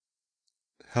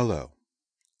Hello,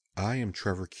 I am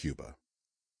Trevor Cuba.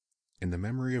 In the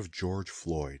memory of George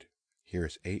Floyd, here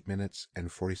is 8 minutes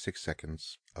and 46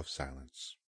 seconds of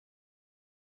silence.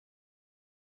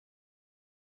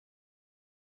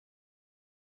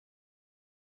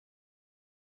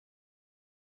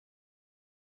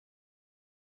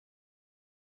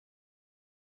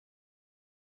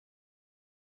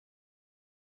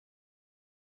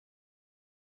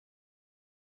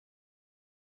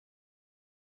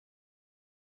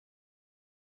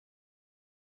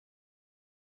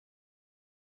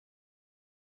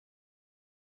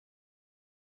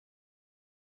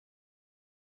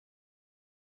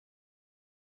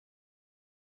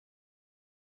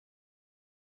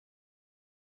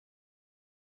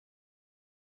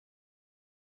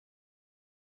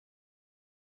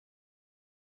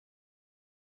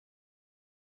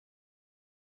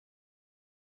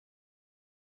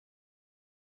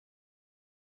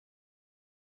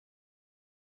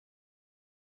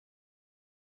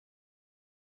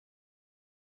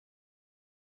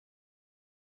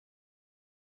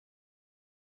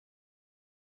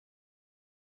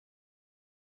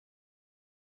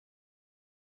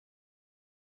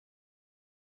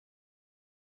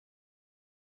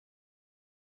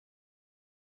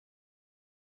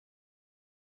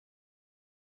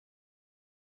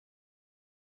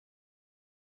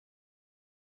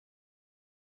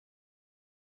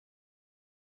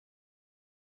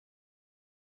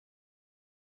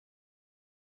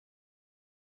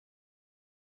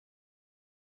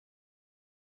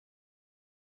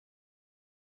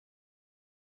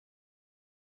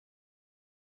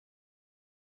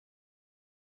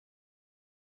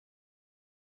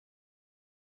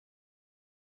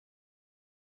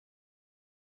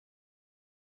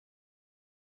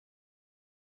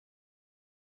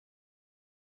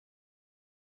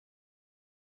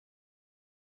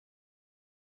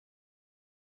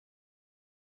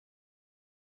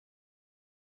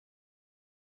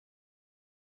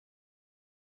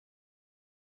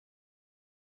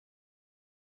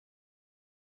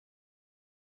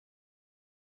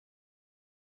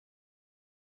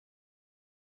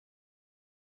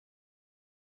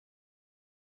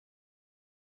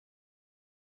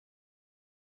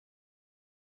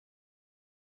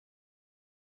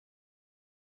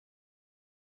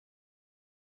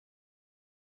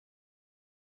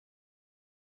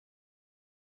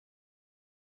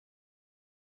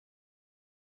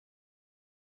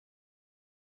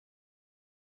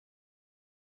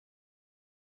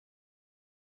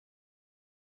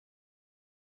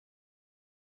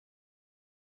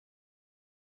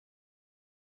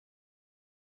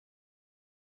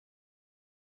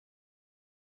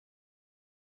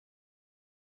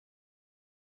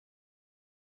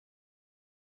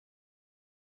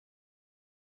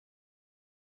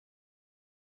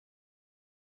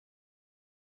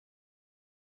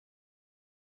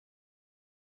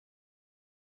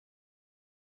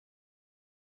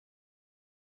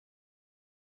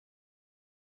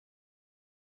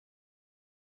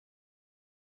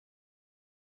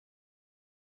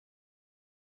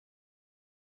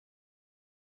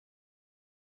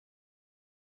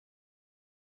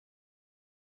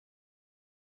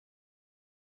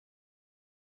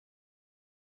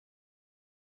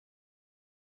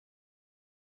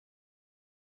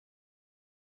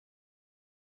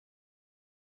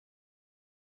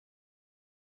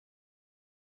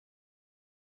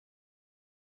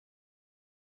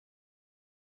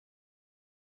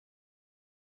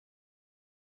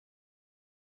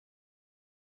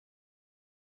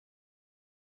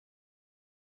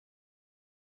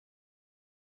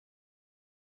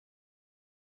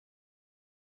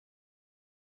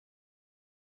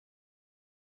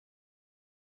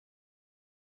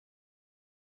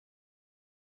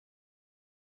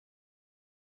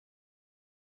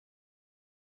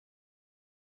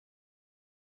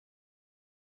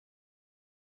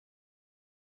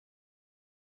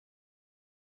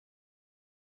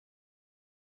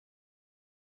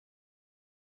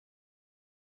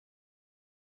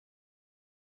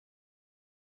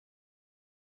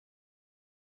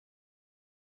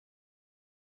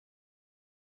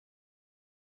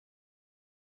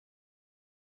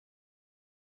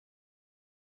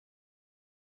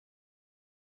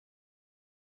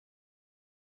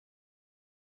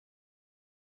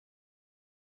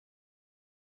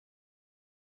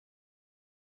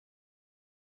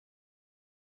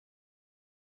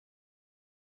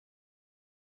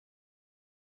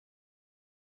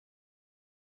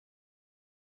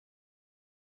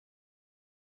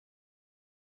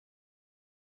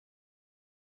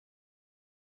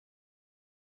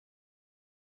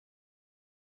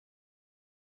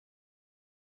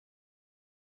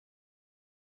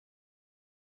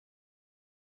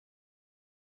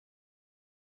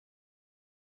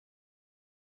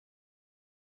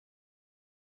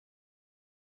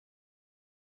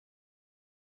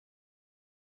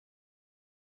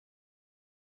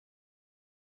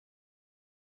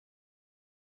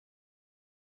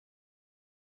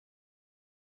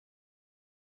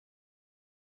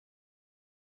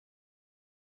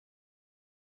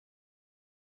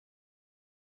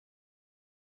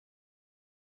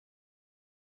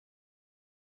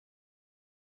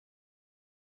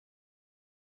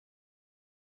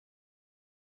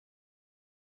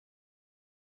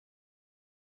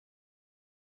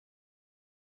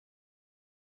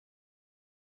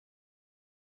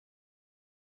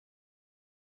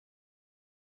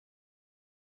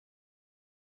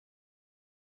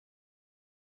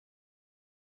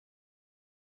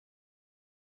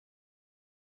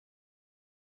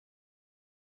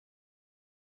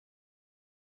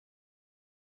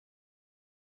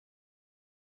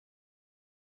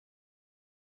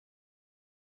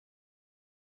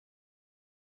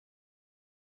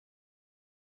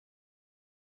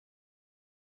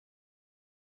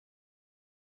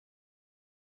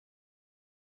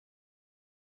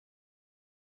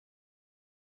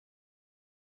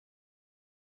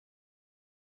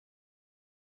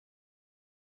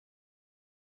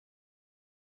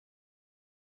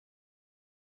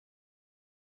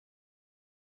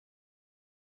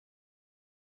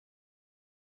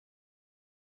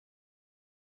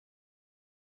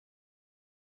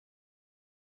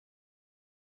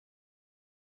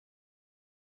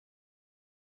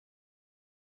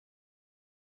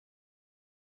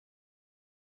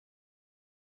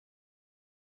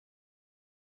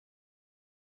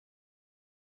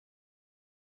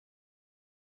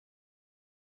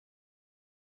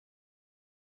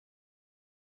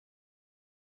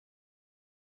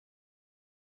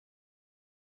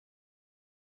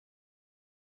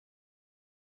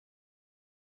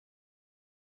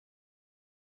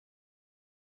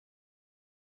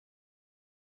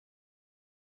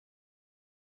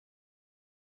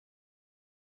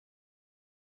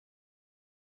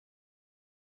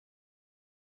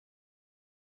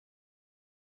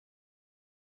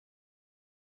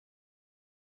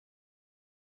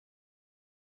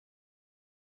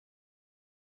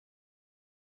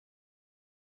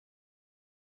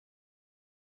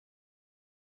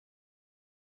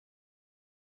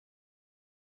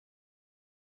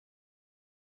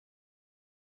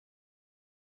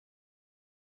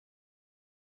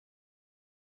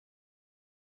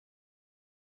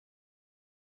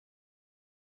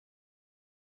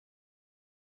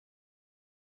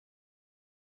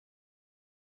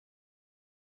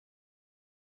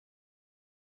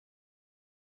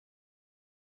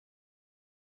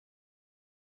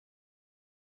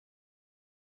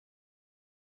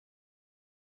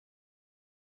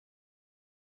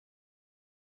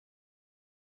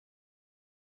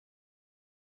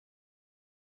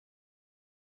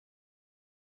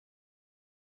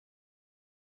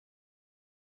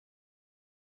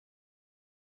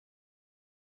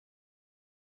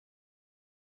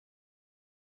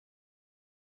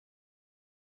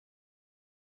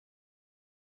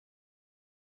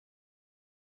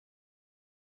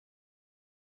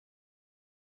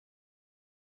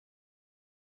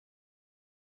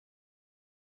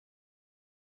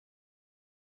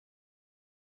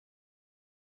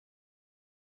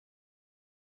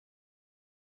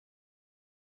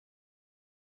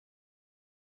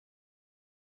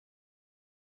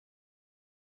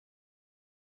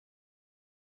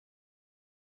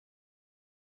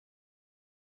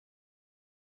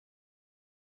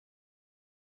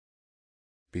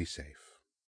 Be safe.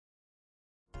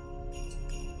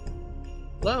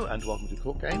 Hello and welcome to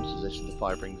Court Games, the Legends of the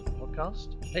Five Rings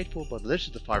podcast, paid for by the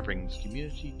Legends of the Five Rings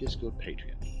community Discord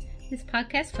Patreon. This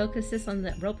podcast focuses on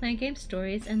the role-playing game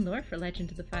stories and lore for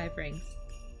Legend of the Five Rings.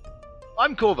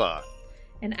 I'm Korva.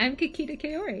 And I'm Kikita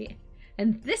Kaori.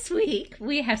 And this week,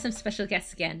 we have some special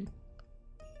guests again.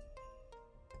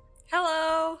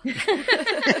 Hello!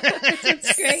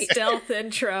 That's great. Stealth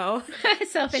intro.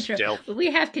 Self-intro. Stealth.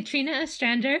 We have Katrina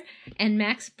Ostrander and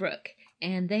Max Brook,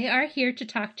 and they are here to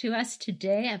talk to us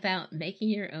today about making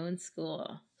your own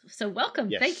school. So welcome.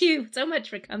 Yes. Thank you so much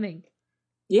for coming.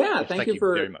 Yeah, Yes, thank you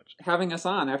for very much. having us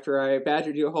on after I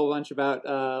badgered you a whole bunch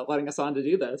about letting us on to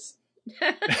do this.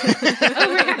 Oh,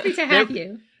 we're happy to have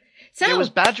you. So, There was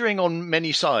badgering on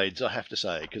many sides, I have to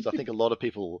say, because I think a lot of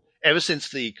people, ever since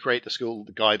the Create the School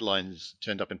the guidelines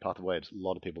turned up in Path of Waves, a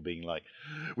lot of people being like,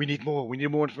 we need more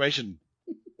information.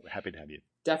 We're happy to have you.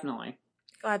 Definitely.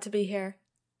 Glad to be here.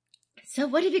 So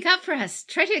what have you got for us?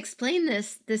 Try to explain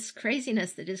this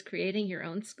craziness that is creating your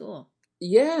own school.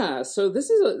 Yeah, so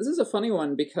this is a funny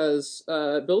one because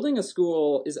building a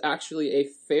school is actually a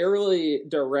fairly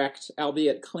direct,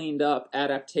 albeit cleaned up,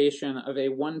 adaptation of a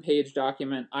one-page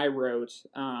document I wrote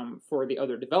for the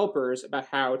other developers about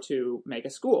how to make a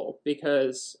school.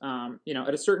 Because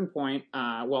at a certain point,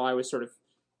 while I was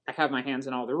I have my hands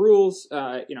in all the rules,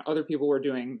 other people were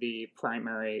doing the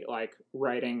primary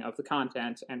writing of the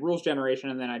content and rules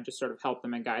generation, and then I just sort of help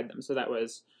them and guide them. So that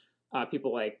was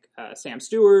people like Sam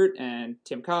Stewart and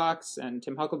Tim Cox and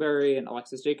Tim Huckleberry and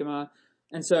Alexis Jacoma.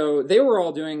 And so they were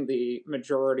all doing the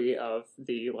majority of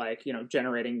the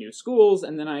generating new schools,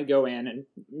 and then I go in and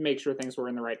make sure things were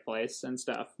in the right place and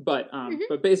stuff. But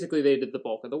basically they did the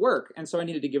bulk of the work. And so I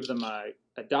needed to give them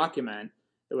a document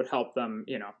that would help them,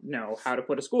 know how to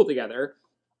put a school together.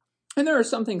 And there are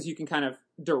some things you can kind of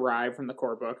derive from the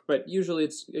core book, but usually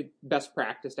it's best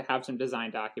practice to have some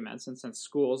design documents, and since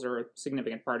schools are a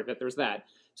significant part of it, there's that.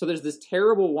 So there's this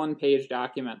terrible one-page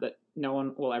document that no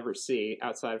one will ever see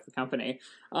outside of the company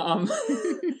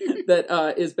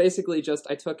that is basically just,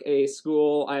 I took a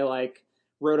school, I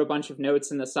wrote a bunch of notes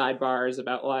in the sidebars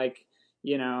about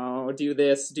do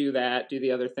this, do that, do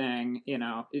the other thing,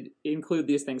 include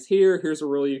these things here, here's a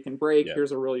rule you can break,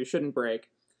 here's a rule you shouldn't break.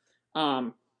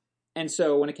 And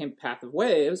so when it came to Path of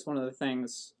Waves, one of the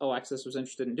things Alexis was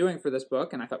interested in doing for this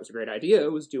book, and I thought was a great idea,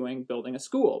 was building a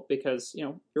school. Because,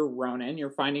 you're Ronin, you're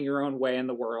finding your own way in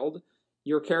the world.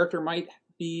 Your character might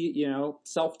be,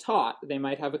 self-taught. They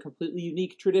might have a completely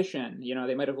unique tradition.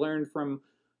 They might have learned from,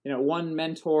 one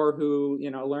mentor who,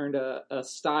 learned a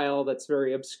style that's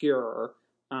very obscure.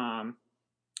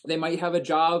 They might have a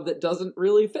job that doesn't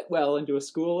really fit well into a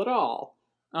school at all.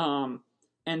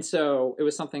 And so it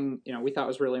was something, we thought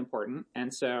was really important.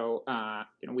 And so,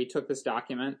 we took this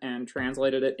document and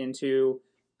translated it into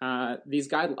these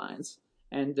guidelines.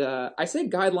 And I say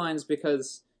guidelines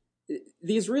because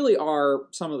these really are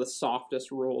some of the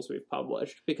softest rules we've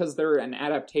published, because they're an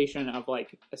adaptation of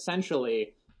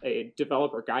essentially a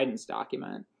developer guidance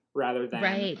document rather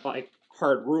than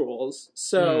hard rules.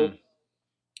 So,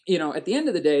 at the end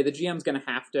of the day, the GM's going to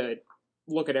have to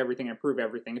look at everything and approve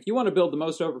everything. If you want to build the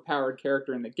most overpowered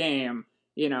character in the game,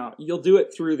 you'll do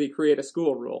it through the create a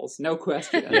school rules, no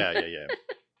question. Yeah.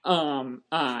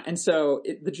 And so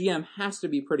the GM has to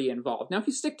be pretty involved. Now, if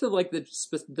you stick to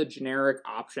the generic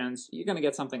options, you're going to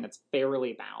get something that's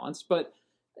fairly balanced. But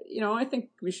I think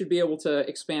we should be able to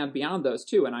expand beyond those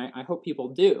too, and I hope people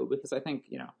do, because I think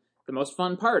the most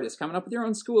fun part is coming up with your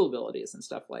own school abilities and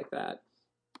stuff like that.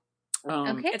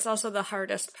 Okay. It's also the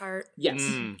hardest part. Yes.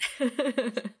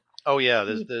 Oh yeah,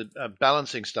 there's the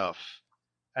balancing stuff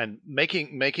and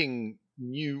making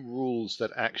new rules that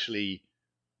actually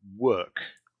work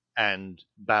and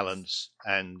balance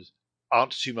and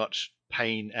aren't too much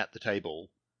pain at the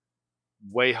table.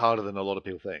 Way harder than a lot of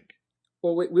people think.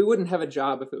 Well, we wouldn't have a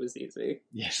job if it was easy.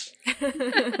 Yes.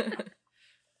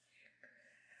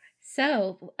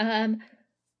 So,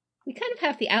 we kind of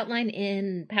have the outline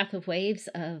in Path of Waves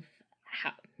of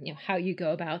how you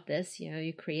go about this.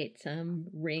 You create some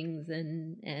rings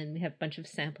and we have a bunch of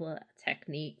sample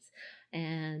techniques.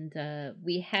 And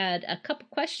we had a couple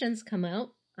questions come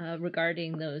out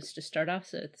regarding those to start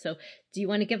off with. So do you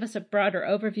want to give us a broader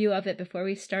overview of it before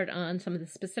we start on some of the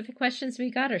specific questions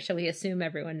we got, or shall we assume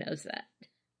everyone knows that?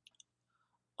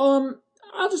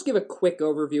 I'll just give a quick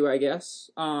overview, I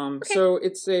guess. Okay. So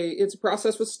it's a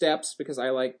process with steps, because I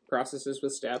like processes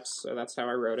with steps, so that's how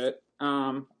I wrote it.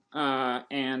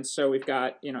 And so we've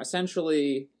got,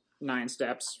 essentially 9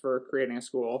 steps for creating a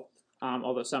school,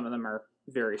 although some of them are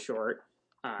very short.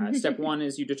 Step 1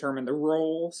 is you determine the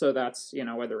role, so that's,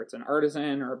 whether it's an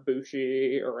artisan or a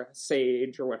bushi or a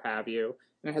sage or what have you,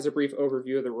 and it has a brief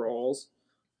overview of the roles.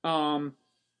 And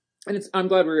I'm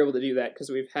glad we were able to do that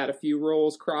because we've had a few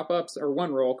roles crop up, or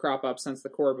one role crop up since the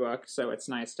core book, so it's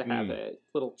nice to have a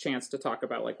little chance to talk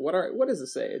about like what is a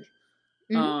sage.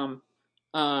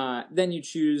 Then you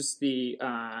choose the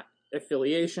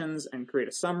affiliations and create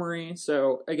a summary.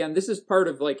 So again, this is part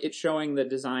of like it showing the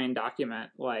design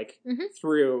document like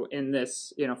through in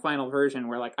this final version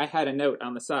where like I had a note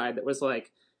on the side that was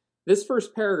like, this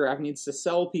first paragraph needs to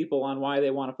sell people on why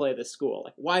they want to play this school.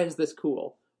 Like, why is this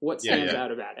cool? What stands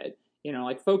out about it?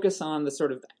 Like focus on the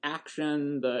sort of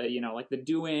action, the like the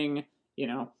doing.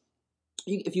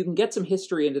 If you can get some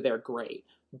history into there, great.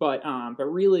 But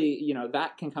really,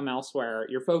 that can come elsewhere.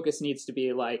 Your focus needs to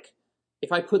be like,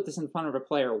 if I put this in front of a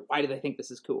player, why do they think this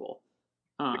is cool?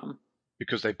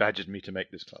 Because they badgered me to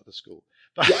make this part of the school.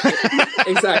 Yeah,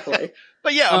 exactly.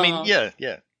 But yeah, I mean, yeah.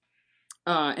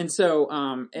 And so,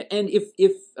 and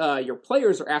if your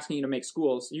players are asking you to make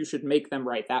schools, you should make them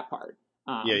write that part.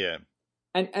 Yeah.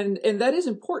 And that is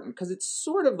important because it's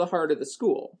sort of the heart of the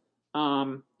school.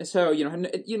 So, you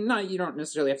don't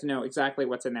necessarily have to know exactly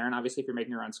what's in there. And obviously if you're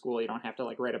making your own school, you don't have to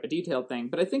like write up a detailed thing,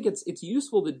 but I think it's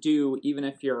useful to do even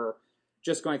if you're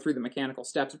just going through the mechanical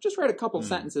steps. Just write a couple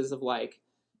sentences of like,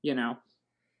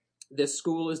 this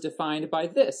school is defined by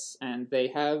this, and they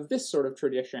have this sort of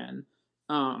tradition.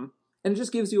 And it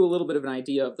just gives you a little bit of an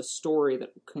idea of the story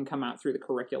that can come out through the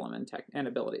curriculum and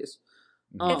abilities.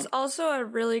 It's also a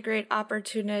really great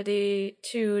opportunity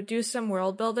to do some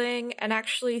world building and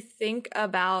actually think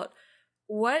about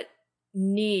what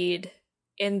need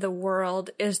in the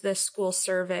world is this school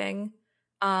serving,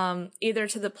 either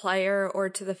to the player or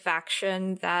to the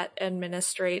faction that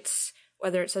administrates,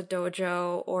 whether it's a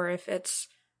dojo or if it's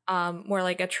more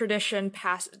like a tradition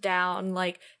passed down.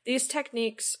 Like these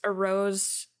techniques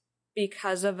arose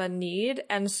because of a need,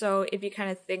 and so if you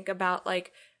kind of think about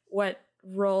like what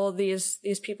role these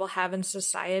people have in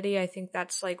society, I think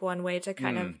that's like one way to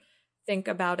kind of think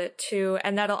about it too,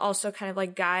 and that'll also kind of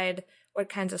like guide what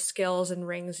kinds of skills and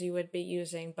rings you would be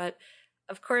using. But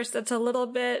of course that's a little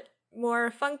bit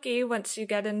more funky once you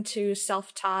get into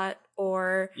self-taught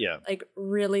or like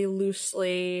really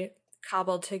loosely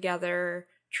cobbled together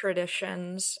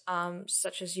traditions,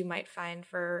 such as you might find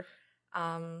for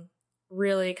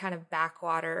really kind of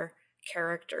backwater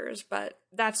characters. But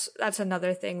that's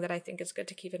another thing that I think is good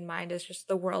to keep in mind, is just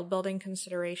the world building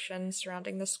considerations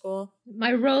surrounding the school.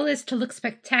 My role is to look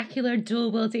spectacular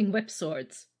dual wielding whip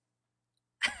swords.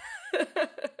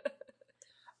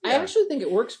 I actually think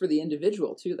it works for the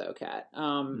individual too, though, Kat.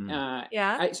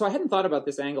 So I hadn't thought about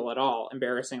this angle at all,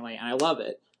 embarrassingly, and I love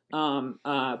it.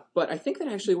 But I think that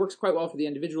actually works quite well for the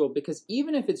individual, because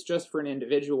even if it's just for an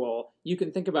individual, you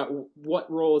can think about what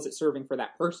role is it serving for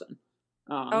that person.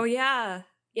 And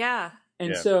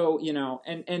so,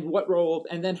 and what role,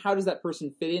 and then how does that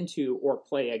person fit into or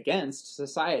play against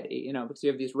society? Because you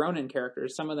have these Ronin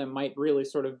characters, some of them might really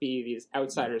sort of be these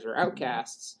outsiders or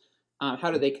outcasts.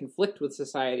 How do they conflict with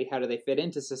society? How do they fit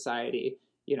into society?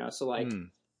 So like,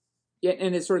 yeah,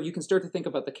 and it's sort of, you can start to think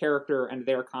about the character and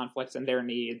their conflicts and their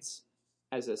needs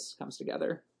as this comes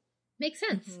together. Makes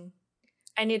sense.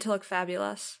 I need to look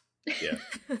fabulous. Yeah.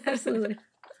 Absolutely.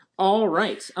 All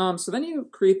right. So then you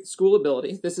create the school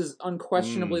ability. This is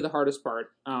unquestionably the hardest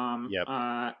part.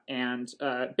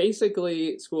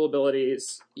 Basically, school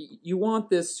abilities, you want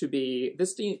this to be,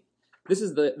 this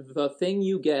is the thing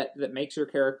you get that makes your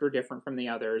character different from the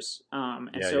others.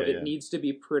 It needs to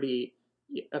be pretty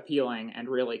appealing and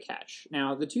really catch.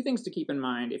 Now, the two things to keep in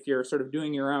mind if you're sort of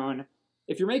doing your own,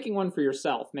 if you're making one for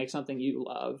yourself, make something you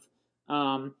love.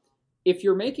 If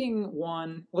you're making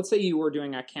one, let's say you were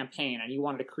doing a campaign and you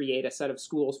wanted to create a set of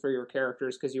schools for your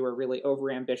characters because you were really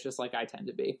overambitious like I tend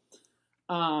to be.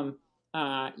 I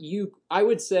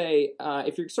would say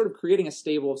if you're sort of creating a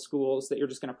stable of schools that you're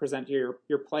just going to present to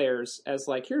your players as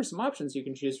like, here's some options you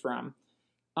can choose from.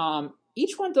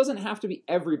 Each one doesn't have to be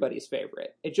everybody's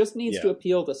favorite. It just needs to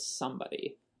appeal to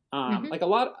somebody. Like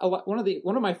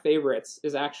one of my favorites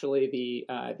is actually the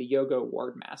Yogo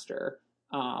Wardmaster.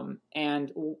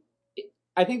 And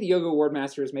I think the Yoga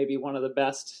Wardmaster is maybe one of the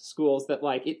best schools that,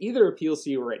 like, it either appeals to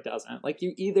you or it doesn't. Like,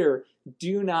 you either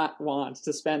do not want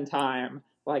to spend time,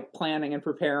 like, planning and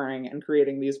preparing and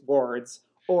creating these boards,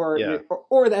 or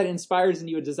that inspires in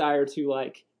you a desire to,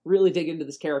 like, really dig into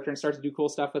this character and start to do cool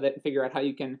stuff with it and figure out how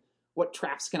you can, what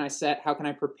traps can I set? How can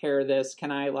I prepare this?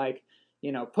 Can I, like,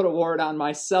 put a ward on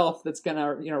myself that's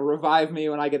gonna, revive me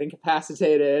when I get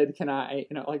incapacitated? Can I,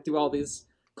 like, do all these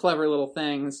clever little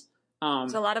things?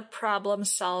 It's a lot of problem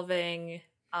solving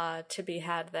to be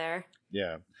had there.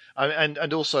 Yeah,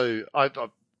 and also, I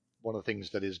one of the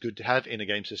things that is good to have in a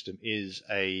game system is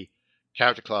a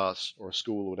character class or a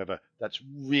school or whatever that's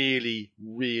really,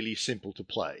 really simple to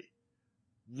play.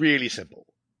 Really simple.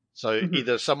 So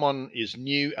either someone is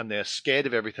new and they're scared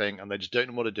of everything and they just don't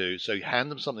know what to do, so you hand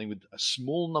them something with a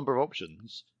small number of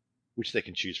options, which they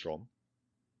can choose from,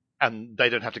 and they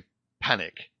don't have to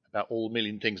panic about all the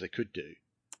million things they could do.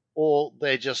 Or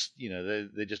they're just,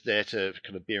 they're just there to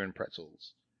kind of beer and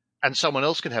pretzels. And someone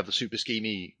else can have the super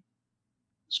schemy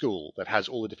school that has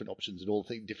all the different options and all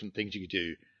the different things you can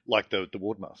do, like the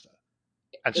Wardmaster.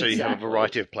 And so you have a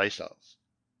variety of playstyles.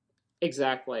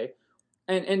 Exactly.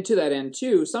 And to that end,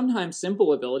 too, sometimes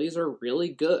simple abilities are really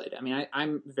good. I mean,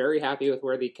 I'm very happy with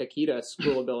where the Kakita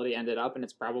school ability ended up, and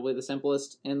it's probably the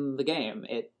simplest in the game.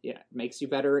 It makes you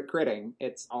better at critting.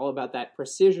 It's all about that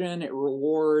precision. It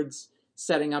rewards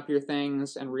setting up your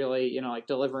things and really, like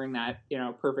delivering that,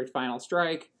 perfect final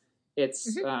strike.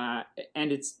 It's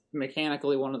and it's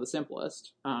mechanically one of the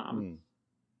simplest.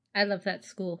 I love that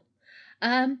school.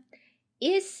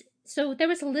 So there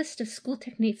was a list of school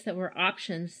techniques that were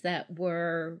options that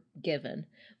were given,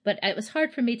 but it was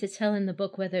hard for me to tell in the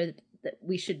book whether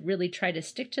we should really try to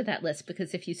stick to that list,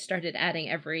 because if you started adding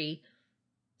every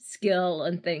skill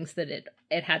and things that it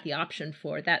had the option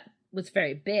for, that was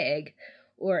very big,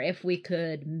 or if we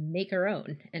could make our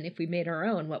own. And if we made our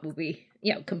own, what would we,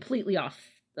 completely off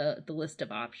the list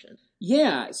of options?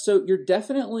 Yeah, so you're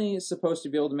definitely supposed to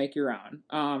be able to make your own.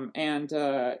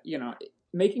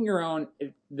 Making your own,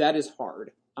 that is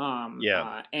hard.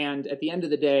 And at the end of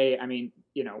the day, I mean,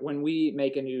 when we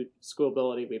make a new school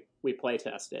ability, we play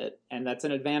test it, and that's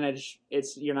an advantage.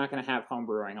 You're not going to have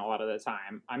homebrewing a lot of the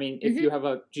time. I mean, if you have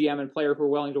a GM and player who are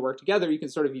willing to work together, you can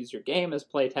sort of use your game as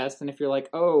play test. And if you're like,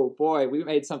 oh boy, we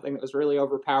made something that was really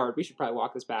overpowered, we should probably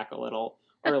walk this back a little,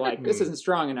 or like this isn't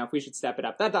strong enough, we should step it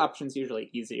up. That option's usually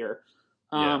easier.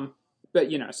 But,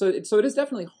 so it is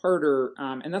definitely harder,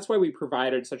 and that's why we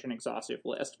provided such an exhaustive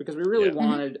list, because we really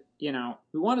wanted, we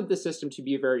wanted the system to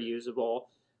be very usable.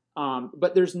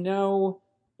 But there's no,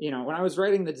 when I was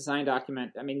writing the design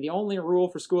document, I mean, the only rule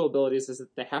for school abilities is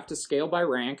that they have to scale by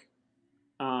rank,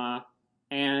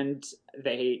 and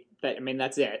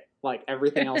that's it. Like,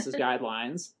 everything else is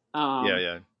guidelines.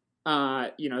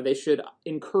 They should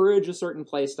encourage a certain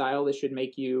play style. They should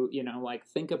make you,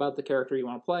 think about the character you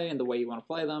want to play and the way you want to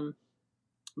play them.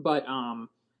 But,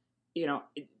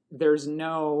 there's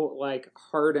no,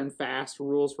 hard and fast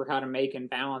rules for how to make and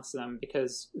balance them,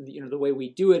 because, the way we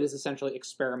do it is essentially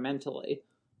experimentally,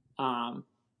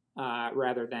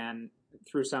 rather than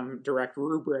through some direct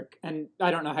rubric. And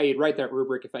I don't know how you'd write that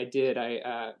rubric. If I did,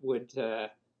 I would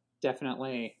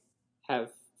definitely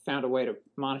have found a way to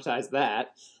monetize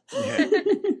that. I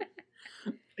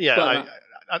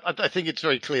think it's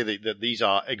very clear that these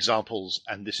are examples,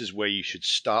 and this is where you should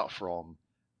start from.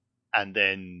 And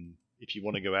then if you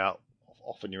want to go out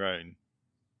off on your own,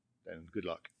 then good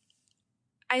luck.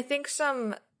 I think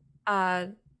some, a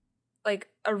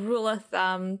rule of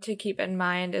thumb to keep in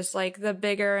mind is, the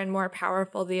bigger and more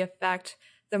powerful the effect,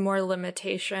 the more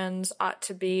limitations ought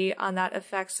to be on that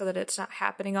effect so that it's not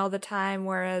happening all the time,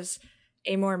 whereas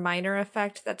a more minor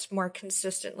effect that's more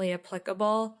consistently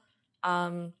applicable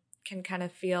can kind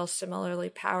of feel similarly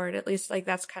powered. At least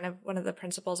that's kind of one of the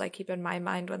principles I keep in my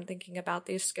mind when thinking about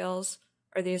these skills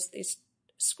or these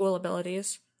school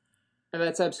abilities. And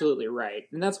that's absolutely right.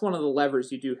 And that's one of the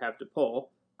levers you do have to pull.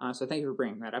 So thank you for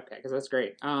bringing that up, Kat, because that's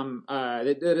great.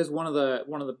 That is one of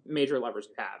the major levers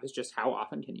you have, is just how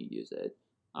often can you use it.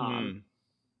 And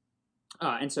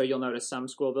so you'll notice some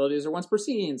school abilities are once per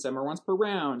scene, some are once per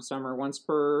round, some are once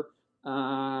per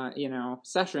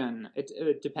session.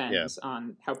 It depends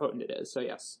on how potent it is. So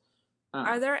yes.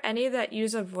 Are there any that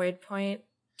use a void point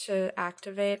to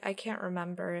activate? I can't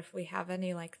remember if we have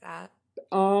any like that.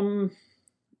 I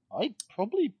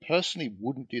probably personally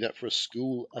wouldn't do that for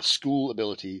a school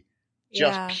ability,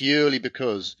 just purely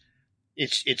because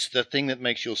it's the thing that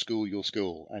makes your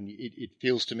school, and it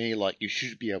feels to me like you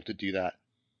should be able to do that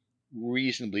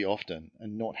reasonably often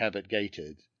and not have it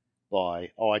gated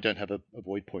by, I don't have a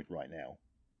void point right now.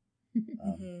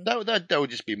 That would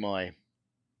just be my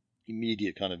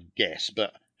immediate kind of guess,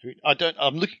 but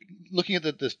I'm looking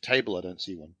at this table. I don't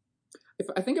see one.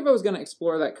 I think if I was going to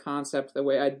explore that concept, the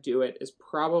way I'd do it is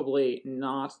probably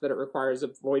not that it requires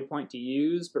a void point to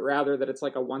use, but rather that it's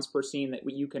like a once per scene that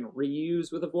you can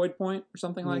reuse with a void point or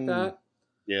something like that.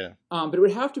 Yeah. But it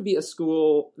would have to be a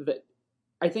school that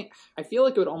I feel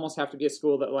like it would almost have to be a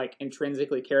school that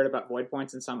intrinsically cared about void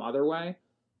points in some other way.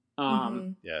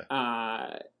 And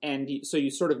so you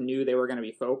sort of knew they were going to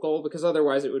be focal, because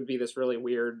otherwise it would be this really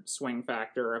weird swing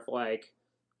factor of like,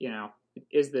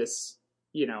 is this,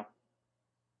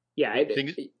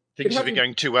 Things have been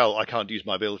going too well. I can't use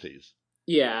my abilities.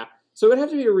 Yeah. So it would have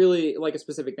to be a really, like, a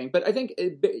specific thing. But I think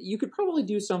you could probably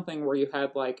do something where you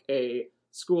had, like, a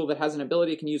school that has an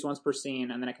ability it can use once per scene,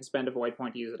 and then it can spend a void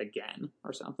point to use it again,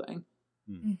 or something.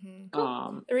 Mm-hmm.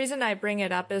 Cool. The reason I bring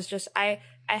it up is just I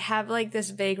have, like, this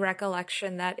vague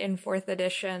recollection that in 4th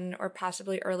edition, or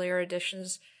possibly earlier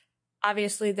editions,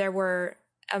 obviously there were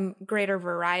a greater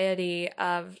variety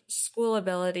of school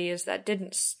abilities that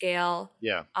didn't scale.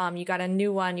 Yeah. You got a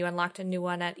new one, you unlocked a new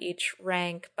one at each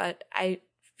rank, but I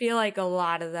feel like a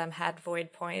lot of them had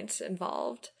void points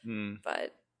involved.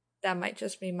 But that might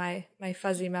just be my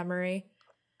fuzzy memory.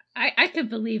 I could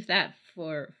believe that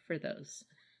for those.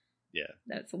 Yeah.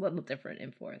 That's a little different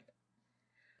in 4th.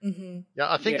 Mm-hmm.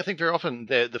 Yeah, I think very often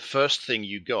the first thing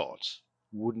you got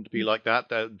wouldn't be like that.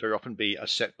 There'd very often be a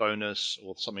set bonus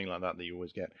or something like that you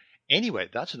always get. Anyway,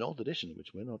 that's an old edition, which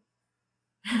we're not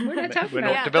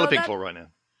developing for right now.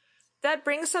 That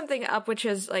brings something up, which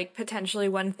is, like, potentially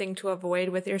one thing to avoid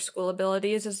with your school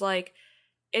abilities is, like,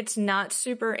 it's not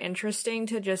super interesting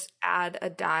to just add a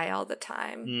die all the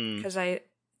time, because I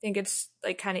think it's,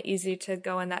 like, kind of easy to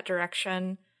go in that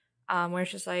direction, where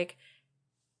it's just like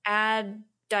add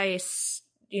dice,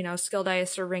 skill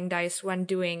dice or ring dice when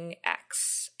doing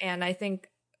X. And I think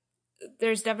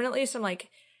there's definitely some, like,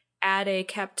 add a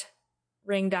kept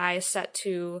ring die set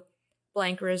to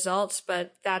blank results,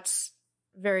 but that's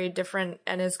very different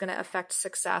and is going to affect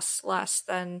success less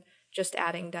than just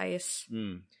adding dice.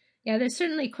 Yeah, there's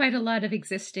certainly quite a lot of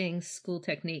existing school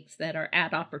techniques that are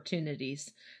add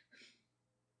opportunities.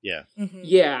 Yeah. Mm-hmm.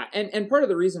 Yeah, and part of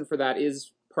the reason for that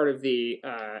is part of the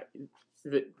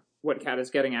what Kat is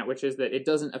getting at, which is that it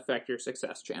doesn't affect your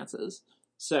success chances.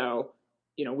 So,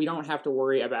 we don't have to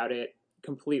worry about it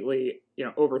completely,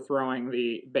 overthrowing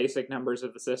the basic numbers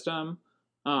of the system.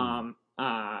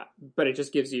 But it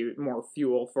just gives you more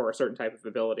fuel for a certain type of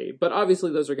ability. But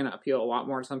obviously those are going to appeal a lot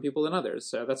more to some people than others.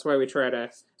 So that's why we try to...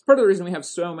 It's part of the reason we have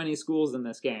so many schools in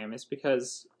this game is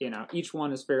because, each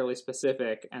one is fairly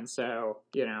specific. And so,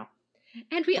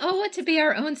 And we all want to be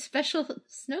our own special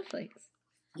snowflakes.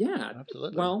 Yeah.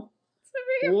 Absolutely. Well... That's what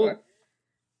we're here for.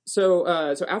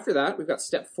 So after that, we've got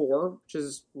step 4, which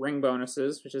is ring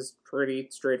bonuses, which is pretty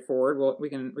straightforward. Well, we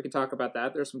can talk about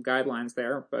that. There's some guidelines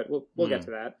there, but we'll get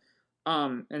to that.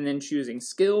 And then choosing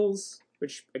skills,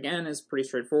 which again is pretty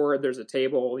straightforward. There's a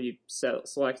table. You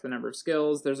select the number of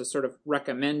skills. There's a sort of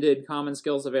recommended common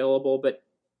skills available, but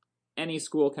any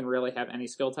school can really have any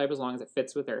skill type as long as it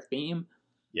fits with their theme.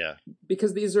 Yeah.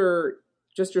 Because these are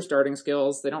just your starting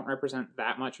skills. They don't represent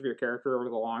that much of your character over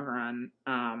the long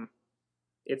run.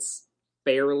 It's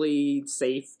fairly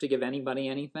safe to give anybody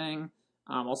anything.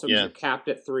 Also, you're capped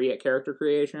at 3 at character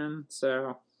creation.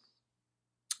 So,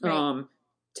 Right.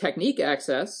 Technique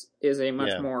access is a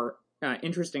much more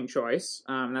interesting choice.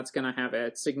 That's going to have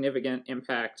a significant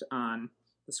impact on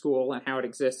the school and how it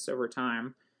exists over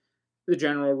time. The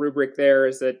general rubric there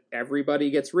is that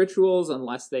everybody gets rituals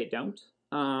unless they don't,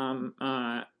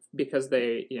 because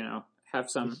they, have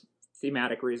some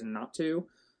thematic reason not to.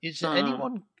 Is there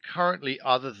anyone currently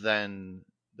other than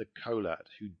the Colat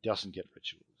who doesn't get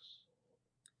rituals?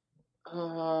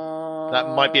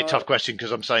 That might be a tough question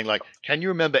because I'm saying, like, can you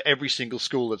remember every single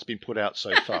school that's been put out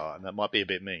so far? And that might be a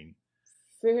bit mean.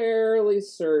 Fairly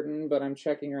certain, but I'm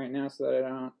checking right now so that I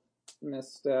don't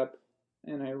misstep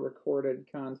in a recorded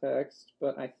context.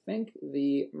 But I think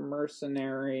the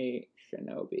Mercenary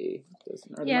Shinobi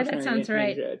doesn't. Or the That sounds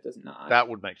right. Ninja does not. That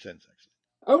would make sense, actually.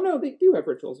 Oh no, they do have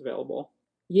rituals available.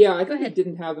 Yeah, I think they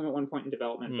didn't have them at one point in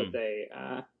development, but they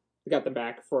got them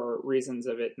back for reasons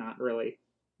of it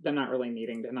them not really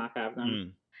needing to not have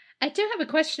them. I do have a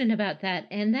question about that,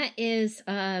 and that is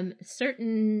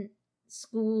certain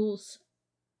schools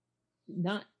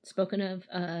not spoken of,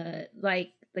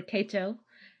 like the Kato,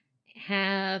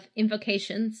 have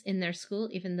invocations in their school,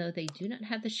 even though they do not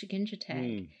have the Shugenja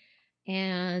tag.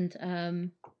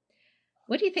 And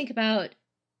what do you think about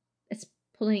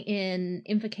pulling in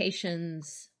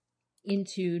invocations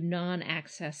into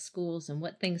non-access schools, and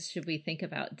what things should we think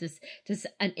about? Does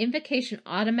an invocation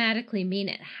automatically mean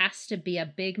it has to be a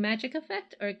big magic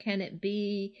effect, or can it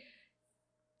be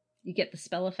you get the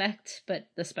spell effect, but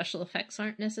the special effects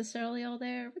aren't necessarily all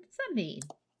there? What does that mean?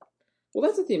 Well,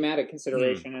 that's a thematic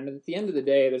consideration, and at the end of the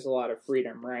day, there's a lot of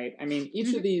freedom, right? I mean,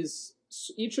 each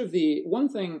of the one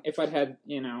thing, if I'd had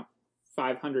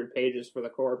 500 pages for the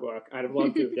core book, I'd have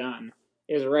loved to have done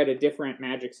is write a different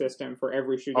magic system for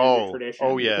every Shugenja tradition.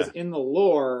 Oh, yeah. Because in the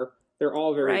lore, they're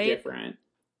all very different.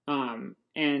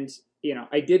 And, you know,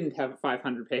 I didn't have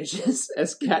 500 pages,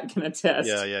 as Kat can attest.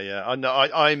 Yeah.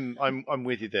 I'm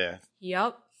with you there.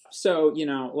 Yep. So, you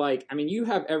know, like, I mean, you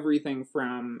have everything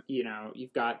from, you know,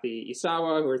 you've got the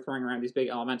Isawa who are throwing around these big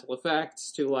elemental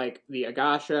effects to, like, the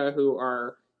Agasha who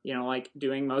are, you know, like,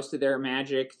 doing most of their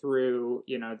magic through,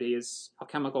 you know, these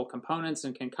alchemical components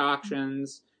and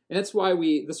concoctions. And that's why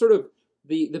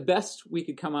the best we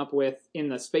could come up with in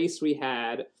the space we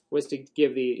had was to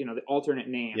give the, you know, the alternate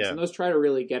names. Yeah. And those try to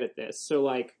really get at this. So,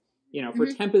 like, you know, for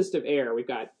Tempest of Air, we've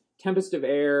got Tempest of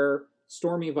Air,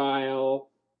 Stormy Vial,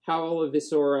 Howl of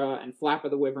Visora, and Flap of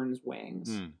the Wyvern's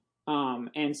Wings.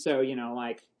 And so, you know,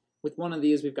 like, with one of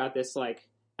these, we've got this, like,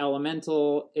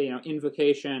 elemental, you know,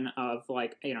 invocation of,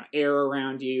 like, you know, air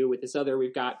around you. With this other,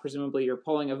 we've got, presumably, you're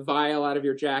pulling a vial out of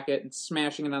your jacket and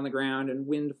smashing it on the ground, and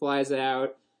wind flies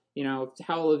out. You know,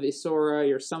 Howl of Visora,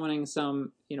 you're summoning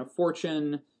some, you know,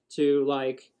 fortune to,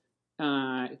 like,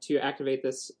 to activate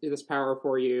this power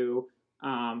for you.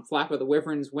 Flap of the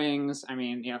Wyvern's Wings. I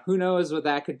mean, you know, who knows what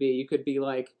that could be? You could be,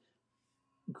 like,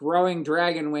 growing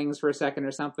dragon wings for a second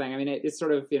or something. I mean, it's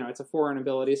sort of, you know, it's a foreign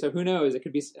ability, so who knows? It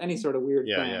could be any sort of weird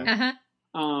thing. Yeah.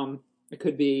 It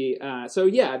could be, so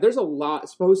yeah, there's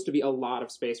supposed to be a lot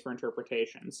of space for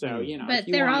interpretation. So, you know. But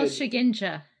they're all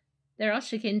Shugenja. They're all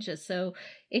Shugenja, so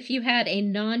if you had a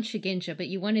non-Shugenja, but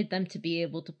you wanted them to be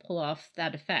able to pull off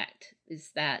that effect,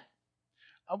 is that...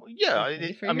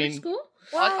 I mean, school?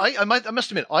 I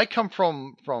must admit, I come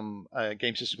from a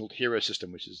game system called Hero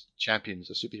System, which is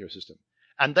Champions, a superhero system,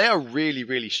 and they are really,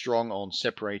 really strong on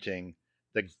separating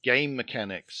the game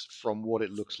mechanics from what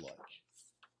it looks like,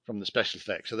 from the special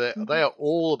effects. So they are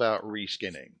all about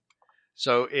reskinning.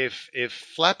 So if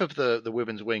Flap of the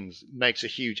Wyvern's Wings makes a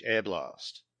huge air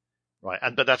blast, right,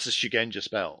 but that's a Shugenja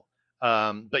spell.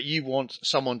 But you want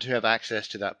someone to have access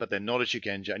to that, but they're not a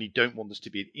Shugenja, and you don't want this to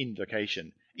be an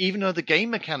invocation. Even though the game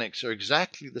mechanics are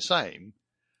exactly the same,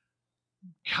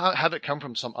 have it come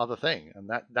from some other thing, and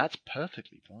that's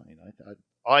perfectly fine.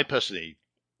 I personally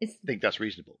think that's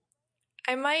reasonable.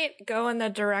 I might go in the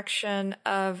direction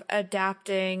of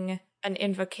adapting an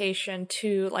invocation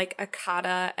to, like, a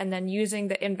kata, and then using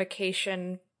the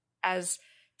invocation as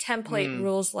template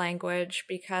rules language,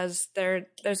 because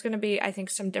there's going to be, I think,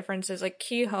 some differences. Like,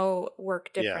 Kiho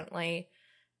work differently.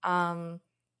 And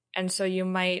so you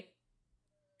might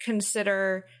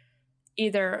consider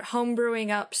either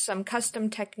homebrewing up some custom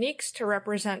techniques to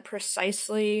represent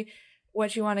precisely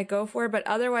what you want to go for, but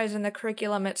otherwise in the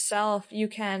curriculum itself, you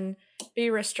can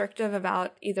be restrictive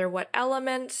about either what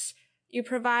elements you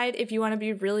provide. If you want to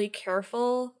be really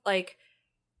careful, like,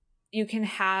 you can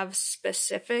have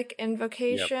specific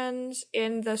invocations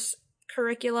in this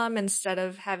curriculum instead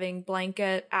of having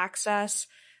blanket access.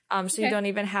 So you don't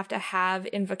even have to have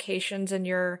invocations in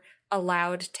your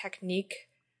allowed technique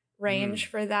range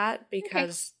for that,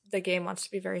 because the game wants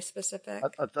to be very specific.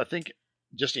 I think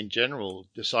just in general,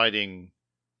 deciding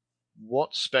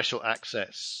what special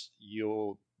access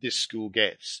this school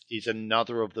gets is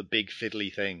another of the big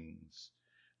fiddly things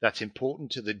that's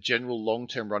important to the general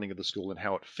long-term running of the school and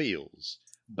how it feels,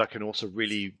 but can also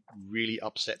really, really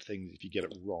upset things if you get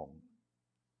it wrong.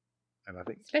 And I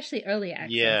think, especially early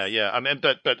access. Yeah. I mean,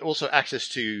 but also access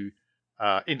to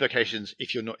invocations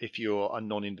if you're a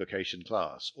non-invocation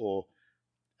class, or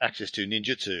access to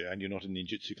ninjutsu and you're not a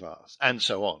ninjutsu class, and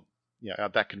so on. Yeah,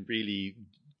 that can really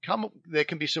come. There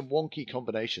can be some wonky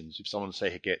combinations if someone,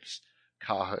 say, gets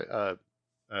Kiho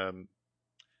and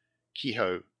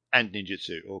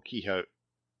ninjutsu, or Kiho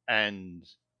and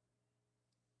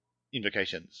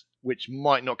invocations, which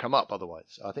might not come up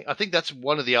otherwise. I think that's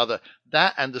one of the other,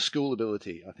 that and the school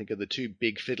ability, I think, are the two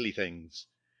big fiddly things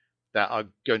that are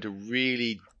going to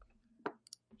really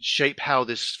shape how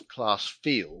this class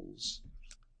feels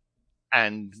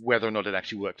and whether or not it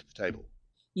actually worked at the table.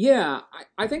 Yeah,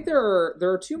 I think there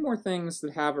are two more things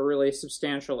that have a really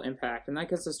substantial impact, and that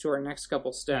gets us to our next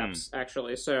couple steps,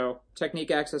 actually. So,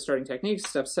 technique access, starting techniques.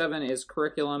 Step 7 is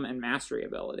curriculum and mastery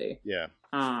ability. Yeah.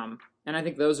 And I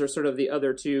think those are sort of the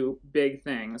other two big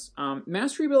things.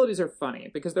 Mastery abilities are funny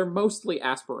because they're mostly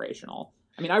aspirational.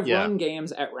 I mean, I've run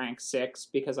games at rank 6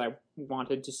 because I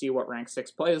wanted to see what rank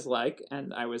 6 play is like,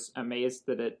 and I was amazed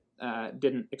that it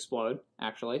didn't explode,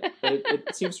 actually. But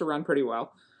it seems to run pretty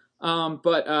well.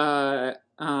 But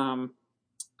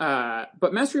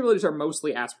mastery abilities are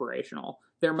mostly aspirational.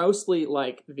 They're mostly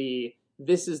like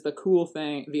this is the cool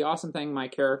thing, the awesome thing my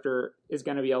character is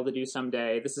going to be able to do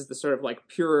someday. This is the sort of like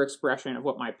pure expression of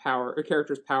what my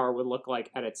character's power would look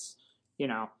like at its,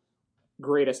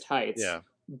 greatest heights. Yeah.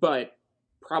 But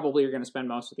probably you're going to spend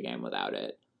most of the game without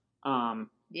it.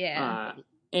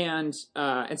 And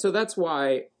so that's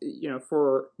why,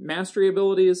 for mastery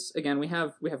abilities, again, we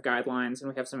have guidelines and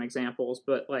we have some examples,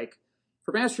 but like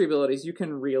for mastery abilities, you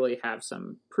can really have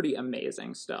some pretty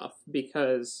amazing stuff,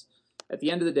 because at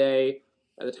the end of the day,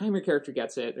 by the time your character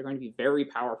gets it, they're going to be very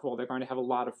powerful. They're going to have a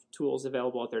lot of tools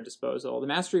available at their disposal. The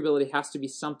mastery ability has to be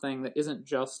something that isn't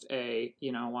just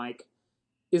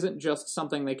isn't just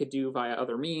something they could do via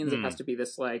other means. It has to be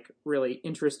this like really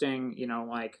interesting,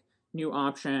 like new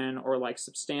option or like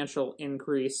substantial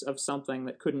increase of something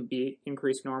that couldn't be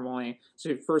increased normally.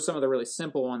 So for some of the really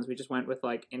simple ones, we just went with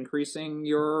like increasing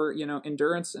your,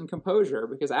 endurance and composure,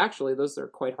 because actually those are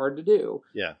quite hard to do.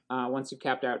 Yeah. Once you've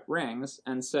capped out rings.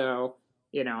 And so,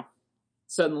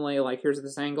 suddenly like here's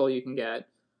this angle you can get.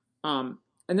 And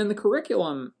then the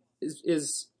curriculum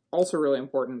is also really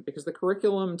important, because the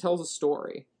curriculum tells a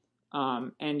story.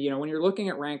 And, when you're looking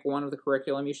at rank 1 of the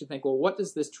curriculum, you should think, well, what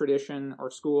does this tradition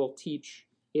or school teach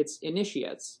its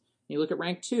initiates? And you look at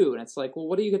rank 2, and it's like, well,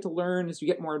 what do you get to learn as you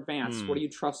get more advanced? What are you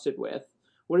trusted with?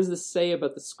 What does this say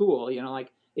about the school?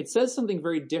 It says something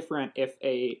very different if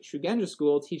a Shugenja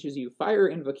school teaches you fire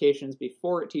invocations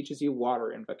before it teaches you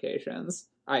water invocations,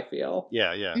 I feel.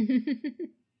 Yeah, yeah.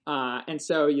 And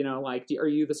so, are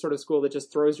you the sort of school that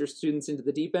just throws your students into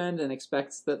the deep end and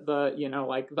expects that the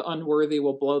unworthy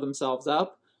will blow themselves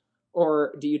up?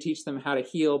 Or do you teach them how to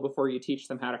heal before you teach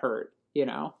them how to hurt,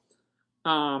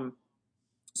 So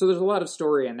there's a lot of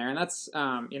story in there. And that's,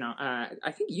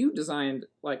 I think you designed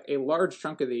like a large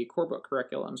chunk of the core book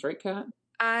curriculums, right, Kat?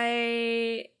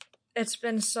 It's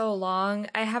been so long.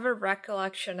 I have a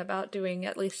recollection about doing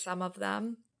at least some of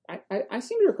them. I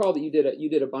seem to recall that you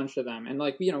did a bunch of them, and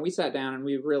we sat down and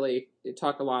we really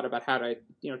talked a lot about how to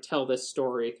tell this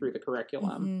story through the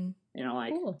curriculum.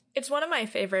 Cool. It's one of my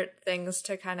favorite things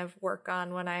to kind of work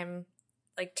on when I'm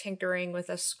like tinkering with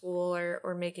a school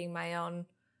or making my own.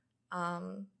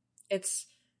 I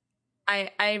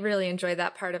really enjoy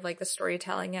that part of like the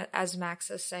storytelling, as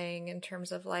Max is saying, in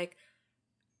terms of like,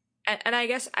 and I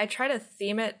guess I try to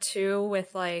theme it too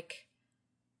with like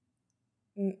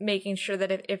making sure that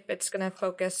if it's going to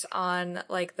focus on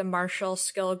like the martial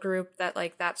skill group, that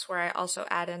like that's where I also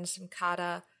add in some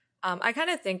kata. I kind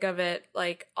of think of it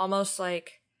like almost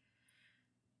like,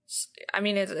 I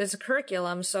mean, it's a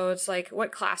curriculum, so it's like,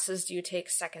 what classes do you take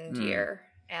second year?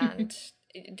 And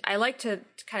I like to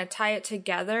kind of tie it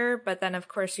together, but then of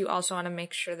course you also want to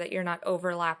make sure that you're not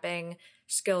overlapping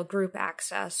skill group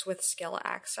access with skill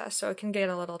access. So it can get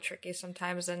a little tricky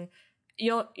sometimes, and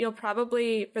You'll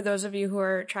probably, for those of you who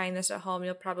are trying this at home,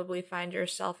 you'll probably find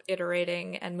yourself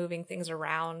iterating and moving things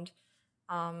around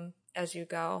as you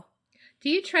go.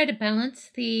 Do you try to balance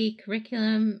the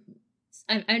curriculum?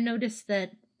 I noticed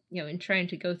that, in trying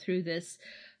to go through this,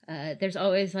 there's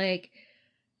always like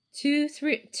two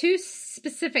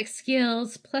specific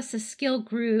skills plus a skill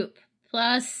group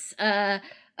plus a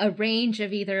range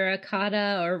of either a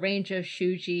kata or a range of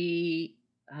shuji.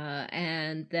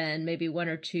 And then maybe 1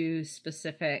 or 2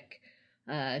 specific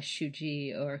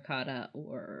shuji or kata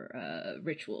or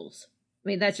rituals. I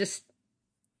mean, that's just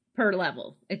per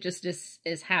level. It just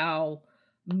is how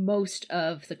most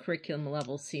of the curriculum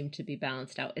levels seem to be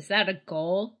balanced out. Is that a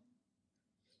goal?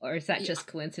 Or is that just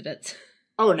coincidence?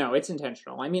 Oh, no, it's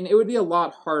intentional. I mean, it would be a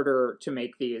lot harder to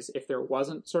make these if there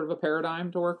wasn't sort of a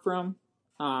paradigm to work from.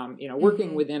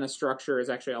 Working within a structure is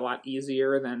actually a lot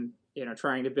easier than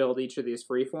trying to build each of these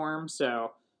freeforms.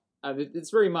 So it's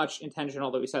very much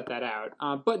intentional that we set that out.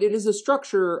 But it is a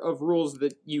structure of rules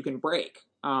that you can break.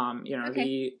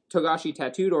 The Togashi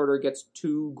Tattooed Order gets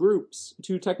 2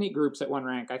 technique groups at 1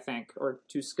 rank, I think, or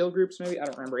 2 skill groups maybe. I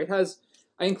don't remember.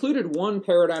 I included 1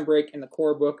 paradigm break in the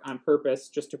core book on purpose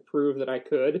just to prove that I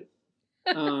could.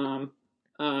 And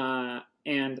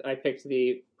I picked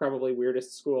the probably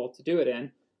weirdest school to do it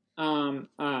in.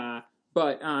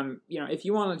 But if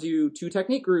you want to do 2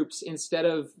 technique groups instead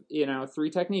of, 3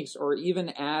 techniques, or even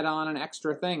add on an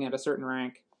extra thing at a certain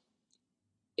rank,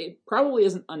 it probably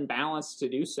isn't unbalanced to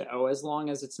do so, as long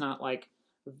as it's not like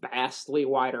vastly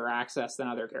wider access than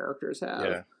other characters have.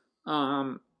 Yeah.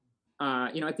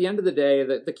 At the end of the day,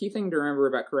 the key thing to remember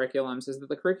about curriculums is that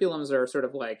the curriculums are sort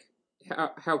of like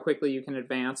how quickly you can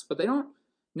advance, but they don't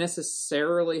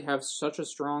necessarily have such a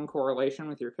strong correlation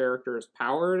with your character's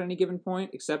power at any given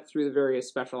point, except through the various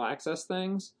special access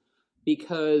things,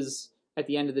 because at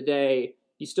the end of the day,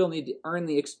 you still need to earn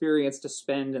the experience to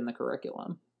spend in the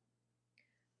curriculum.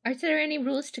 Are there any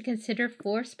rules to consider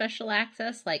for special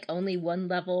access, like only 1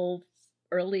 level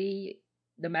early,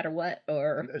 no matter what,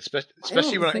 or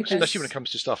especially when it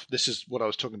comes to stuff? This is what I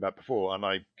was talking about before, and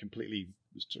I completely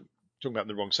was talking about in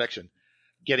the wrong section.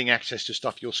 getting access to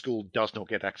stuff your school does not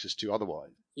get access to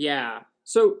otherwise. Yeah.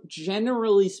 So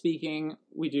generally speaking,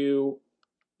 you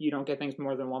don't get things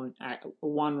more than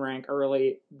one rank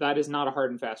early. That is not a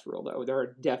hard and fast rule, though. There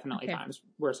are definitely times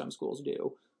where some schools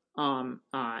do.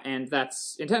 And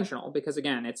that's intentional because,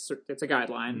 again, it's a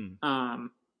guideline.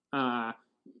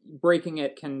 Breaking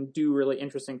it can do really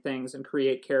interesting things and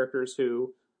create characters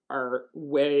who are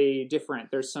way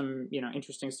different. There's some,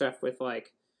 interesting stuff with,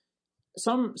 like,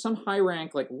 some high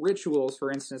rank, like, rituals, for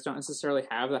instance, don't necessarily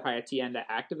have the high TN to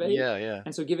activate. Yeah.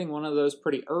 And so giving one of those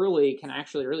pretty early can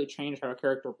actually really change how a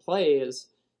character plays.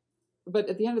 But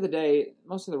at the end of the day,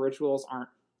 most of the rituals aren't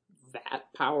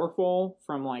that powerful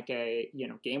from, like, a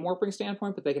game warping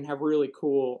standpoint, but they can have really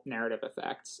cool narrative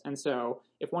effects. And so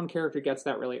if one character gets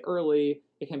that really early,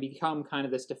 it can become kind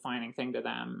of this defining thing to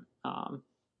them,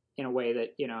 in a way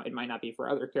that it might not be for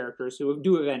other characters who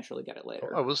do eventually get it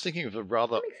later. I was thinking of a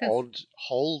rather odd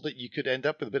hole that you could end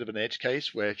up with, a bit of an edge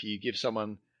case, where if you give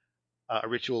someone a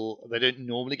ritual, they don't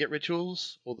normally get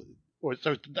rituals, or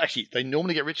so actually they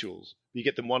normally get rituals. You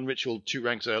get them one ritual 2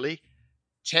 ranks early.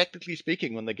 Technically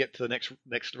speaking, when they get to the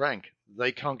next rank,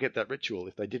 they can't get that ritual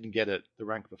if they didn't get it the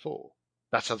rank before.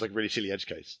 That sounds like a really silly edge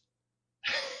case.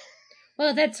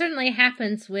 Well, that certainly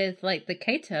happens with, like, the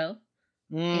Kaito,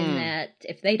 in that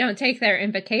if they don't take their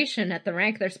invocation at the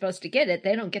rank they're supposed to get it,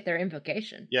 they don't get their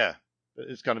invocation. Yeah,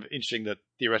 it's kind of interesting that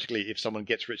theoretically, if someone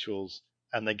gets rituals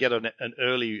and they get an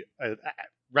early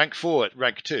rank 4 at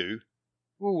rank 2,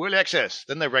 early access,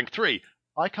 then they're rank 3.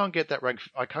 I can't get that rank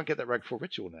 4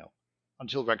 ritual now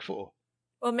until rank 4.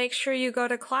 Well, make sure you go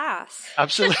to class.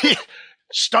 Absolutely.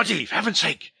 Study, for heaven's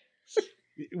sake.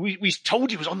 We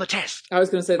told you it was on the test. I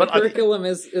was going to say, the curriculum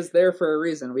is there for a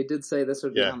reason. We did say this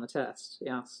would be on the test.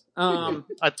 Yes.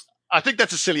 I think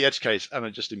that's a silly edge case, and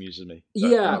it just amuses me.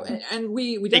 But, and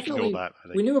we definitely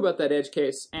we knew about that edge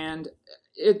case, and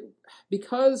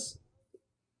because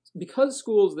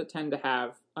schools that tend to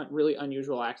have really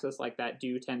unusual access like that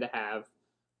do tend to have,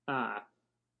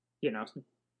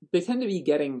 they tend to be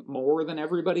getting more than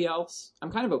everybody else.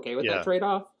 I'm kind of okay with that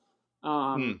trade-off.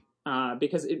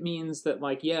 Because it means that,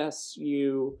 like, yes,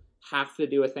 you have to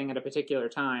do a thing at a particular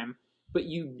time, but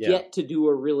you get to do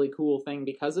a really cool thing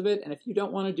because of it. And if you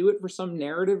don't want to do it for some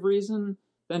narrative reason,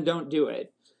 then don't do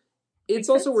it. It's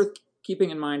also worth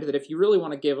keeping in mind that if you really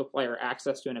want to give a player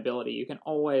access to an ability, you can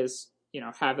always,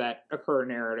 have that occur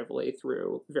narratively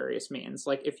through various means.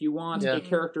 Like, if you want a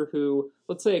character who,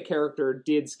 let's say a character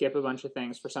did skip a bunch of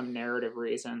things for some narrative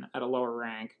reason at a lower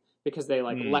rank, because they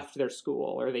left their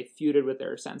school or they feuded with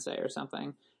their sensei or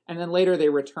something. And then later they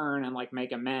return and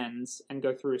make amends and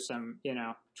go through some,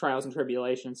 trials and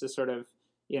tribulations to sort of,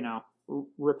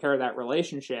 repair that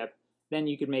relationship. Then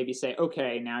you could maybe say,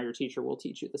 okay, now your teacher will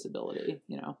teach you this ability,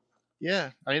 Yeah.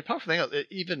 I mean, apart from that,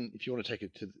 even if you want to take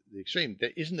it to the extreme,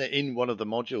 isn't there in one of the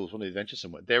modules, one of the adventures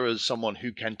somewhere, there is someone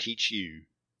who can teach you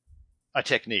a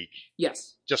technique.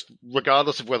 Yes. Just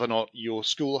regardless of whether or not your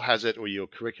school has it or your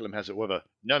curriculum has it, whatever.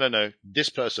 No. This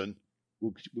person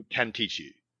can teach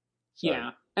you.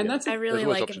 So, and I really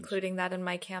like options. Including that in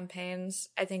my campaigns.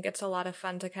 I think it's a lot of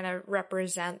fun to kind of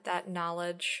represent that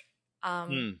knowledge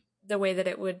the way that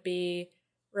it would be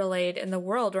relayed in the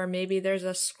world, or maybe there's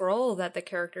a scroll that the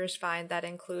characters find that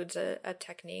includes a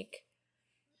technique.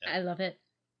 I love it.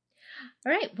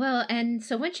 All right. Well, and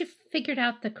so once you've figured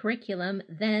out the curriculum,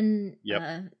 then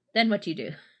what do you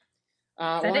do?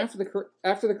 After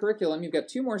the curriculum, you've got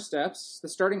 2 more steps. The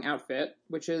starting outfit,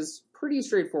 which is pretty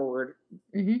straightforward.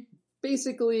 Mm-hmm.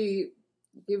 Basically,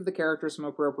 give the character some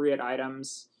appropriate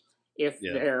items. If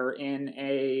they're in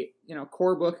a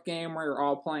core book game where you're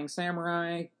all playing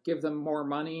samurai, give them more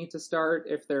money to start.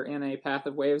 If they're in a Path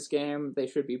of Waves game, they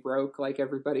should be broke like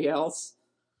everybody else.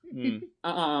 But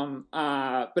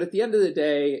at the end of the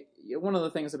day, one of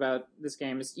the things about this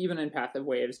game is even in Path of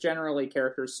Waves, generally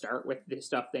characters start with the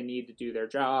stuff they need to do their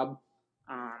job.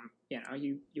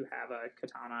 You have a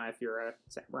katana if you're a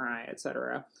samurai,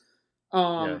 etc.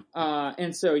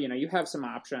 And so you have some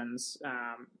options,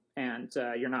 and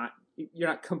you're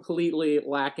not completely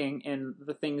lacking in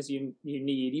the things you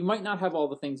need. You might not have all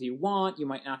the things you want. You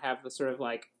might not have the sort of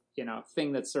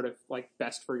thing that's sort of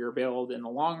best for your build in the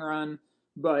long run.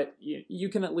 But you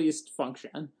can at least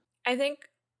function. I think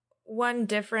one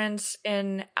difference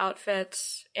in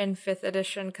outfits in 5th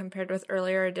edition compared with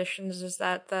earlier editions is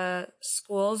that the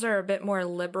schools are a bit more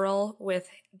liberal with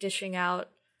dishing out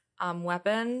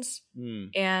weapons.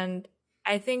 And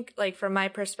I think, from my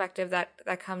perspective,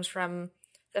 that comes from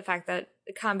the fact that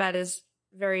combat is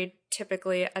very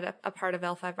typically a part of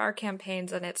L5R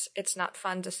campaigns, and it's not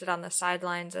fun to sit on the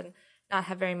sidelines and not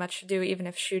have very much to do, even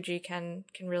if Shuji can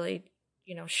really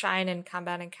shine in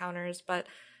combat encounters, but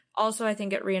also I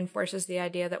think it reinforces the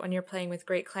idea that when you're playing with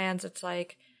great clans, it's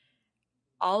like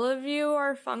all of you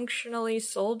are functionally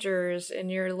soldiers in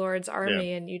your lord's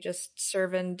army, and you just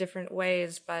serve in different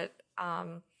ways. But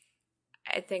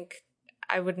I think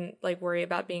I wouldn't worry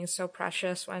about being so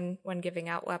precious when giving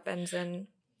out weapons and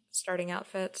starting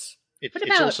outfits.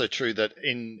 It's also true that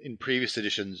in previous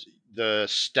editions, the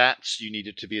stats you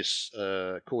needed to be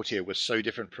a courtier were so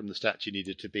different from the stats you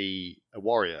needed to be a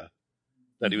warrior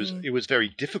that it was very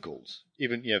difficult.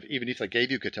 Even if they gave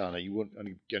you katana, you weren't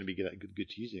only going to be good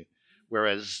to use it.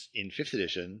 Whereas in 5th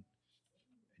edition,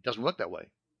 it doesn't work that way,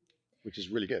 which is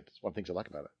really good. It's one of the things I like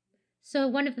about it. So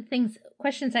one of the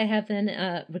questions I have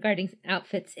then regarding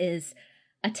outfits is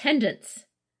attendants.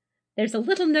 There's a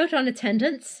little note on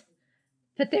attendants,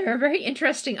 but they're a very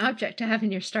interesting object to have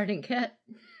in your starting kit.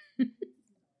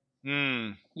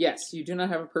 Yes, you do not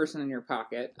have a person in your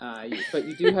pocket, but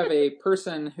you do have a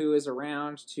person who is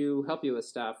around to help you with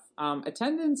stuff.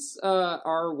 Attendants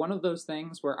are one of those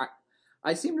things where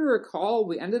I seem to recall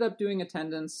we ended up doing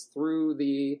attendance through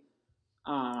the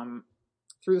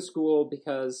school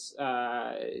because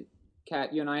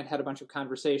Kat, you and I had a bunch of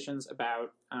conversations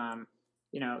about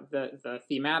the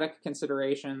thematic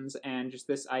considerations and just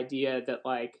this idea that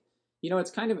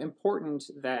it's kind of important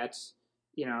that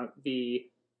the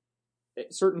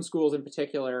certain schools in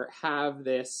particular have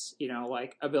this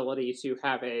ability to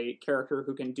have a character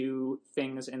who can do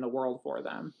things in the world for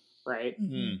them. Right.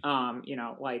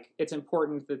 It's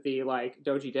important that the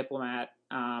Doji diplomat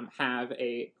have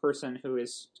a person who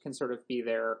can sort of be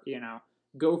their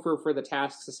gopher for the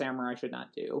tasks a samurai should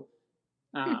not do,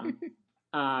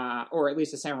 or at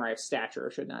least a samurai of stature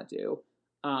should not do.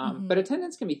 But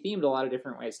attendants can be themed a lot of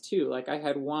different ways too. I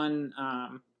had one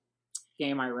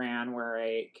game I ran where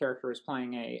a character was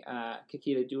playing a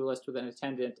Kakita duelist with an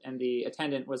attendant, and the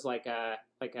attendant was like a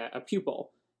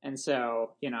pupil. And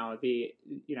so, the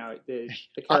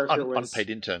character was unpaid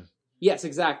intern. Yes,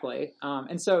 exactly.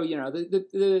 And so,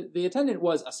 the attendant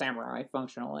was a samurai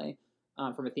functionally,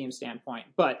 from a theme standpoint,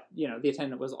 but the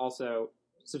attendant was also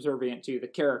subservient to the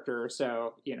character.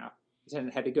 So, the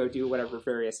attendant had to go do whatever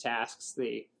various tasks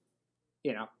the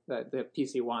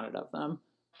PC wanted of them.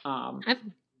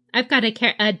 I've got a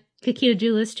Kakita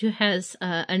duelist who has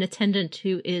an attendant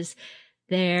who is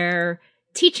there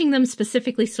teaching them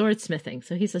specifically swordsmithing.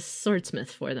 So he's a swordsmith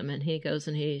for them, and he goes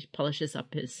and he polishes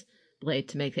up his blade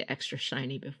to make it extra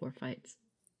shiny before fights.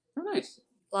 Oh, nice.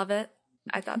 Love it.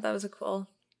 I thought that was a cool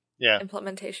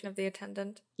implementation of the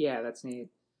attendant. Yeah, that's neat.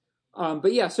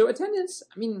 But yeah, so attendants,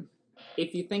 I mean,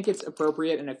 if you think it's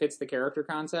appropriate and it fits the character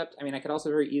concept, I mean, I could also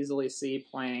very easily see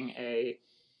playing a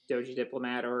Doji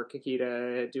diplomat or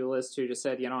Kakita duelist who just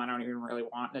said, I don't even really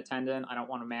want an attendant. I don't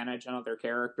want to manage another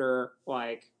character.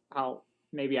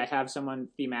 Maybe I have someone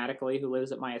thematically who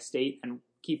lives at my estate and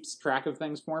keeps track of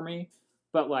things for me,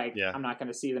 but I'm not going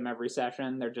to see them every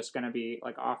session. They're just going to be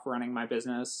off running my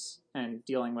business and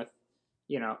dealing with,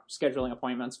 scheduling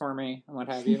appointments for me and what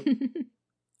have you.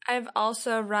 I've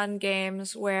also run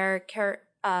games where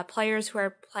players who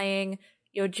are playing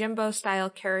Yojimbo style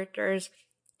characters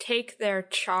take their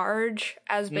charge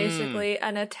as basically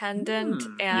an attendant,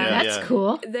 and that's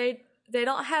cool. They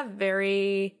don't have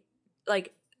very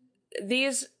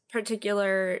these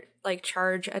particular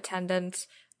charge attendants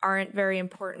aren't very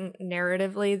important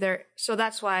narratively. So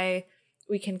that's why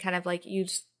we can kind of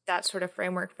use that sort of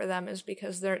framework for them, is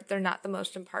because they're not the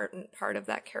most important part of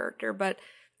that character. But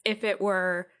if it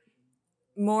were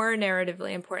more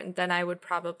narratively important, then I would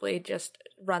probably just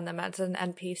run them as an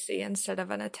NPC instead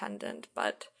of an attendant.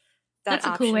 But that that's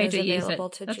a cool way option is to use available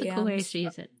it. to That's GMs. a cool way to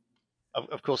use it.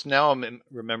 Of course, now I'm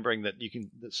remembering that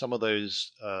that some of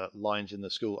those lines in the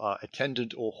school are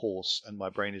attendant or horse, and my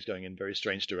brain is going in very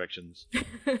strange directions.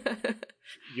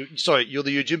 You're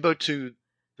the Yojimbo to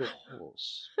the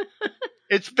horse.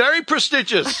 It's very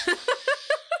prestigious.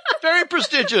 Very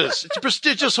prestigious. It's a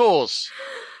prestigious horse.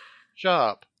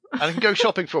 Sharp. And it can go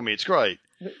shopping for me. It's great.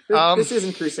 This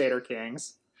isn't Crusader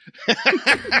Kings.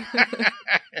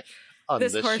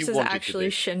 This horse is actually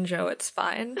Shinjo. It's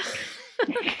fine.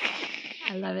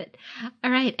 I love it.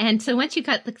 All right. And so once you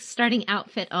got the starting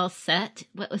outfit all set,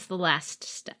 what was the last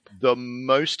step? The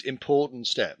most important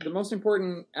step. The most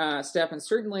important step, and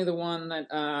certainly the one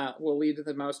that will lead to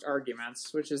the most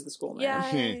arguments, which is the school name.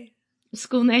 Yay.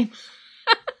 School name.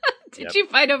 Did you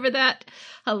fight over that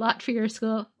a lot for your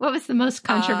school? What was the most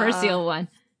controversial one?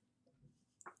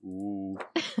 Ooh.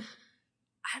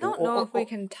 I don't know if we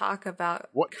can talk about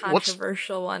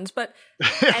controversial ones, but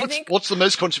I think... What's the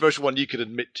most controversial one you could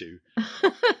admit to?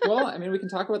 Well, I mean, we can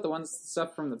talk about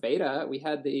stuff from the beta. We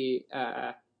had the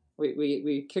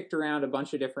we kicked around a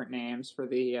bunch of different names for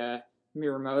the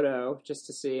Mirumoto just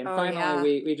to see, and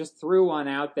finally yeah. we just threw one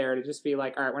out there to just be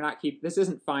like, all right, we're not this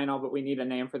isn't final, but we need a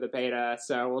name for the beta,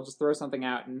 so we'll just throw something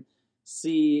out and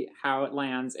see how it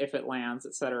lands, if it lands,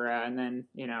 etc. And then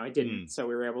it didn't, so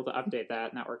we were able to update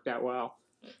that, and that worked out well.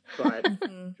 But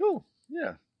cool,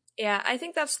 yeah. Yeah, I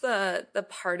think that's the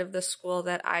part of the school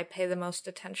that I pay the most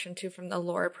attention to from the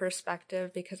lore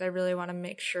perspective, because I really want to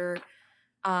make sure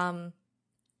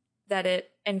that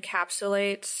it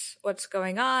encapsulates what's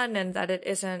going on and that it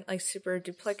isn't like super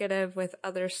duplicative with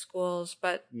other schools.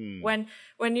 But when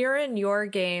you're in your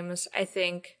games, I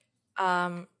think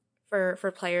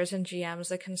for players and GMs,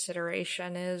 the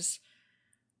consideration is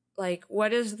like,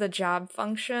 what is the job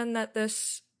function that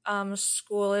this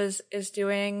school is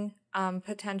doing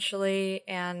potentially?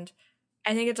 And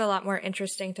I think it's a lot more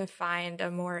interesting to find a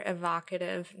more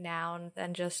evocative noun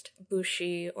than just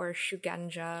Bushi or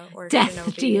Shugenja or Death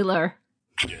Shinobi. Dealer.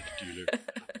 Death Dealer.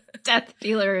 Death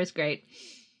Dealer is great.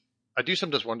 I do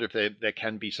sometimes wonder if there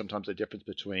can be sometimes a difference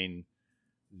between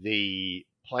the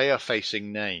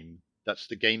player-facing name, that's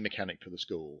the game mechanic for the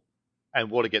school, and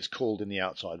what it gets called in the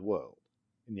outside world,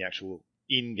 in the actual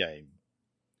in-game.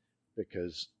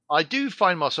 Because I do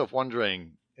find myself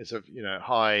wondering,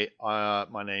 hi,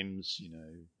 my name's,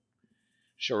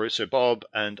 Chorizo Bob,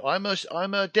 and I'm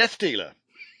a death dealer.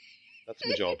 That's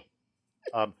my job.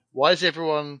 Why is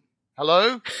everyone,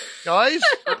 hello, guys?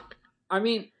 I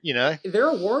mean, they're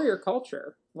a warrior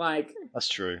culture. Like, that's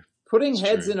true. Putting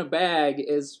heads in a bag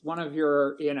is one of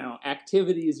your,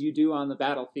 activities you do on the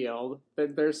battlefield.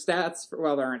 There's stats. There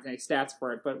aren't any stats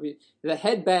for it, but the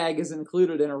head bag is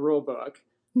included in a rule book.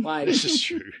 Like, this is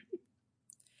true.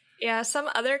 Yeah, some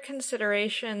other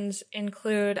considerations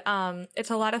include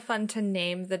it's a lot of fun to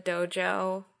name the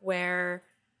dojo where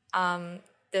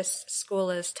this school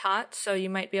is taught. So you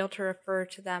might be able to refer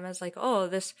to them as like, oh,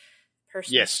 this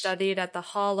person studied at the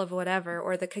Hall of whatever,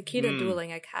 or the Kakita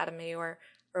Dueling Academy, or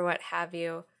what have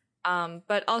you.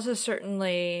 But also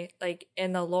certainly, like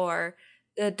in the lore,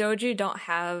 the dojo don't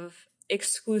have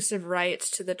exclusive rights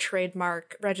to the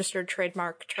registered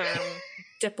trademark term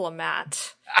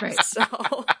diplomat. Right.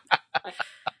 So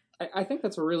I think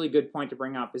that's a really good point to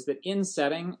bring up, is that in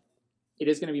setting, it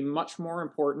is going to be much more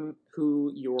important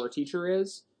who your teacher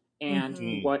is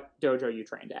and what dojo you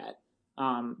trained at.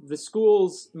 The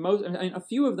schools, a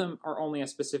few of them are only a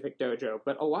specific dojo,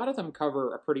 but a lot of them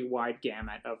cover a pretty wide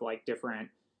gamut of like different,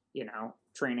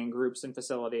 training groups and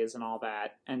facilities and all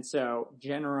that. And so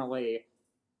generally,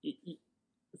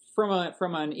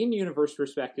 from an in-universe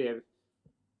perspective,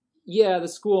 yeah, the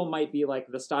school might be like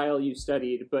the style you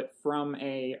studied, but from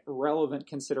a relevant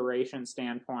consideration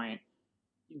standpoint,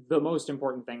 the most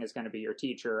important thing is going to be your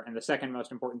teacher, and the second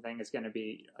most important thing is going to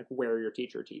be like where your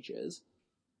teacher teaches.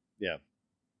 Yeah.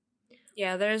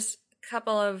 Yeah, there's a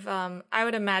couple of, I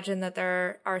would imagine that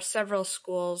there are several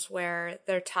schools where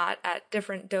they're taught at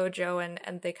different dojo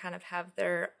and they kind of have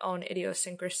their own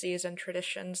idiosyncrasies and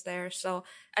traditions there. So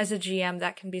as a GM,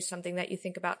 that can be something that you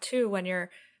think about too when your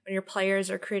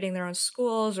players are creating their own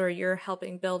schools or you're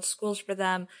helping build schools for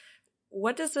them.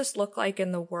 What does this look like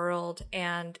in the world,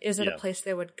 and is it a place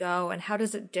they would go, and how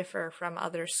does it differ from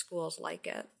other schools like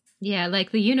it? Yeah,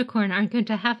 like the Unicorn aren't going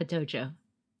to have a dojo.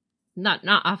 Not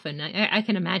often. I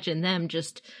can imagine them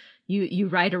just, you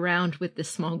ride around with this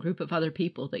small group of other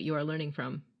people that you are learning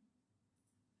from.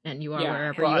 And you are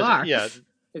wherever you are. Yeah.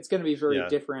 It's going to be very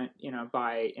different,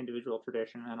 by individual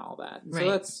tradition and all that. And right.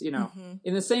 So that's,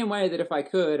 in the same way that if I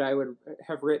could, I would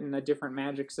have written a different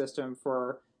magic system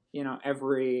for,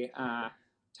 every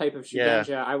type of Shugenja.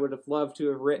 Yeah. I would have loved to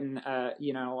have written,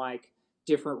 like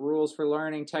different rules for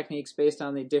learning techniques based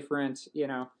on the different,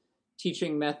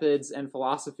 teaching methods and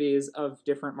philosophies of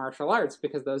different martial arts,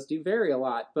 because those do vary a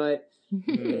lot. But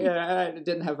it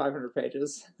didn't have 500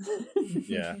 pages.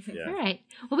 Yeah. All right.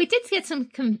 Well, we did get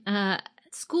some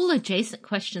school-adjacent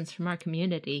questions from our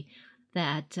community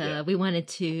that we wanted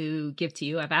to give to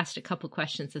you. I've asked a couple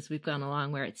questions as we've gone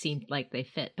along where it seemed like they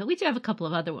fit, but we do have a couple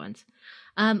of other ones.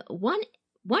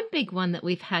 One big one that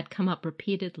we've had come up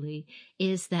repeatedly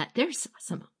is that there's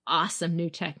some awesome new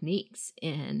techniques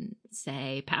in,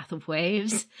 say, Path of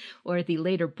Waves or the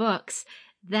later books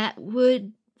that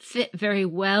would fit very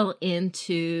well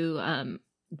into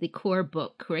the core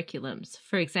book curriculums.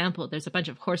 For example, there's a bunch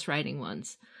of horse riding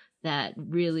ones that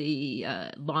really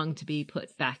long to be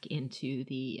put back into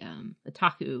the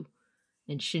Otaku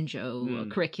and Shinjo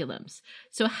curriculums.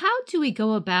 So how do we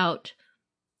go about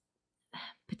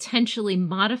potentially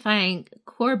modifying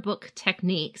core book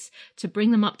techniques to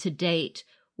bring them up to date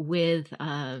with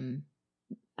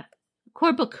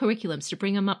core book curriculums, to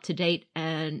bring them up to date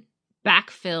and back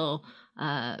backfill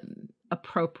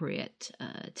appropriate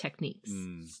techniques.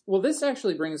 Well, this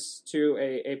actually brings to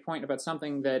a point about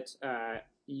something that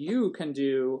you can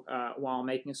do while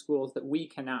making schools that we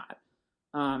cannot.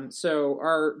 So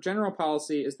our general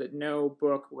policy is that no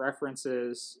book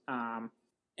references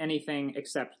anything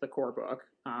except the core book.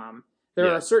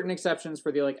 There are certain exceptions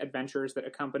for the like adventures that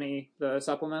accompany the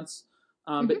supplements,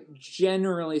 but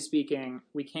generally speaking,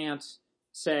 we can't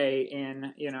say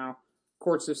in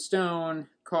Courts of Stone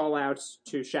call outs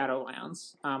to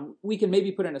Shadowlands. We can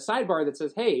maybe put in a sidebar that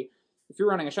says, hey, if you're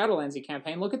running a Shadowlands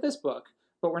campaign, look at this book.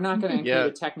 But we're not going to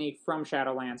include a technique from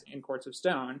Shadowlands in Courts of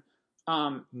Stone.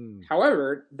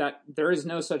 However, that there is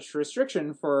no such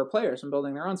restriction for players from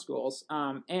building their own schools.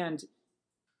 And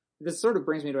this sort of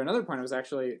brings me to another point I was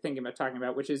actually thinking about talking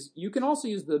about, which is you can also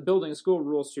use the building a school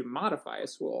rules to modify a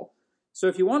school. So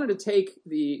if you wanted to take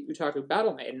the Utaku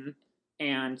Battle Maiden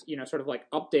and, sort of like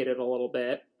update it a little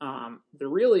bit, there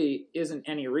really isn't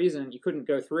any reason you couldn't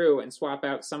go through and swap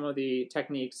out some of the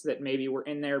techniques that maybe were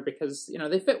in there because,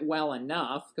 they fit well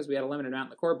enough because we had a limited amount in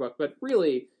the core book, but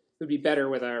really it would be better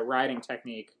with a riding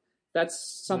technique. That's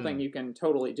something you can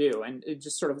totally do. And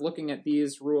just sort of looking at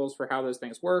these rules for how those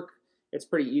things work, it's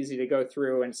pretty easy to go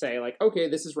through and say, like, okay,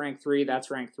 this is rank 3,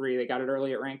 that's rank 3, they got it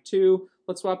early at rank 2,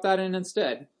 let's swap that in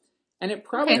instead. And it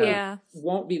probably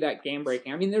won't be that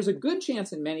game-breaking. I mean, there's a good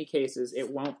chance in many cases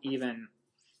it won't even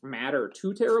matter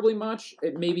too terribly much.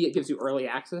 Maybe it gives you early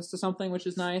access to something, which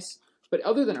is nice. But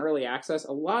other than early access,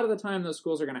 a lot of the time those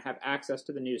schools are going to have access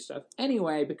to the new stuff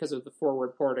anyway because of the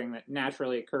forward porting that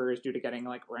naturally occurs due to getting,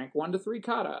 like, rank 1 to 3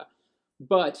 kata.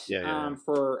 But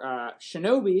for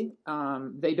Shinobi,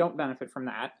 they don't benefit from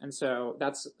that, and so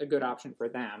that's a good option for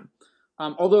them.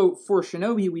 Although for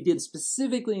Shinobi, we did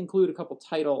specifically include a couple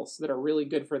titles that are really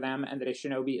good for them and that a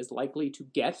Shinobi is likely to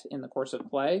get in the course of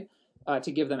play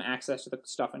to give them access to the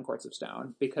stuff in Courts of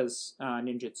Stone, because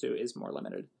ninjutsu is more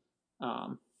limited.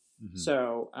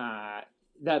 So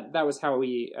that was how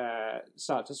we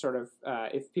sought to sort of,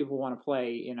 if people want to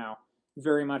play,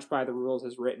 very much by the rules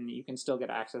as written, you can still get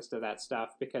access to that stuff,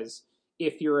 because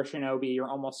if you're a Shinobi, you're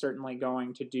almost certainly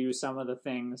going to do some of the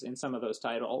things in some of those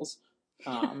titles.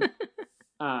 And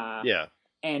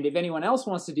if anyone else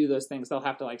wants to do those things, they'll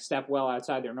have to like step well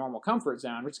outside their normal comfort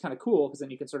zone, which is kind of cool because then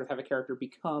you can sort of have a character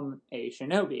become a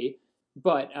Shinobi.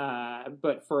 But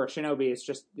for a Shinobi, it's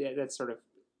just that's sort of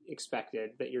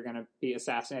expected that you're going to be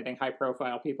assassinating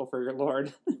high-profile people for your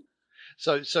lord.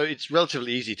 So it's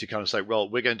relatively easy to kind of say, well,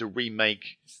 we're going to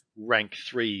remake rank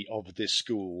 3 of this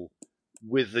school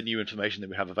with the new information that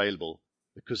we have available,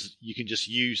 because you can just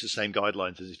use the same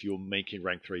guidelines as if you're making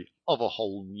rank 3 of a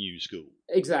whole new school.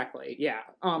 Exactly, yeah.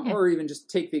 Or even just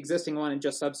take the existing one and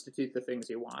just substitute the things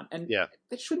you want. And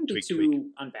that shouldn't be too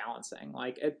unbalancing.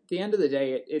 Like, at the end of the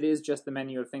day, it is just the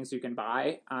menu of things you can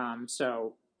buy.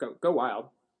 So go wild.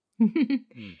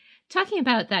 Talking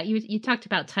about that, you talked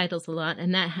about titles a lot,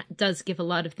 and that does give a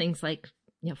lot of things like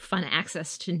fun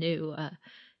access to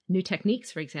new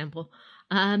techniques, for example.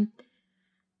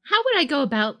 How would I go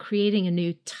about creating a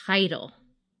new title?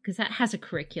 Because that has a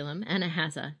curriculum and it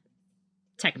has a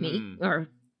technique or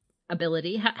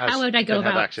ability. How would I go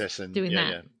about doing that?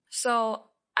 Yeah. So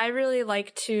I really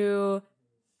like to.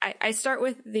 I start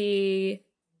with the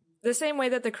same way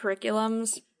that the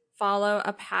curriculums follow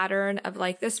a pattern of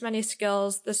like this many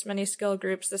skills, this many skill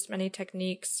groups, this many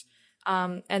techniques,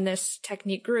 and this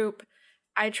technique group.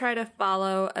 I try to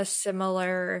follow a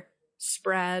similar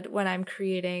spread when I'm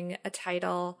creating a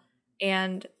title.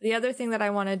 And the other thing that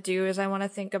I want to do is I want to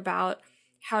think about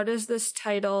how does this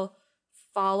title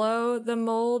follow the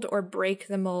mold or break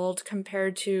the mold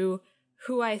compared to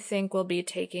who I think will be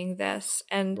taking this.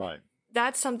 And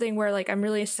that's something where like I'm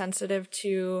really sensitive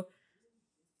to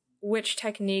which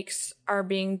techniques are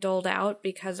being doled out,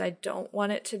 because I don't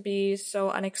want it to be so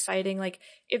unexciting. Like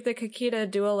if the Kakita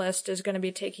duelist is going to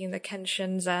be taking the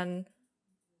Kenshin-Zen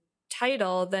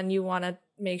title, then you want to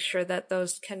make sure that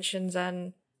those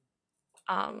Kenshin-Zen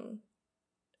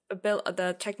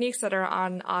the techniques that are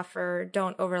on offer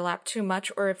don't overlap too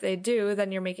much, or if they do,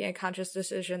 then you're making a conscious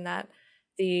decision that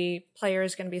the player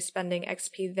is going to be spending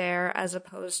XP there as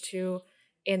opposed to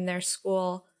in their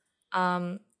school.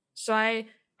 So I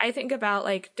think about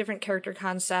like different character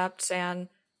concepts and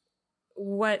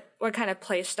what kind of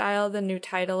play style the new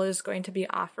title is going to be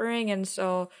offering. And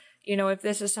so, if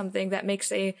this is something that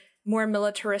makes a more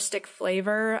militaristic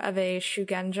flavor of a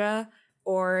Shugenja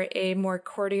or a more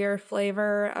courtier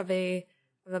flavor of a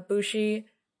Bushi,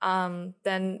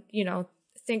 then,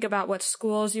 think about what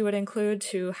schools you would include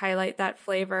to highlight that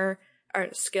flavor, or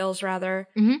skills rather.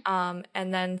 And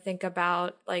then think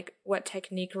about like what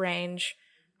technique range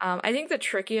I think the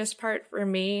trickiest part for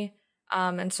me,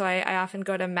 and so I often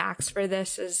go to Max for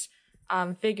this, is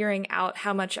figuring out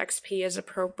how much XP is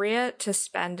appropriate to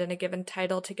spend in a given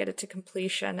title to get it to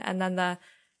completion. And then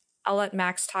I'll let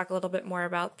Max talk a little bit more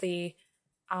about the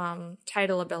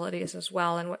title abilities as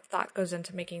well and what thought goes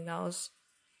into making those.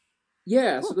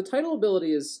 Yeah, so the title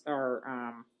abilities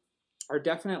are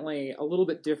definitely a little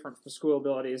bit different from school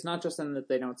abilities, not just in that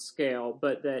they don't scale,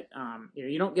 but that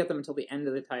you don't get them until the end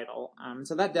of the title.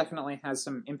 So that definitely has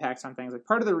some impacts on things. Like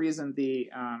part of the reason the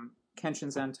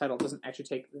Kenshin Zen title doesn't actually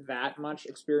take that much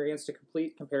experience to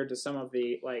complete compared to some of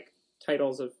the like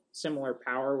titles of similar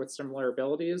power with similar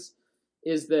abilities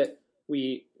is that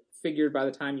we figured by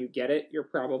the time you get it, you're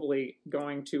probably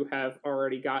going to have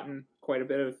already gotten quite a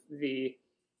bit of the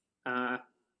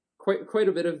quite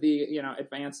a bit of the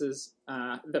advances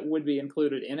that would be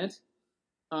included in it,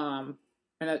 and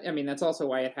that, I mean, that's also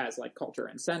why it has like culture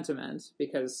and sentiment,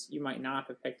 because you might not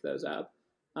have picked those up.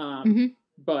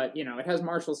 But it has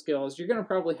martial skills. You're going to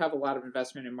probably have a lot of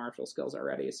investment in martial skills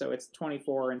already, so it's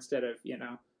 24 instead of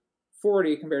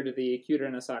 40 compared to the Kyuda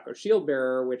Nasako Shield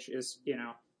Bearer, which is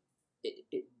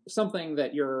something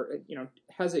that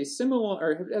has a similar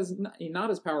or has not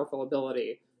as powerful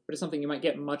ability, but it's something you might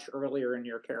get much earlier in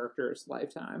your character's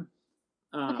lifetime.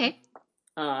 Okay.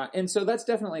 And so that's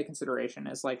definitely a consideration,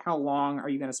 is like, how long are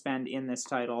you going to spend in this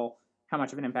title? How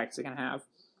much of an impact is it going to have?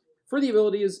 For the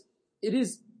abilities, it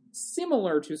is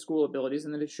similar to school abilities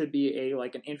in that it should be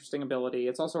an interesting ability.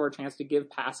 It's also our chance to give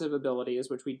passive abilities,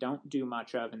 which we don't do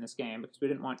much of in this game because we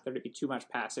didn't want there to be too much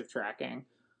passive tracking.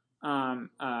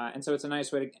 And so it's a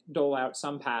nice way to dole out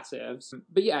some passives.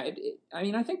 But yeah,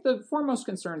 I think the foremost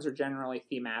concerns are generally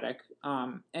thematic.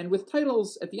 And with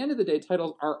titles, at the end of the day,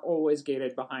 titles are always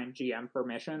gated behind GM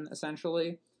permission,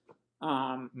 essentially.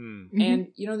 And,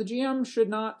 the GM should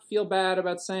not feel bad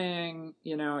about saying,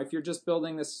 if you're just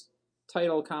building this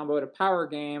title combo to power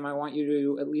game, I want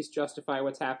you to at least justify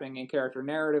what's happening in character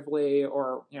narratively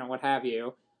or, what have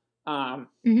you.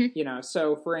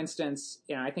 So for instance,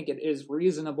 I think it is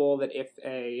reasonable that if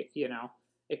a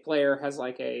player has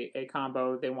like a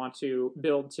combo they want to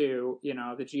build to, the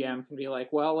GM can be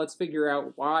like, well, let's figure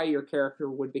out why your character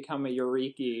would become a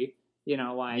Yoriki,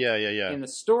 in the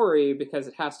story, because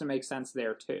it has to make sense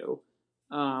there too.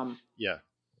 And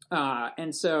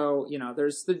so,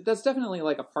 that's definitely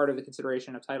like a part of the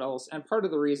consideration of titles, and part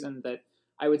of the reason that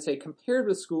I would say compared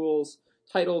with schools,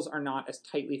 titles are not as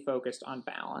tightly focused on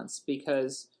balance,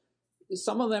 because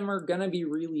some of them are going to be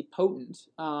really potent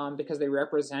because they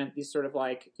represent these sort of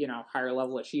higher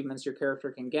level achievements your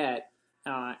character can get.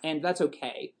 And that's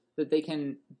okay, that they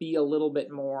can be a little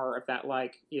bit more of that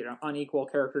unequal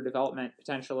character development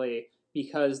potentially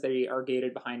because they are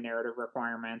gated behind narrative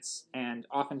requirements. And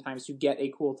oftentimes to get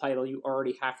a cool title, you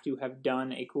already have to have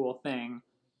done a cool thing.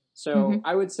 So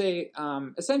I would say,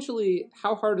 essentially,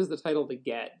 how hard is the title to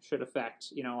get should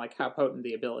affect, how potent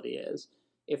the ability is.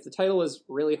 If the title is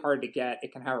really hard to get,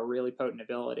 it can have a really potent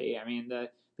ability. I mean, the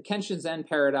Kenshin Zen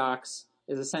paradox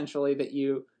is essentially that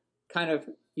you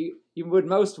would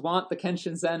most want the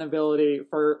Kenshin Zen ability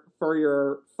for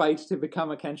your fight to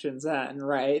become a Kenshin Zen,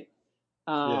 right?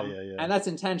 And that's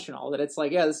intentional, that it's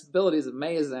like, yeah, this ability is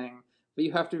amazing, but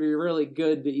you have to be really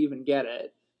good to even get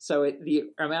it. So the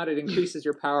amount it increases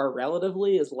your power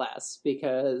relatively is less,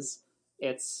 because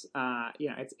it's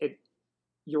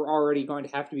you're already going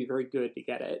to have to be very good to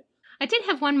get it. I did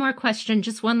have one more question,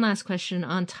 just one last question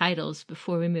on titles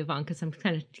before we move on, because I'm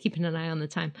kind of keeping an eye on the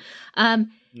time.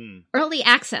 Early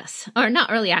access, or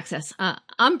not early access,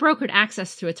 unbrokered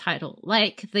access to a title,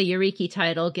 like the Yoriki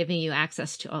title, giving you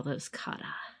access to all those kata,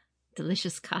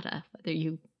 delicious kata, whether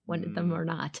you wanted them or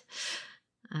not.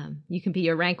 You can be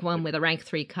your rank 1 with a rank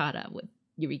 3 kata with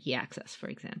Yoriki access, for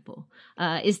example.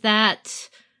 Is that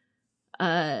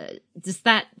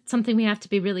something we have to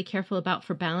be really careful about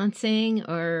for balancing,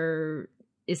 or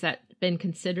is that been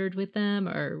considered with them,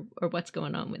 or what's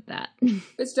going on with that?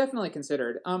 It's definitely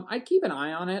considered. I'd keep an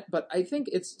eye on it, but I think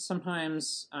it's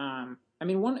sometimes,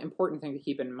 one important thing to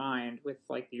keep in mind with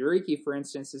the Yoriki, for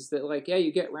instance, is that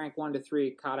you get rank 1 to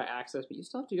 3 kata access, but you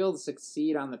still have to be able to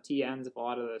succeed on the TNs of a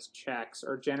lot of those checks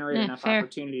or generate enough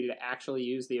opportunity to actually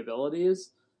use the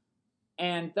abilities.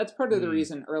 And that's part of the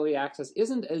reason early access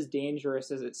isn't as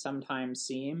dangerous as it sometimes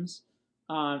seems,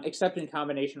 except in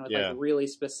combination with really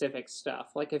specific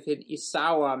stuff. Like if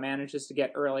Isawa manages to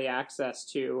get early access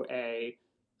to a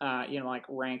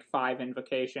rank 5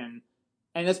 invocation,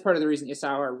 and that's part of the reason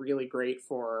Isawa are really great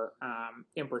for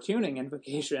importuning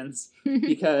invocations,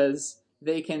 because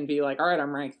they can be like, all right,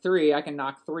 I'm rank 3, I can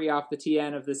knock 3 off the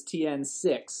TN of this TN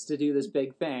 6 to do this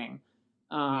big thing.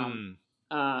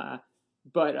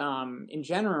 But in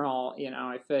general,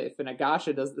 if an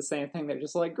Agasha does the same thing, they're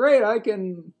just like, great, I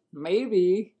can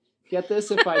maybe get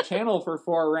this if I channel for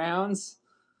 4 rounds.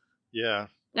 Yeah.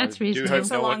 That's I reasonable. do It hope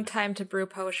takes a long time to brew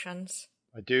potions.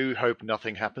 I do hope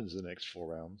nothing happens in the next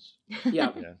 4 rounds.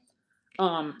 Yeah.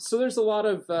 Yeah. So there's a lot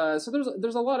of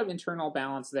there's a lot of internal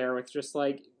balance there with just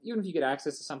like, even if you get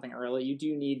access to something early, you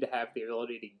do need to have the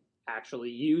ability to actually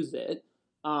use it.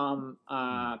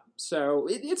 So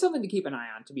it's something to keep an eye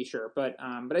on, to be sure. But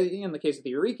I think in the case of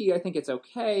the Uriki, I think it's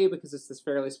okay because it's this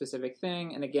fairly specific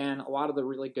thing. And again, a lot of the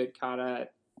really good kata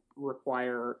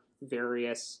require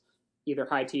various either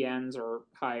high TNs or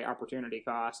high opportunity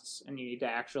costs, and you need to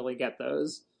actually get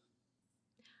those.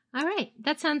 All right,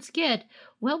 that sounds good.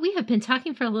 Well, we have been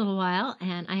talking for a little while,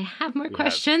 and I have more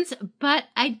questions, but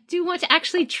I do want to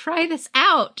actually try this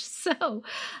out. So,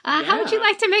 how would you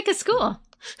like to make a school?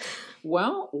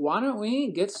 Well, why don't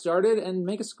we get started and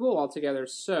make a school all together?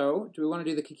 So, do we want to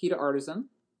do the Kakita Artisan?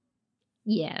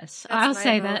 Yes, That's I'll my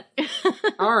say vote.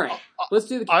 that. All right, let's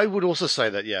do the... I would also say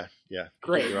that, yeah.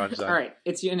 Great. Right, All right,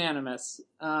 it's unanimous.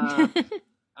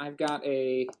 I've got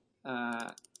a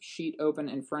sheet open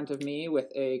in front of me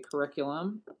with a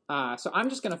curriculum. So I'm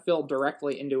just going to fill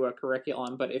directly into a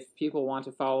curriculum, but if people want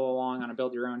to follow along on a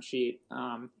build your own sheet,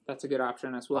 that's a good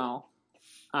option as well.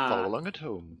 Follow along at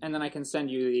home. And then I can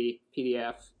send you the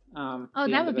PDF. Oh,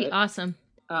 that would be awesome.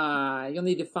 You'll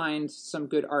need to find some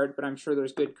good art, but I'm sure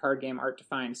there's good card game art to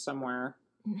find somewhere.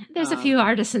 There's a few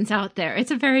artisans out there.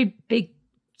 It's a very big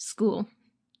school.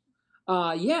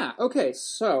 Yeah, okay,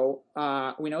 so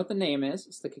we know what the name is.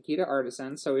 It's the Kakita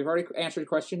Artisan. So we've already answered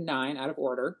question 9 out of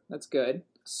order. That's good.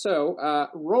 So,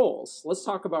 roles. Let's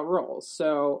talk about roles.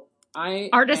 So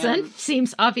Artisan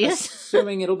seems obvious.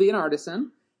 Assuming it'll be an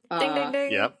artisan. Ding, ding,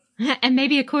 ding. Yep. And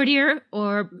maybe a courtier,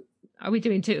 or are we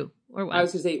doing 2? Or what? I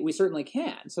was going to say, we certainly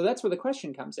can. So that's where the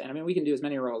question comes in. I mean, we can do as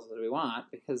many roles as we want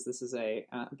because this is a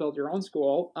build-your-own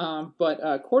school.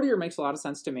 But courtier makes a lot of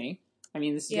sense to me. I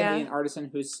mean, this is going to be an artisan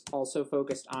who's also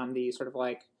focused on the sort of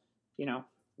like,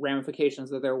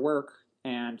 ramifications of their work,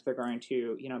 and they're going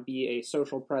to, be a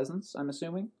social presence, I'm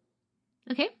assuming.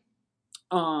 Okay.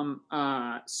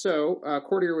 So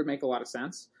courtier would make a lot of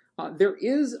sense. There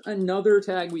is another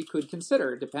tag we could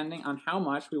consider, depending on how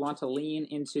much we want to lean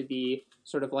into the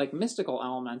sort of like mystical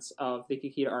elements of the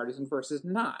Kakita Artisan versus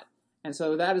not. And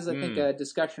so that is, I think, a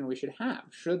discussion we should have.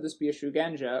 Should this be a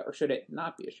Shugenja, or should it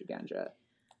not be a Shugenja?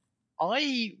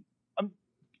 I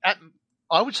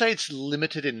would say it's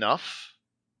limited enough.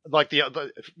 Like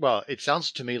it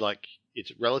sounds to me like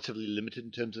it's relatively limited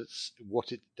in terms of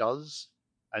what it does,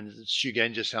 and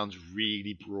Shugenja sounds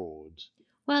really broad.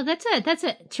 Well, that's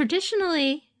it.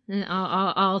 Traditionally,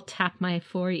 I'll tap my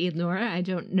 4E Nora. I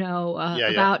don't know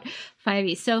about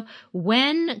 5E. So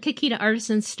when Kakita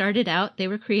Artisans started out, they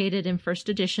were created in first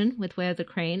edition with Way of the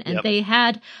Crane, and they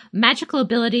had magical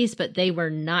abilities, but they were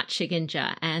not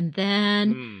Shugenja. And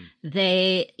then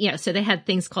so they had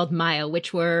things called Maya,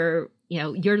 which were,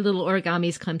 your little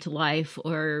origamis come to life,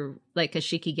 or like a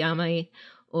Shikigami,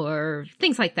 or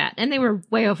things like that. And they were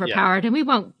way overpowered, and we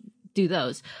won't do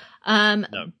those.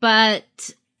 No.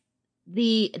 But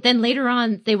then later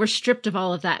on, they were stripped of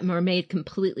all of that and were made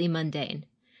completely mundane.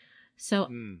 So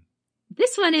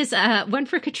this one is one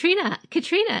for Katrina.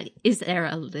 Katrina, is there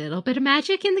a little bit of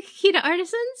magic in the Kakita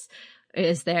Artisans?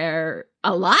 Is there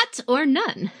a lot or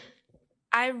none?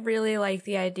 I really like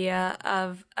the idea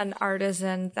of an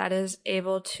artisan that is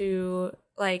able to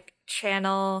like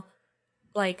channel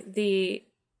like the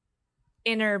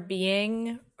inner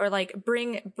being, or like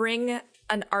bring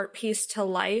an art piece to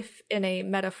life in a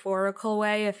metaphorical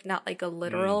way, if not like a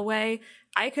literal way.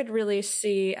 I could really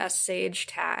see a sage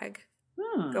tag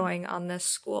going on this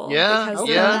school. Yeah,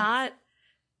 because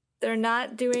they're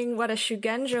not doing what a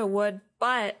Shugenja would,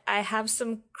 but I have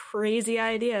some crazy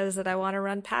ideas that I want to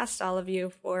run past all of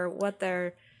you for what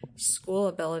their school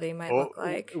ability might look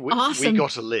like. Awesome. We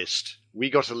got a list. We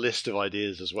got a list of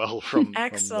ideas as well from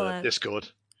the Discord.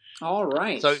 All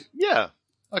right. So, yeah.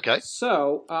 Okay.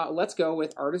 So, let's go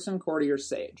with Artisan, Courtier,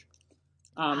 Sage.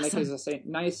 Awesome. That gives us a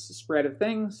nice spread of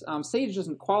things. Sage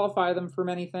doesn't qualify them for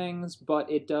many things, but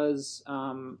it does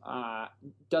have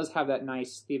that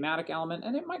nice thematic element,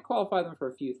 and it might qualify them for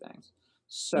a few things.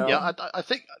 So yeah, I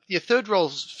think your third role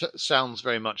sounds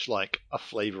very much like a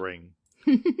flavoring.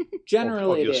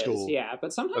 Generally, of your it is, school. yeah.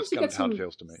 But sometimes That's you get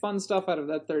some fun stuff out of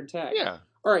that third tag. Yeah.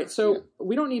 All right, so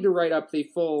we don't need to write up the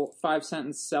full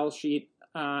 5-sentence cell sheet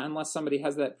unless somebody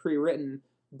has that pre-written.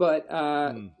 But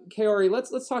Kaori,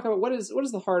 let's talk about what is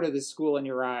the heart of this school in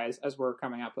your eyes as we're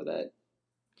coming up with it.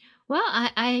 Well,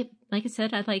 I like I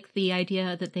said, I like the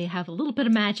idea that they have a little bit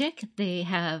of magic. They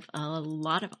have a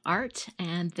lot of art,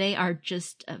 and they are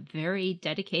just very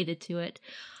dedicated to it.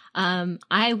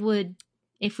 I would,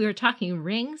 if we were talking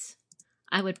rings,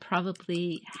 I would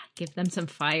probably give them some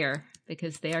fire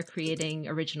because they are creating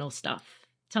original stuff.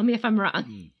 Tell me if I'm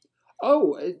wrong.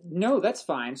 Oh, no, that's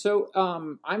fine. So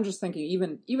I'm just thinking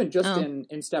even just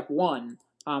in step one,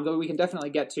 though we can definitely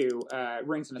get to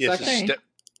rings in a second.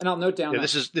 And I'll note down. Yeah,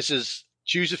 this is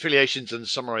choose affiliations and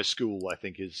summarize school, I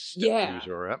think is step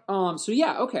 2 or So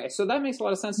yeah, okay. So that makes a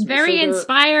lot of sense to Very me. So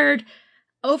inspired,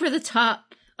 over the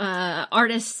top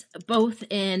artists, both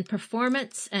in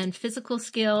performance and physical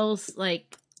skills,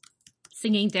 like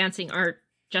singing, dancing, art,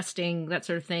 jesting, that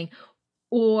sort of thing,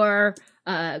 or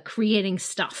creating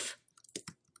stuff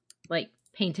like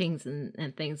paintings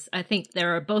and things. I think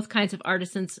there are both kinds of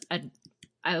artisans.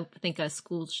 I think a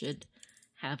school should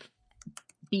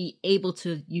be able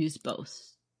to use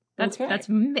both. That's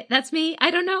me.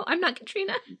 I don't know. I'm not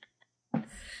Katrina.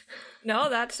 No,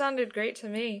 that sounded great to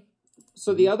me.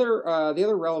 So the other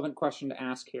relevant question to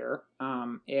ask here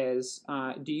is,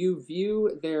 do you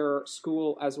view their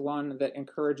school as one that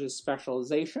encourages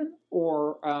specialization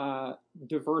or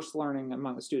diverse learning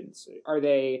among the students?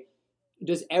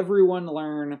 Does everyone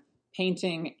learn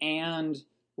painting and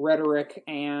rhetoric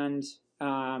and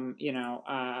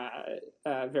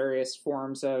various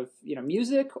forms of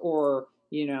music, or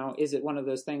is it one of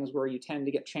those things where you tend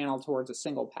to get channeled towards a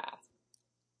single path?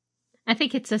 I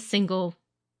think it's a single.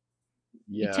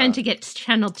 Yeah. You tend to get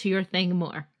channeled to your thing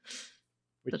more.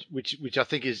 Which I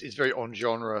think is very on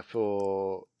genre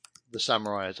for the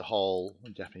samurai as a whole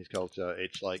in Japanese culture.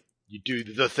 It's like you do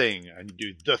the thing and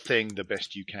you do the thing the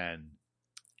best you can.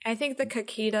 I think the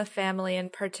Kakita family in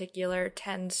particular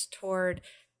tends toward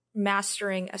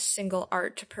mastering a single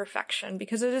art to perfection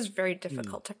because it is very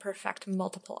difficult to perfect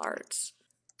multiple arts.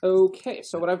 Okay,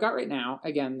 so what I've got right now,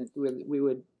 again, we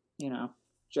would,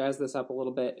 jazz this up a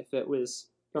little bit if it was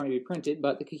going to be printed,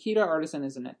 but the Kakita artisan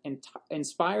is an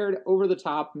inspired,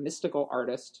 over-the-top, mystical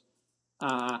artist.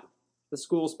 The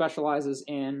school specializes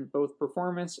in both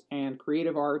performance and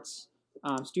creative arts.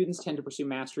 Students tend to pursue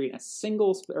mastery in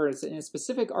a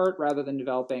specific art rather than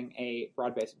developing a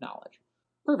broad base of knowledge.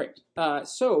 Perfect.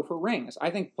 So for rings, I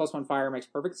think +1 fire makes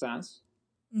perfect sense.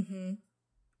 Mm-hmm.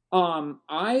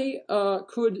 I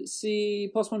could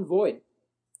see +1 void.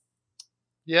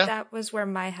 Yeah. That was where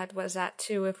my head was at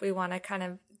too, if we want to kind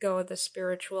of go with the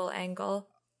spiritual angle.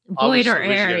 Void or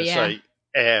air, yeah. Say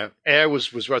air. Air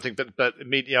was where I think, but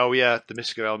immediately, the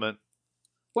mystical element.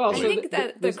 Well, I think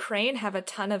that the crane have a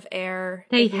ton of air.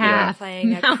 They have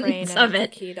playing a crane and a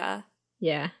Kakita.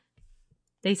 Yeah.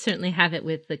 They certainly have it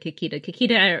with the Kakita.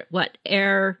 Kakita are what?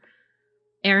 Air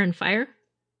and fire?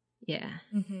 Yeah.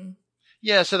 Mm-hmm.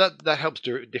 Yeah, so that helps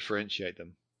to differentiate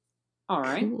them. All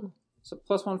right. Cool. So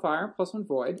 +1 fire, +1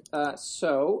 void.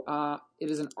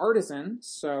 It is an artisan.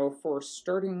 So for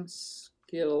starting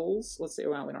skills, let's see.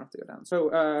 Well, we don't have to go down.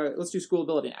 So let's do school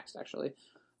ability next, actually.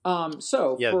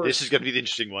 This is going to be the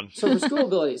interesting one. So for school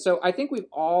ability, so I think we've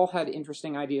all had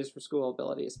interesting ideas for school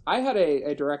abilities. I had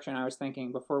a direction I was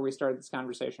thinking before we started this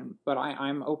conversation, but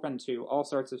I'm open to all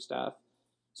sorts of stuff.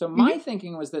 So my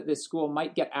thinking was that this school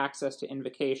might get access to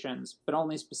invocations, but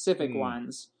only specific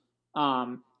ones,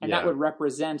 that would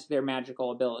represent their magical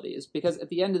abilities. Because at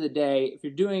the end of the day, if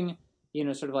you're doing,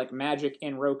 sort of like magic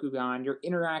in Rokugan, you're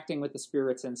interacting with the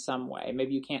spirits in some way.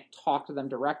 Maybe you can't talk to them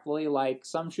directly like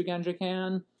some Shugenja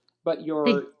can, but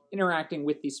you're interacting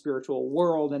with the spiritual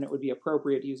world, and it would be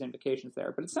appropriate to use invocations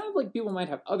there. But it sounds like people might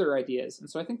have other ideas, and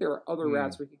so I think there are other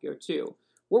routes we could go too.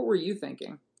 What were you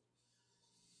thinking?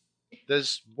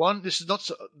 There's one. This is not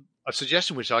a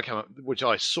suggestion which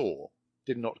I saw,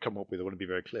 did not come up with. I want to be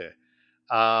very clear.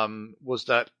 Was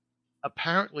that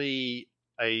apparently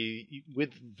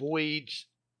with Void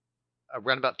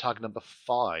around about target number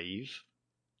 5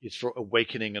 is for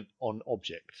awakening an on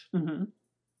object,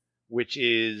 which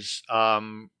is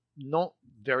not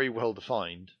very well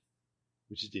defined,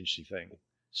 which is the interesting thing.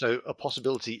 So a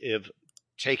possibility of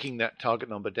taking that target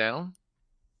number down.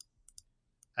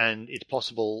 And it's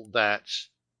possible that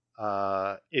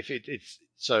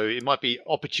it might be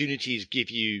opportunities give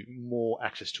you more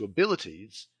access to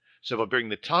abilities. So by bringing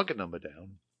the target number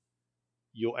down,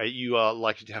 you are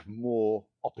likely to have more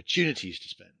opportunities to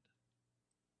spend.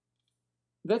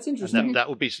 That's interesting. And that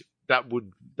would be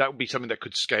something that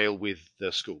could scale with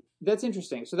the school. That's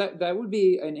interesting. So that would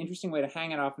be an interesting way to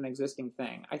hang it off an existing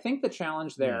thing. I think the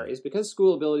challenge there is because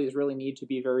school abilities really need to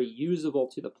be very usable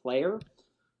to the player.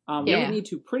 We would need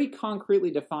to pretty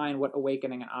concretely define what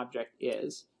awakening an object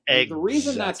is. The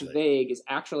reason that's vague is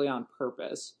actually on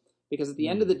purpose, because at the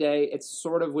end of the day, it's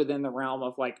sort of within the realm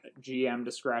of like GM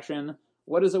discretion.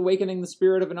 What does awakening the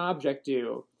spirit of an object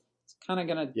do? It's kind of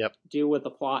going to do what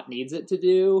the plot needs it to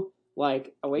do.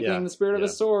 Like, awakening the spirit of a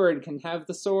sword can have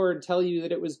the sword tell you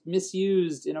that it was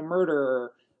misused in a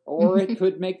murder, or it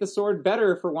could make the sword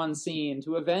better for one scene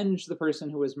to avenge the person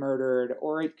who was murdered,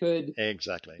 or it could...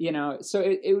 Exactly. You know, so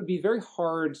it would be very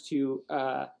hard to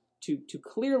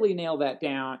clearly nail that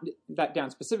down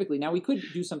specifically. Now, we could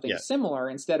do something similar.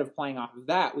 Instead of playing off of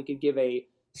that, we could give a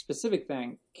specific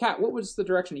thing. Kat, what was the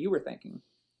direction you were thinking?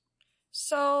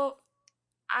 So,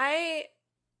 I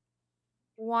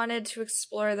wanted to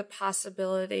explore the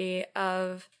possibility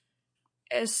of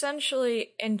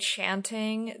essentially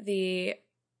enchanting the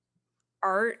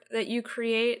art that you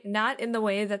create, not in the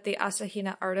way that the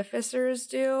Asahina artificers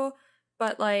do,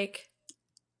 but like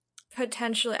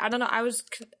potentially, I don't know, I was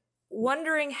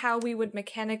wondering how we would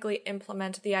mechanically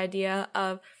implement the idea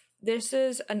of this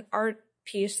is an art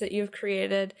piece that you've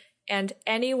created and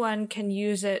anyone can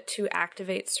use it to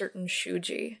activate certain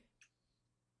shuji.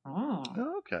 Oh,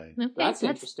 okay. That's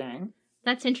interesting.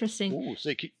 That's interesting. Ooh, so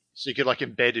you could like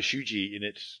embed a shuji in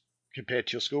it compared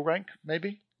to your school rank,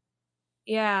 maybe?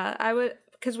 Yeah, I would,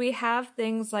 because we have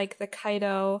things like the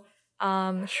Kaido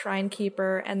Shrine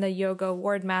Keeper and the Yoga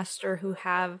Wardmaster who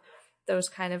have those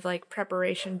kind of like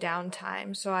preparation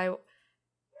downtime. So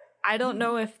I don't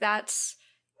know if that's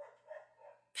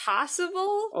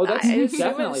possible. Oh, that's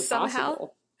definitely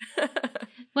possible.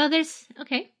 Well, that's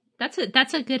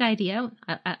a good idea.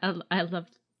 I love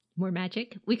more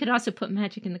magic. We could also put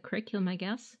magic in the curriculum, I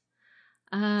guess.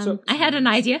 I had an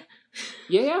idea.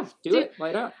 Yeah, do it.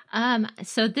 Light up.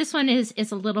 So this one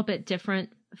is a little bit different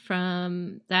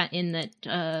from that in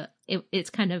that it's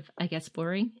kind of, I guess,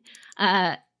 boring.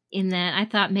 In that I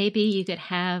thought maybe you could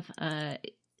have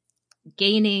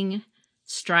gaining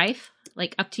strife,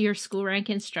 like up to your school rank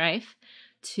in strife,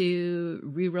 to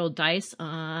reroll dice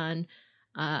on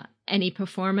any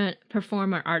performer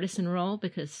artisan roll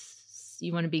because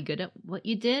you want to be good at what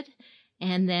you did,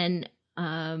 and then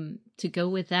to go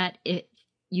with that,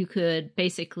 you could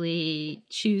basically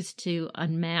choose to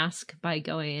unmask by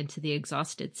going into the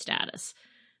exhausted status.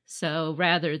 So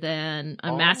rather than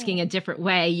unmasking a different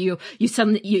way, you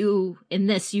in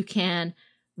this you can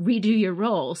redo your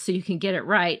roll so you can get it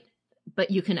right,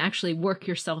 but you can actually work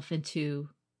yourself into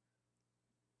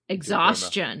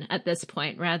exhaustion at this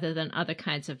point rather than other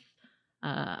kinds of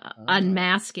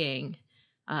unmasking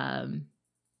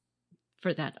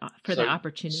for the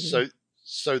opportunity.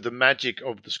 So the magic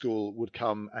of the school would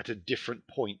come at a different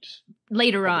point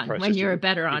later on when you're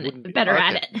better at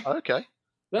it. Okay.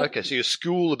 Okay, so your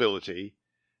school ability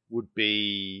would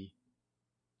be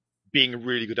being a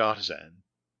really good artisan,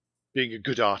 being a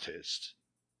good artist,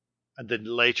 and then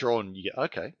later on you get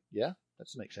that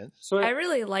makes sense. So I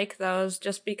really like those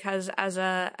just because as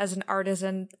an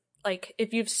artisan, like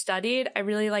if you've studied, I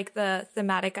really like the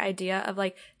thematic idea of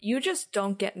like you just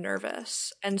don't get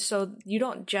nervous, and so you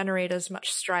don't generate as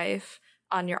much strife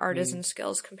on your artisan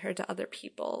skills compared to other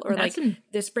people, or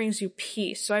this brings you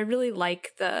peace. So I really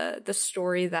like the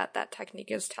story that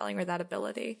technique is telling, or that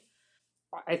ability.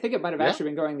 I think it might have actually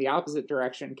been going the opposite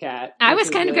direction, Kat. I was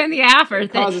kind of going the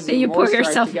opposite. That you pour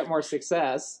yourself to get more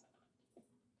success.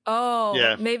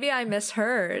 Oh, maybe I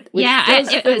misheard. Which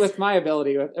does fit with my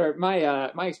ability or my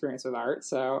experience with art,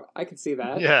 so I can see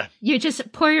that. Yeah, you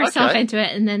just pour yourself into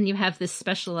it, and then you have this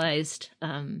specialized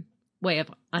way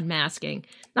of unmasking.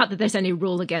 Not that there's any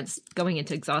rule against going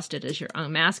into exhausted as you're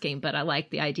unmasking, but I like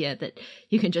the idea that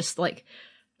you can just like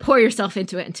pour yourself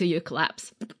into it until you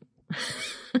collapse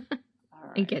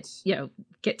and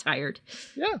get tired.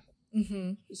 Yeah.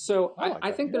 Mm-hmm. So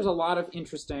I think there's a lot of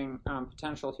interesting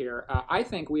potential here. I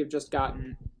think we've just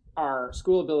gotten our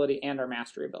school ability and our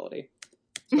mastery ability.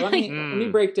 So let me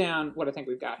break down what I think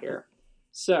we've got here.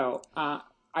 So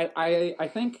I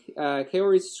think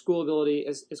Kaori's school ability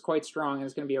is quite strong and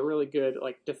is going to be a really good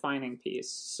like defining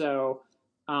piece. So,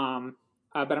 but I'm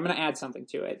going to add something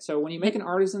to it. So when you make an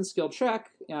artisan skill check,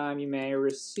 you may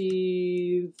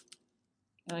receive,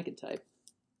 and I can type,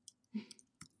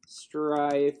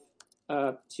 strife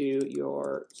up to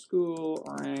your school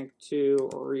rank to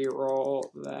reroll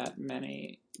that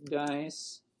many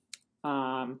dice.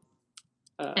 And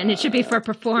it should be for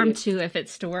perform too if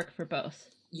it's to work for both.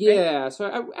 Yeah, right?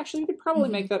 So you could probably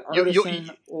make that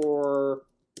artisan or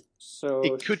so.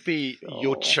 It could be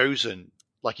you're chosen.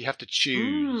 Like you have to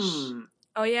choose.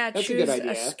 Oh yeah, that's choose a good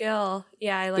idea. A skill.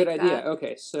 Yeah, I like that. Good idea.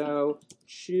 Okay, so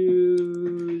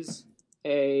choose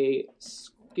a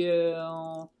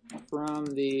skill from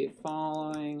the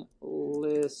following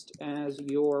list as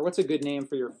your... What's a good name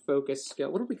for your focus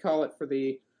skill? What do we call it for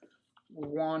the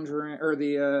Wandering, or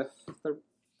the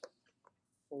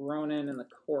Ronin in the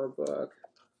core book.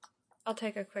 I'll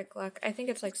take a quick look. I think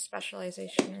it's like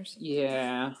specialization or something.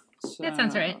 Yeah. So... That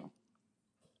sounds right.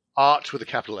 Art with a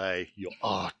capital A. Your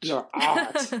art. Your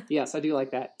art. Yes, I do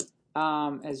like that.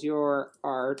 As your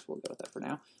art, we'll go with that for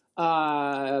now.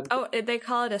 They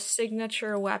call it a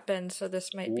signature weapon, so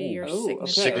this might be your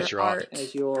Signature art.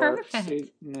 As your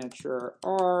signature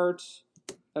art.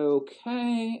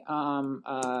 Okay. And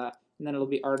then it'll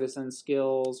be artisan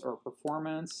skills or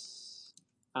performance.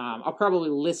 I'll probably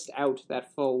list out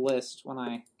that full list when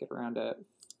I get around to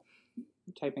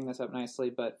typing this up nicely,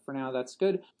 but for now that's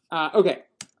good. Okay.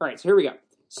 All right, so here we go.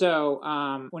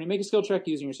 So when you make a skill check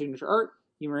using your signature art,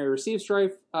 you may receive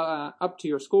strife up to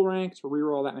your school rank to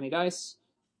reroll that many dice.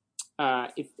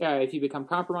 If you become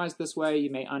compromised this way,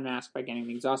 you may unmask by getting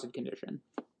the exhausted condition.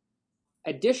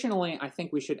 Additionally, I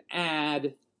think we should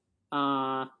add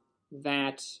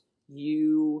that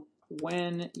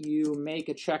when you make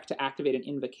a check to activate an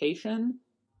invocation,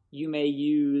 you may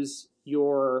use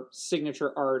your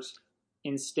signature art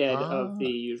instead of the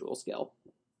usual skill.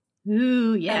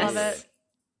 Ooh, yes. I love it.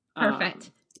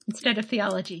 Perfect. Instead of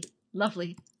theology.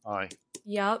 Lovely. Aye.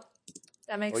 Yep.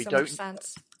 That makes so much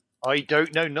sense. I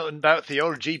don't know nothing about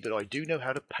theology, but I do know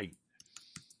how to paint.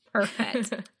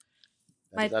 Perfect.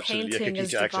 My painting is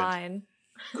divine.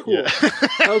 Cool. Yeah.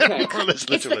 Okay. Well, It's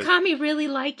the kami really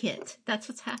like it. That's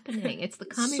what's happening. It's the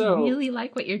kami really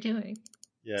like what you're doing.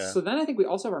 Yeah. So then I think we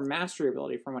also have our mastery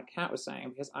ability from what Kat was saying,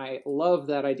 because I love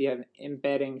that idea of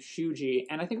embedding Shuji,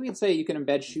 and I think we can say you can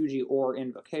embed Shuji or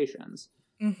invocations.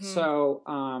 Mm-hmm. So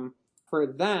for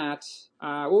that,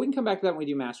 we can come back to that when we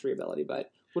do mastery ability,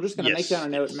 but we're just going to make down a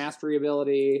note, mastery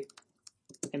ability,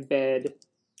 embed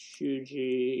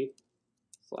Shuji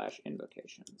 /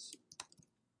 invocations.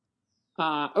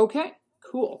 Okay,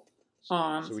 cool.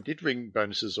 So we did ring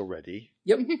bonuses already.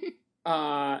 Yep.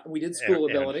 We did school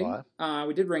ability.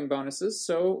 We did ring bonuses.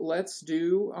 So let's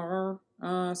do our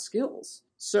skills.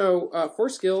 So for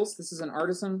skills, this is an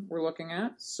artisan we're looking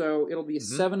at. So it'll be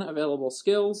 7 available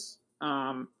skills,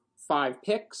 5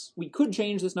 picks. We could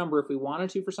change this number if we wanted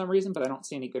to for some reason, but I don't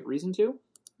see any good reason to.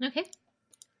 Okay.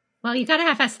 Well, you got to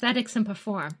have aesthetics and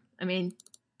perform. I mean,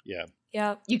 yeah,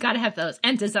 you got to have those,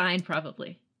 and design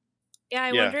probably. Yeah,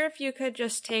 I wonder if you could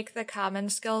just take the common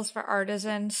skills for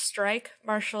artisan, strike,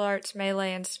 martial arts,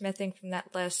 melee, and smithing from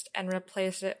that list, and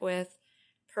replace it with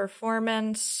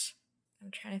performance.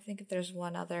 I'm trying to think if there's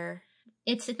one other.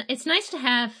 It's nice to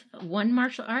have one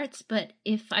martial arts, but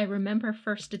if I remember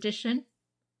first edition,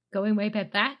 going way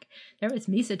back, there was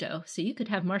Mizudo, so you could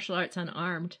have martial arts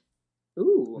unarmed.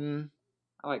 Ooh,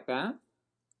 I like that.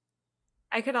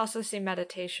 I could also see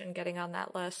meditation getting on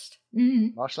that list.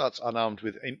 Mm-hmm. Martial arts unarmed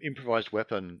with improvised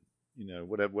weapon,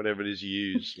 whatever it is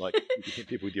you use, like you can hit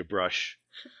people with your brush.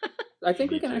 I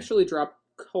think we can actually drop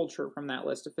culture from that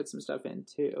list to fit some stuff in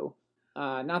too.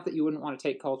 Not that you wouldn't want to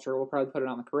take culture, we'll probably put it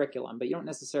on the curriculum, but you don't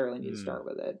necessarily need to start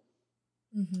with it.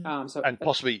 Mm-hmm. And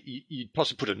possibly you'd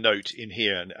possibly put a note in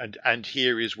here, and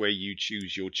here is where you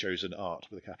choose your chosen art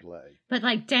with a capital A. But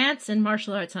like dance and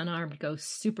martial arts unarmed go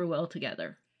super well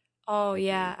together. Oh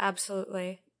yeah,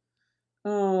 absolutely.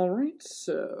 All right,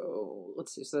 so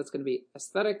let's see. So that's going to be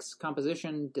aesthetics,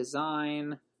 composition,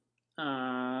 design,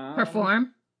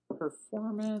 performance.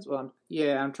 Well,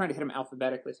 I'm trying to hit them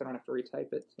alphabetically, so I don't have to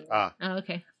retype it. So. Oh,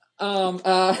 okay.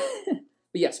 But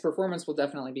yes, performance will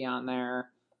definitely be on there.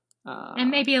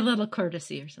 And maybe a little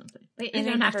courtesy or something. But you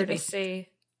don't have to be. Courtesy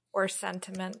or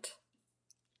sentiment.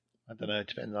 I don't know. It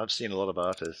depends. I've seen a lot of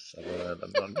artists.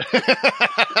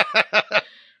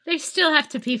 They still have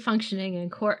to be functioning in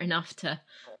court enough to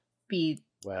be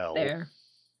there,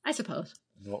 I suppose.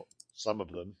 Not some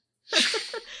of them.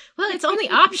 Well, it's only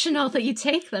optional that you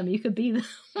take them. You could be them.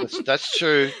 That's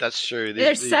true. That's true.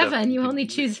 There's 7. You only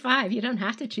choose 5. You don't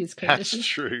have to choose courtesy. That's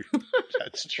true.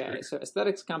 That's true. Okay, so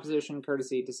aesthetics, composition,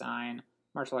 courtesy, design,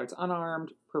 martial arts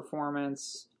unarmed,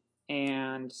 performance,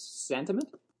 and sentiment.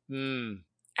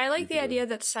 I like the idea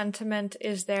that sentiment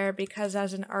is there because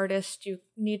as an artist, you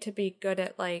need to be good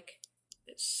at like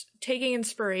taking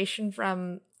inspiration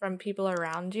from people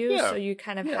around you. So you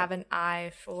kind of have an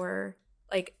eye for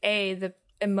like the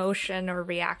emotion or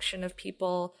reaction of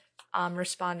people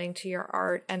responding to your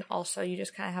art. And also you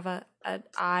just kind of have an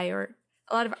eye, or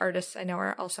a lot of artists I know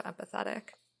are also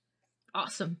empathetic.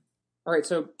 Awesome. All right.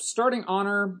 So starting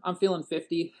honor, I'm feeling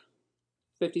 50.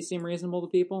 50 seem reasonable to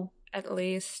people? At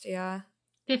least, yeah.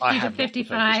 50 to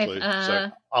 55.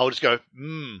 So I'll just go,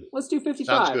 Let's do 55.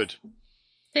 Sounds good.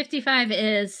 55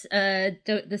 is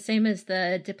the same as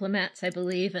the diplomats, I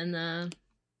believe, and the...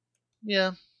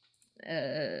 Yeah.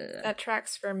 That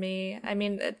tracks for me. I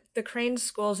mean, the Crane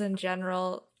schools in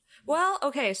general. Well,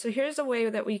 okay, so here's a way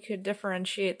that we could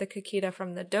differentiate the Kakita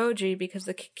from the Doji, because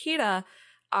the Kakita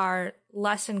are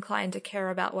less inclined to care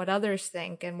about what others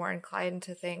think and more inclined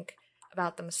to think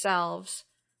about themselves.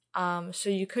 So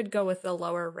you could go with the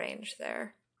lower range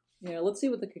there. Yeah, let's see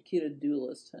what the Kakita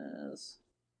Duelist has.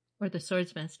 Or the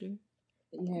Swordsmaster.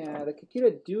 Yeah, the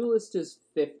Kakita Duelist is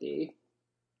 50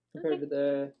 compared to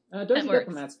the Doji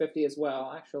Diplomat's 50 as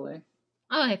well, actually.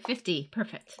 Oh, I have 50.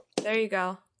 Perfect. There you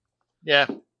go. Yeah,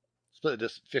 split it to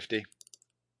 50.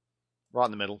 Right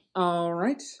in the middle. All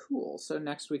right, cool. So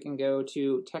next we can go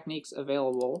to techniques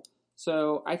available.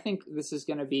 So I think this is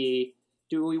going to be,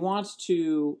 do we want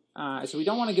to, so we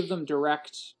don't want to give them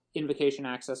direct invocation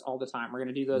access all the time. We're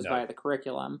going to do those via the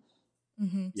curriculum.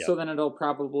 Mm-hmm. Yep. So then it'll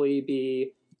probably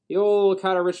be the old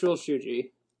Kata Ritual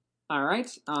Shuji. All right,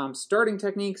 starting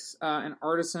techniques, an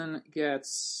artisan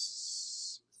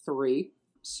gets 3.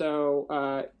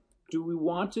 So do we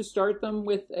want to start them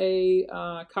with a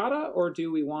kata, or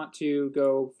do we want to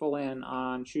go full in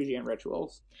on Shuji and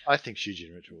rituals? I think Shuji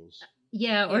and rituals.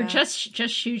 Yeah, or just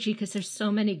Shuji, because there's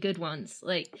so many good ones.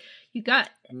 Like, you got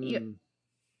the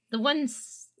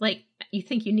ones like you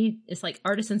think you need is like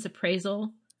Artisan's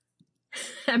Appraisal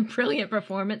and Brilliant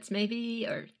Performance, maybe.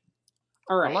 Or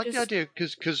all right, I like the idea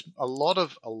because a lot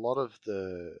of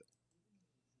the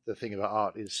thing about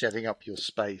art is setting up your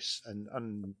space,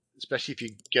 and especially if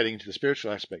you're getting into the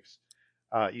spiritual aspects,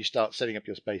 you start setting up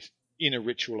your space in a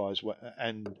ritualized way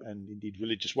and indeed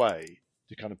religious way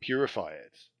to kind of purify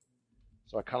it.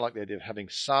 So I kind of like the idea of having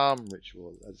some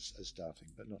ritual as starting,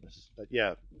 but not necessarily. But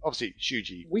yeah, obviously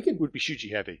Shuji would be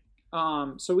Shuji heavy.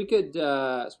 So we could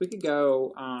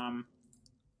go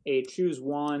a choose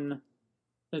one,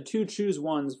 2 choose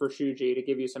ones for Shuji to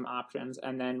give you some options,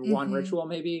 and then one ritual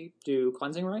maybe do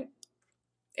cleansing rite.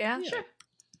 Yeah, sure.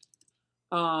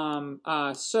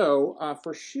 So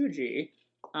for Shuji,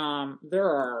 there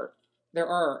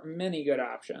are many good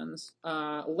options.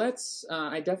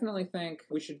 I definitely think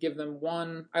we should give them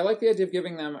one. I like the idea of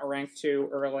giving them a rank 2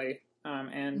 early.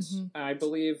 And I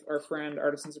believe our friend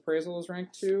Artisan's Appraisal is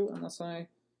rank 2, unless I'm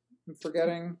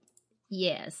forgetting.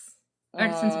 Yes.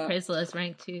 Artisan's Appraisal is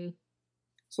rank 2.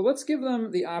 So let's give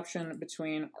them the option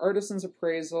between Artisan's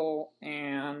Appraisal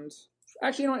and...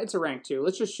 Actually, you know what? It's a rank 2.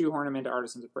 Let's just shoehorn them into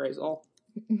Artisan's Appraisal.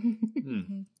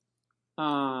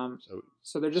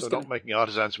 So they're just not making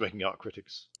artisans, making art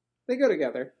critics. They go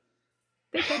together.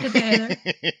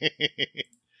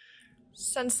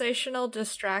 Sensational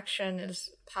distraction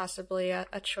is possibly a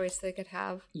choice they could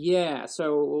have. Yeah,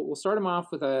 so we'll start them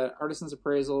off with a Artisan's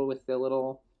Appraisal with the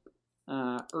little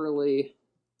early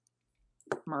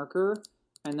marker,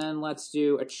 and then let's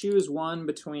do a choose one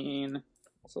between.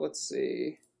 So let's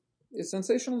see, is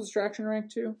Sensational Distraction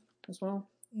rank 2 as well?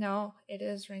 No, it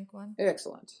is rank 1.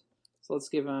 Excellent. So let's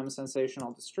give them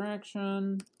Sensational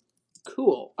Distraction.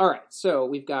 Cool. All right, so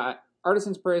we've got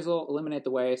Artisan's Appraisal, Eliminate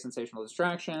the Way, Sensational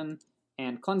Distraction,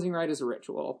 and Cleansing Rite is a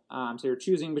ritual. So you're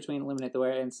choosing between Eliminate the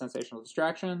Way and Sensational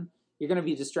Distraction. You're going to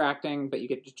be distracting, but you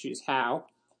get to choose how.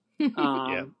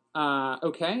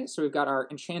 Okay, so we've got our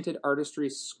Enchanted Artistry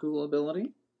School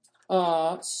ability.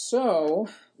 So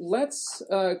let's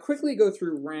quickly go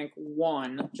through rank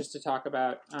 1 just to talk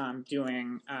about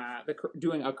doing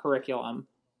a curriculum.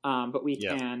 But we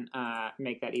can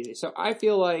make that easy. So I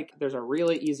feel like there's a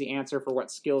really easy answer for what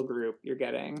skill group you're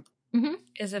getting. Mm-hmm.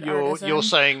 Is it artisan? You're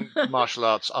saying martial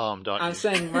arts armed, aren't you? I'm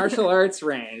saying martial arts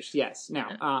ranged. Yes. No.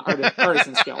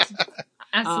 Artisan skills.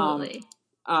 Absolutely.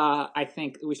 I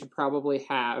think we should probably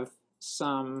have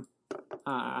some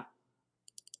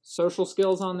social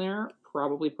skills on there.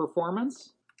 Probably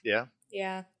performance. Yeah.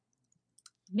 Yeah.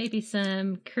 Maybe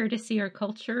some courtesy or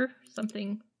culture,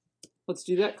 something. Let's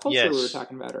do that culture we were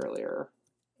talking about earlier.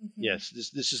 Mm-hmm. Yes,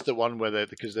 this is the one where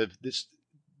this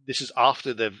is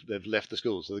after they've left the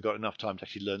school, so they've got enough time to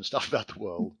actually learn stuff about the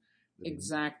world.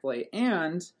 Exactly.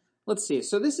 And let's see.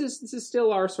 So this is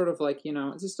still our sort of like,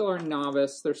 this is still our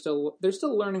novice. They're still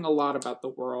learning a lot about the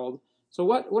world. So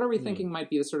what are we thinking might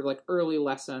be the sort of like early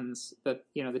lessons that,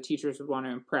 the teachers would want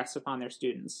to impress upon their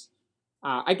students?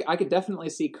 I could definitely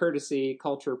see courtesy,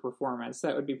 culture, performance.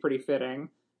 That would be pretty fitting.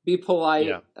 Be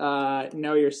polite,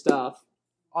 know your stuff.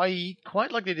 I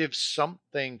quite like the idea of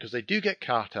something, because they do get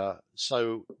kata,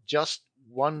 so just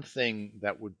one thing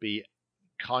that would be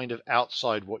kind of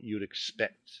outside what you'd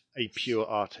expect a pure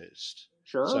artist.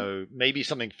 Sure. So maybe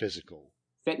something physical.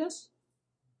 Fitness?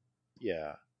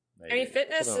 Yeah. Maybe. I mean,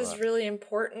 fitness is really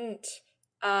important,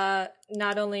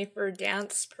 not only for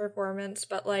dance performance,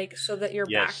 but like so that your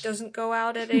back doesn't go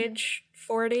out at age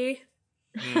 40.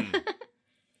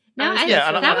 No,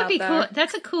 Yeah, that would be out cool. there.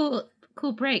 That's a cool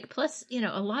break. Plus,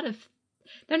 a lot of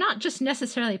they're not just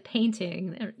necessarily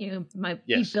painting. They're, might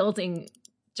be Yes. building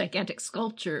gigantic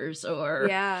sculptures or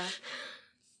Yeah.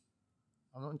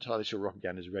 I'm not entirely sure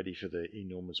Rokkagan is ready for the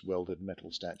enormous welded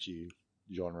metal statue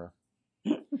genre.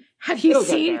 Have you It'll get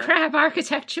seen there. crab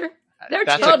architecture? They're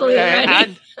That's totally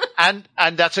ready. and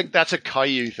that's a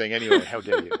Caillou thing anyway. How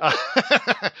dare you?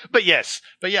 But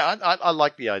yeah, I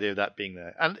like the idea of that being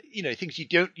there. And things you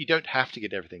don't have to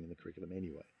get everything in the curriculum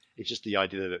anyway. It's just the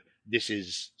idea that this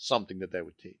is something that they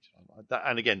would teach.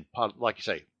 And again, like you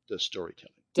say, the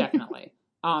storytelling. Definitely.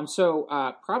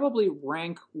 So probably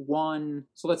rank 1.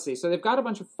 So let's see. So they've got a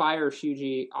bunch of fire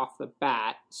Shuji off the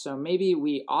bat. So maybe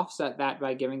we offset that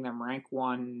by giving them rank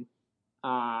 1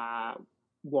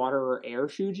 water or air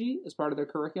Shuji as part of their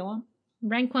curriculum.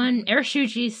 Rank 1 air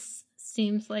Shuji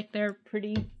seems like they're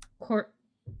pretty court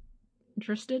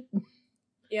interested.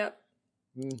 Yep.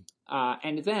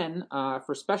 And then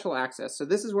for special access. So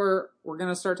this is where we're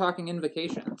going to start talking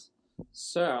invocations.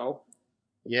 So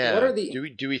Yeah. what are the?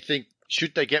 Do we think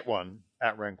should they get one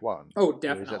at rank 1? Oh, Or is that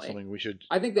definitely. something we should?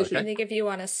 I think they I should. think if you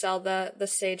want to sell the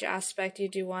sage aspect, you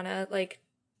do want to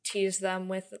tease them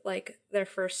with their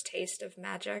first taste of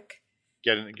magic.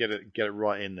 Get it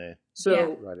right in there. So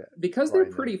Yeah. Right. because Right they're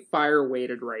in pretty fire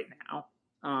weighted right now,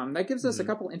 that gives us a Mhm.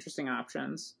 couple interesting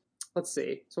options. Let's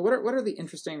see. So what are the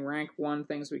interesting rank 1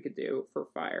 things we could do for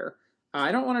fire?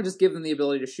 I don't want to just give them the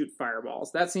ability to shoot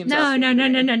fireballs. That seems No.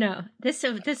 outstanding to me. This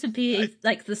would be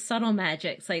like the subtle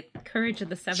magics, like Courage of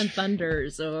the Seven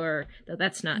Thunders, or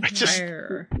that's not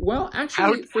fire. Well,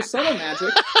 actually, for subtle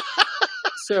magic,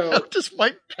 so How does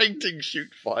my painting shoot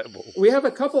fireballs? we have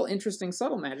a couple interesting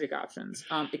subtle magic options.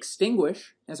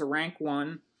 Extinguish as a rank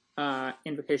 1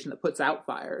 invocation that puts out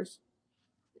fires.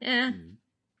 Yeah.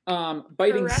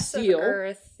 Biting Caress of Steel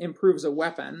Earth. improves a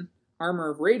weapon. Armor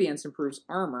of Radiance improves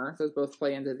armor. Those both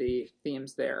play into the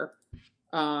themes there.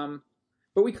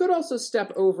 But we could also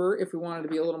step over, if we wanted to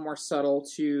be a little more subtle,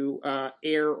 to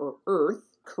air or earth.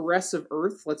 Caress of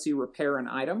Earth lets you repair an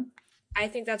item. I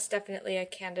think that's definitely a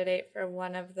candidate for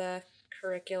one of the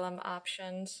curriculum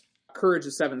options. Courage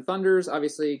of Seven Thunders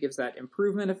obviously gives that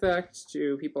improvement effect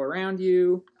to people around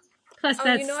you. Plus, Oh,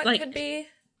 that's you know what like could be?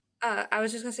 I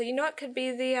was just gonna say, you know what could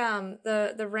be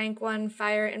the rank 1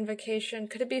 fire invocation?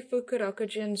 Could it be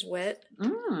Fukurokujin's Wit?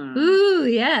 ooh,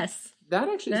 yes. That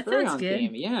actually is That very sounds on good.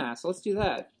 theme. Yeah, so let's do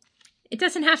that. It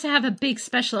doesn't have to have a big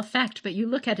special effect, but you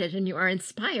look at it and you are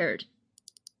inspired.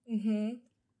 Mm-hmm.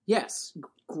 Yes,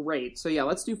 great. So yeah,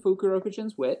 let's do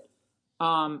Fukurokujin's Wit.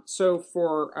 So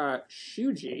for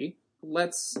Shuji,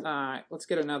 let's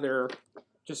get another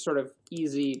just sort of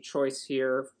easy choice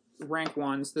here. Rank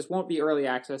 1s. This won't be early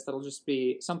access. That'll just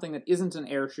be something that isn't an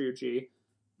air Shuji.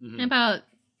 Mhm. How about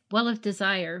Well of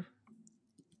Desire?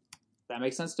 That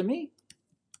makes sense to me.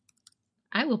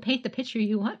 I will paint the picture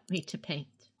you want me to paint.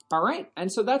 All right,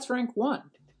 and so that's rank 1.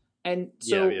 And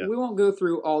so Yeah. we won't go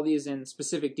through all these in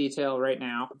specific detail right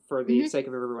now for the sake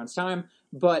of everyone's time,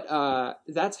 but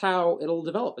that's how it'll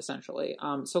develop essentially.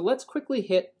 So let's quickly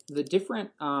hit the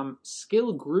different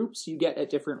skill groups you get at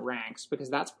different ranks, because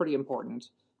that's pretty important.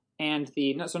 And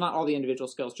so not all the individual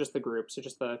skills, just the groups, so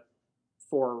just the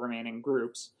 4 remaining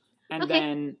groups. And Okay.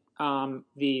 then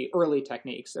the early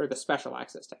techniques, or the special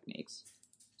access techniques.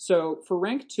 So for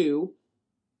rank 2,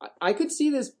 I could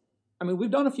see this. I mean,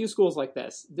 we've done a few schools like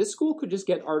this. This school could just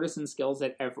get artisan skills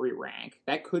at every rank.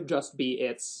 That could just be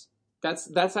its. That's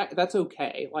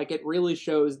okay. Like, it really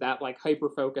shows that hyper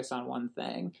focus on one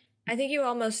thing. I think you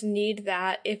almost need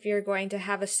that if you're going to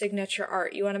have a signature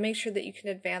art. You want to make sure that you can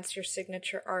advance your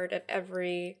signature art at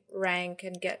every rank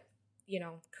and get,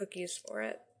 cookies for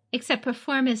it. Except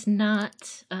Perform is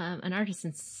not an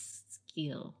artisan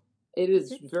skill. It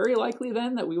is very likely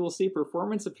then that we will see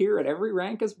performance appear at every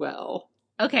rank as well.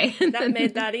 Okay. That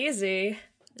made that easy.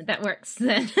 That works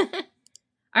then.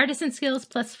 Artisan skills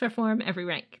plus Perform every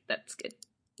rank. That's good.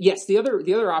 Yes, the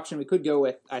other option we could go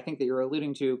with, I think that you're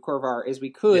alluding to, Korvar, is we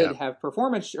could have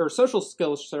performance or social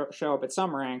skills show up at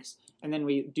some ranks, and then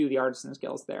we do the artisan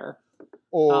skills there.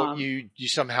 Or you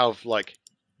somehow have,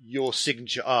 your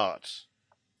signature art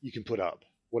you can put up,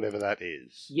 whatever that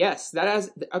is. Yes,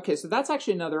 okay, so that's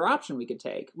actually another option we could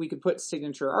take. We could put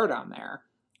signature art on there.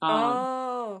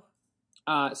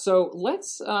 So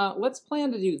let's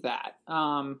plan to do that.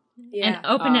 And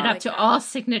open it up to all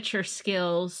signature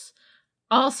skills,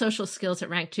 all social skills at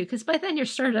rank 2, because by then you're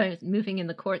sort of moving in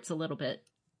the courts a little bit.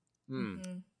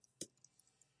 Mm-hmm.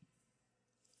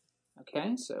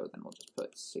 Okay, so then we'll just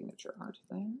put signature art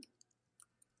there.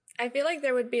 I feel like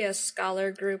there would be a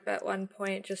scholar group at one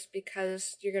point just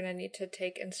because you're going to need to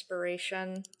take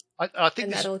inspiration. I think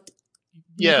And this. that'll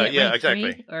Yeah, Make it yeah, rank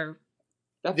exactly. 3, or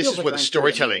That This feels is like where the rank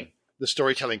 3 to me.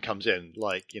 storytelling comes in.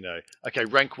 Like, okay,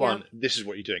 rank 1, this is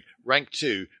what you're doing. Rank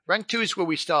 2 is where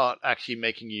we start actually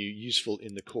making you useful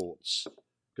in the courts,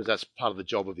 because that's part of the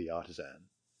job of the artisan.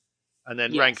 And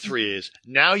then rank 3 is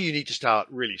now you need to start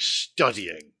really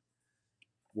studying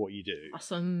what you do.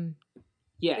 awesome.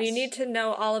 Yes. You need to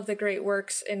know all of the great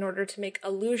works in order to make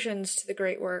allusions to the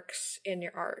great works in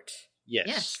your art.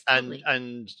 Yes, totally.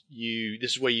 and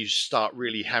this is where you start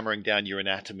really hammering down your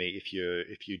anatomy if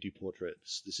you do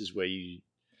portraits. This is where you.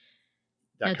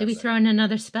 Now, do we throw in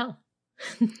another spell?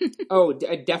 Oh,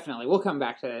 definitely. We'll come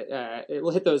back to we'll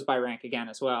hit those by rank again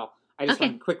as well. I just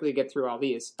want to quickly get through all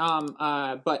these.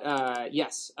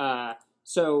 Yes.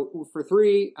 So for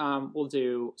 3, we'll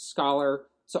do Scholar.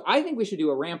 So I think we should do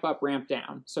a ramp up, ramp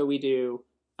down. So we do,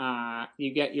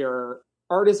 you get your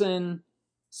Artisan,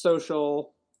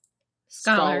 Social,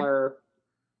 Scholar,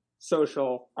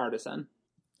 Social, Artisan.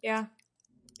 Yeah,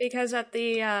 because at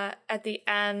the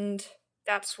end,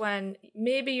 that's when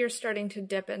maybe you're starting to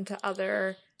dip into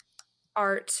other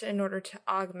art in order to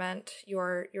augment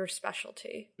your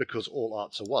specialty. Because all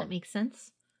arts are one. That makes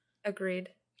sense. Agreed.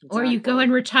 Exactly. Or you go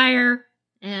and retire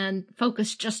and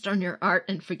focus just on your art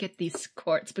and forget these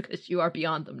courts because you are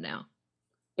beyond them now.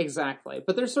 Exactly.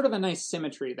 But there's sort of a nice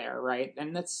symmetry there, right?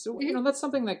 And that's, that's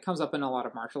something that comes up in a lot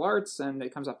of martial arts, and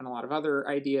it comes up in a lot of other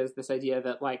ideas, this idea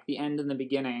that, like, the end and the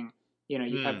beginning,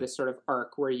 you have this sort of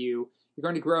arc where you're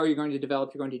going to grow, you're going to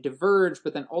develop, you're going to diverge,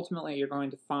 but then ultimately you're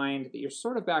going to find that you're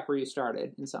sort of back where you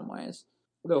started in some ways.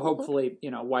 Though hopefully,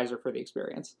 wiser for the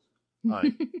experience.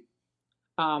 Right.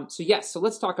 So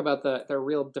let's talk about the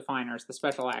real definers, the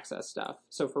special access stuff.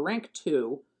 So for rank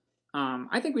 2,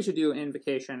 I think we should do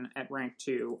Invocation at rank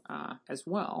 2 as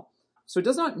well. So it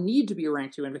does not need to be a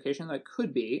rank 2 Invocation. That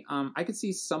could be. I could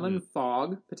see Summon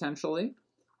Fog, potentially.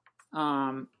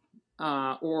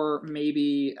 Or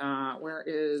maybe, where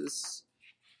is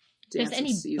Dance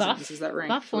any of Seasons? buff, Is that rank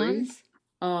buff 3? ones?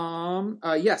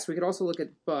 Yes, we could also look at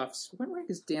buffs. What rank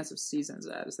is Dance of Seasons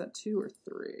at? Is that 2 or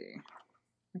 3?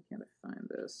 Why can't I find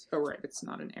this? Oh, right. It's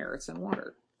not in air. It's in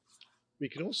water. We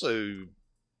can also.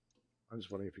 I'm just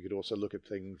wondering if we could also look at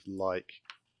things like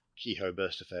Keyhole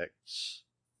burst effects.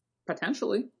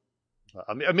 Potentially.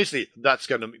 I mean, admittedly, that's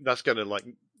gonna like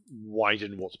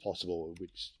widen what's possible.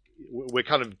 Which we're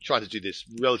kind of trying to do this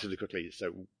relatively quickly,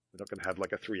 so we're not going to have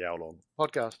like a 3-hour long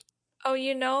podcast.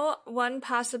 Oh, one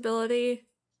possibility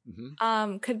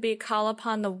could be Call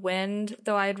Upon the Wind,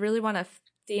 though I'd really want to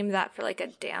theme that for like a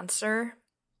dancer,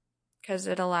 because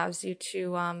it allows you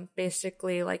to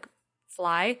basically like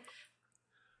fly.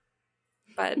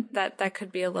 But that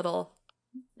could be a little.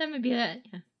 That might be it.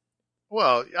 Yeah.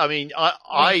 Well, I mean, Rank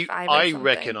 5 or I something.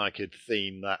 reckon I could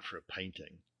theme that for a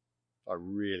painting. If I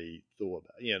really thought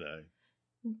about it,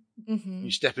 Mm-hmm. you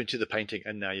step into the painting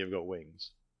and now you've got wings.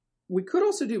 We could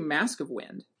also do Mask of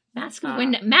Wind. Mask of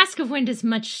Wind. Mask of Wind is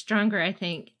much stronger, I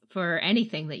think, for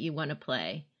anything that you want to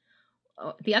play.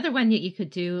 The other one that you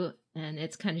could do, and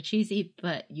it's kind of cheesy,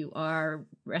 but you are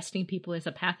resting people as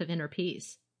a Path of Inner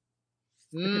Peace.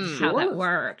 Because how that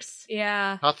works.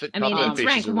 Yeah. I mean, it's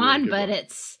rank 1, but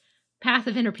it's Path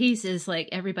of Inner Peace is like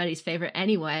everybody's favorite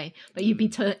anyway, but you'd be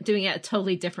doing it a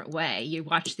totally different way. You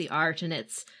watch the art and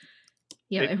it's,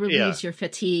 it relieves your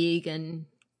fatigue and...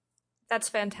 That's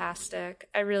fantastic.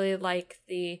 I really like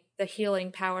the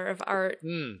healing power of art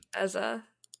as a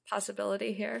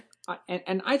possibility here.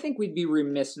 And I think we'd be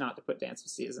remiss not to put Dance of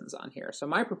Seasons on here. So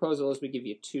my proposal is we give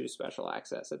you 2 special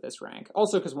access at this rank.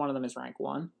 Also because one of them is rank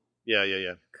 1. Yeah.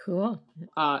 Cool.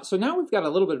 So now we've got a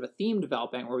little bit of a theme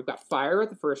developing where we've got fire at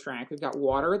the first rank, we've got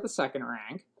water at the second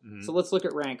rank. Mm-hmm. So let's look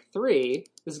at rank 3.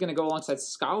 This is going to go alongside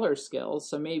scholar skills,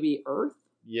 so maybe earth?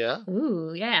 Yeah.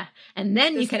 Ooh, yeah. And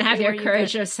then you can have your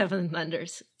Courage of Seven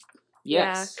Thunders.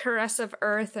 Yes. Yeah, Caress of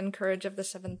Earth and Courage of the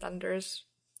Seven Thunders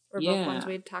were both ones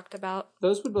we'd talked about.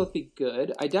 Those would both be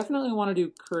good. I definitely want to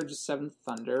do Courage of Seven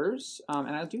Thunders,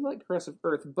 and I do like Caress of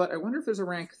Earth, but I wonder if there's a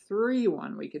rank 3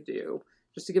 one we could do,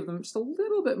 just to give them just a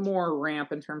little bit more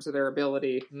ramp in terms of their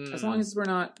ability, as long as we're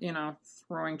not,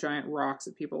 throwing giant rocks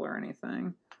at people or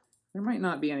anything. There might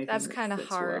not be anything that's kind of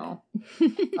hard. Well.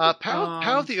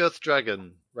 Power of the Earth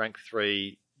Dragon, rank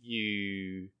 3,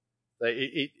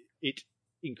 it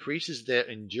increases their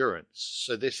endurance.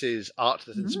 So this is art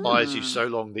that inspires you so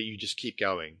long that you just keep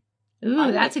going.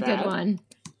 Ooh, that's a good one.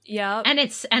 Yeah. And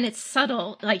it's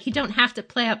subtle. Like, you don't have to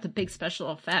play up the big special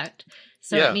effect.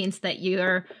 So it means that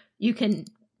you can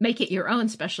make it your own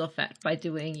special effect by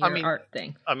doing your art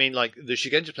thing. I mean, like, the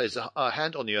Shugenja plays a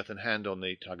hand on the earth and hand on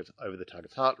the target, over the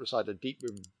target's heart, recite a deep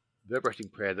vibrating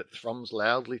prayer that thrums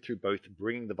loudly through both,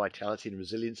 bringing the vitality and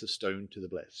resilience of stone to the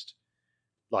blessed.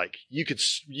 Like, you could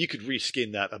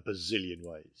reskin that a bazillion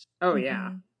ways. Oh,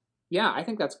 yeah. Yeah, I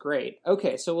think that's great.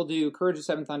 Okay, so we'll do Courage of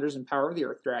Seven Thunders and Power of the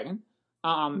Earth Dragon.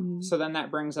 So then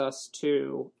that brings us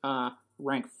to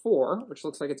rank 4, which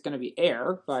looks like it's going to be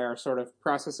air by our sort of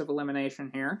process of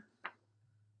elimination here.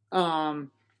 I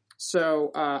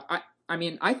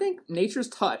think Nature's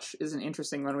Touch is an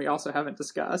interesting one we also haven't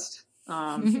discussed.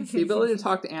 The ability to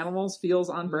talk to animals feels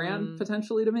on brand,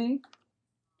 potentially, to me.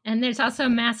 And there's also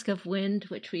Mask of Wind,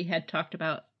 which we had talked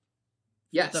about.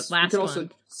 Yes, the last we could also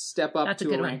one. step up That's a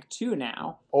to good a rank one. 2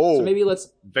 now. Oh, so maybe let's...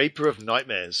 Vapor of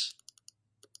Nightmares.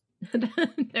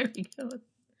 There we go. A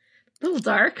little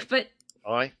dark, but...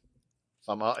 Aye.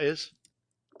 Some art is.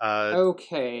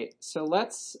 Okay, so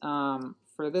let's,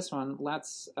 for this one,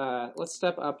 let's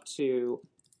step up to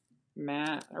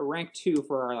rank 2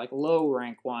 for our, like, low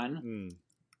rank one.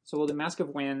 So we'll do Mask of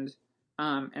Wind.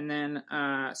 And then,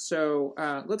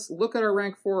 let's look at our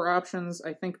rank 4 options.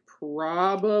 I think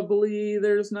probably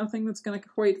there's nothing that's going to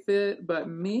quite fit, but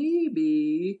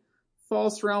maybe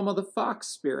False Realm of the Fox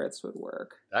Spirits would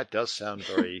work. That does sound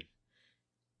very...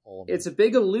 It's a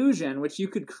big illusion, which you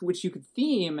could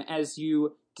theme as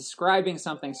you describing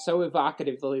something so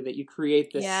evocatively that you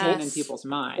create this scene in people's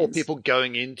minds. Or people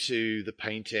going into the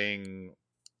painting,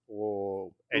 or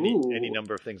any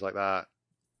number of things like that.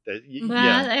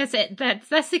 That's it.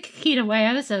 That's the Kakita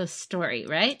Wyozo story,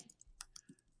 right?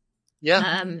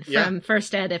 Yeah. From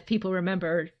First Ed, if people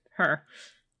remember her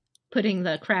putting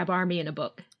the crab army in a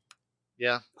book.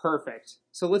 Yeah. Perfect.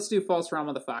 So let's do False Realm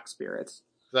of the Fox Spirits.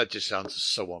 That just sounds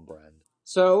so on brand.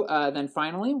 So then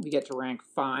finally, we get to rank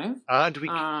 5. And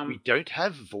we don't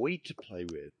have Void to play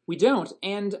with. We don't.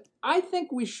 And I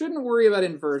think we shouldn't worry about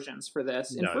inversions for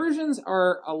this. No. Inversions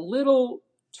are a little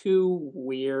too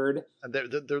weird. And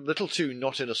they're a little too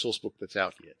not in a source book that's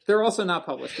out yet. They're also not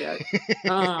published yet.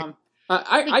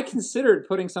 I considered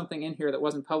putting something in here that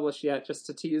wasn't published yet just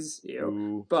to tease you.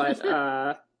 Ooh.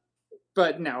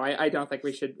 But no, I don't think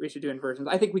we should do inversions.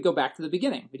 I think we go back to the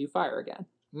beginning. We do fire again.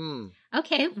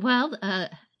 Okay, well,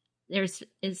 there's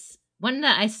one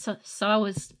that I saw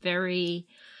was very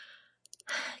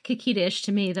Kakita-ish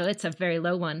to me, though it's a very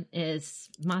low one, is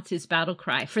Matsu's Battle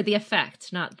Cry, for the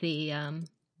effect, not the...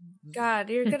 God,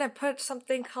 you're gonna put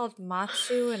something called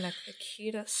Matsu in a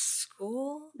Kakita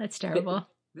school? That's terrible.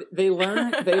 They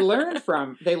learned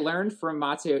from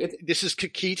Matsu. This is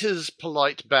Kakita's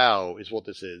polite bow, is what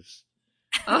this is.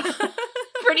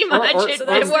 Pretty much,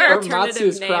 it worked. Or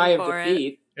Matsu's cry of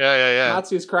defeat. Yeah.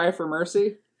 Matsu's cry for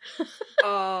mercy.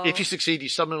 If you succeed, you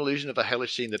summon an illusion of a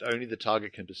hellish scene that only the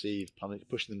target can perceive,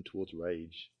 pushing them towards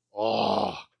rage.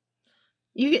 Oh.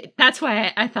 That's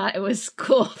why I thought it was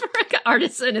cool for an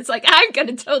artisan. It's like, I'm going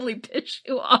to totally piss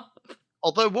you off.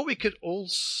 Although, what we could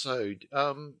also...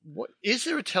 is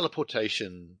there a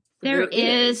teleportation? There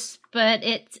is, but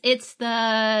it's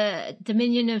the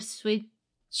Dominion of Suijin.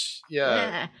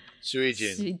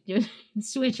 Suijin.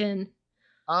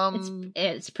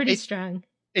 It's pretty strong.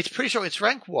 It's pretty strong. It's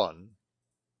rank 1.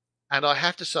 And I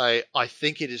have to say, I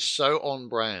think it is so on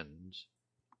brand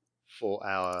for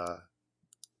our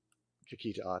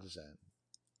Kakita artisan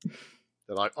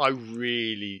that I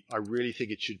really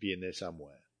think it should be in there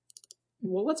somewhere.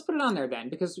 Well, let's put it on there then,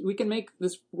 because we can make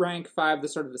this rank 5 the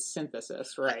sort of the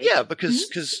synthesis, right? Yeah,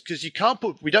 because you can't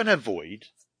we don't have Void,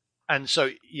 and so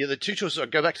the two choices are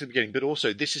go back to the beginning, but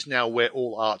also this is now where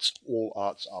all arts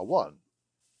are one.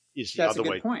 Is the other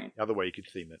way? Point. The other way you could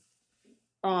theme it.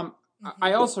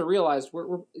 I also realized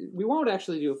we won't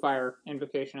actually do a fire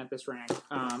invocation at this rank.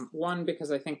 One,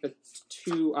 because I think the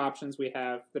 2 options we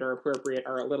have that are appropriate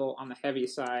are a little on the heavy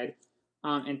side.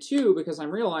 And 2, because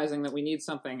I'm realizing that we need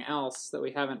something else that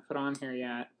we haven't put on here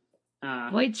yet.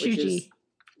 Void Shuji.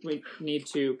 We need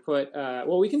to put...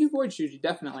 we can do Void Shuji,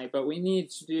 definitely, but we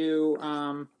need to do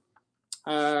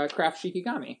Craft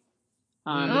Shikigami.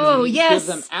 Yes!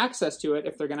 Give them access to it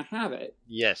if they're going to have it.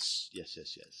 Yes.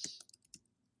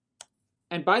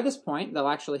 And by this point, they'll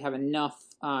actually have enough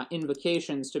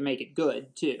invocations to make it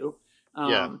good, too.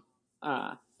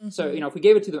 So, if we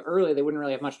gave it to them early, they wouldn't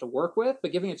really have much to work with,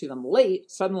 but giving it to them late,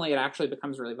 suddenly it actually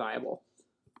becomes really viable.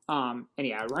 Rank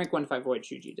 1-5 Void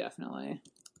Shuji, definitely,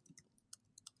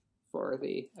 for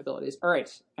the abilities. All right,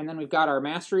 and then we've got our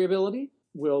Mastery ability,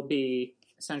 will be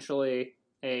essentially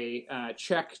a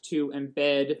check to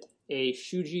embed a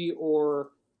Shuji or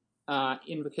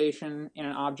invocation in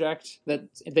an object that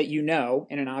in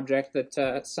an object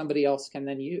that somebody else can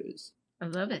then use. I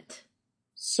love it.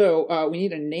 So we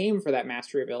need a name for that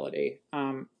mastery ability.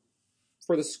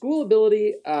 For the school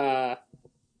ability, I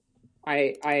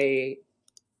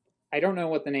I don't know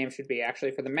what the name should be,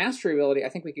 actually. For the mastery ability, I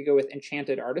think we could go with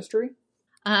Enchanted Artistry.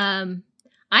 I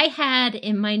had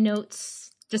in my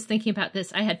notes, just thinking about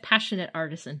this, I had Passionate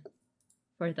Artisan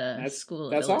for the school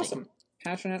That's ability. awesome.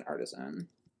 Passionate Artisan.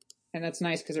 And that's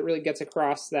nice because it really gets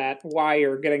across that why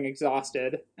you're getting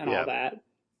exhausted and all that.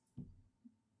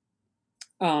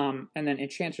 And then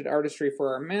Enchanted Artistry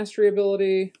for our mastery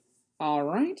ability. All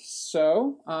right,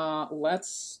 so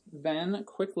let's then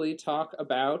quickly talk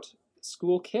about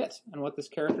school kit and what this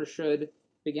character should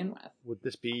begin with. Would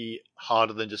this be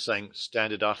harder than just saying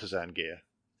standard artisan gear?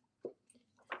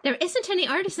 There isn't any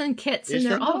artisan kits, Is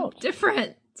and they're there all not?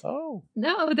 different. Oh.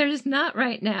 No, there's not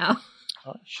right now.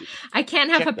 Oh, shit. I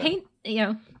can't have Check a them.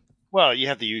 paint, Well, you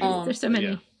have the usual. there's so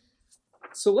many.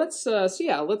 So let's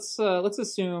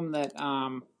assume that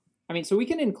so we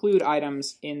can include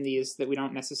items in these that we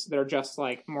don't necessarily, that are just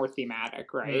like more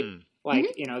thematic, right?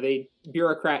 Like, the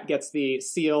bureaucrat gets the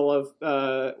seal of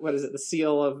the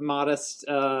seal of modest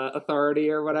authority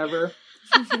or whatever.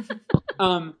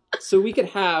 So we could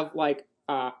have like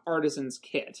artisan's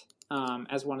kit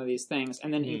as one of these things,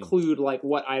 and then include like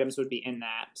what items would be in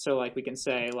that. So like we can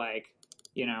say like,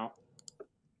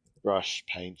 brush,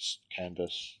 paints,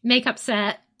 canvas, Makeup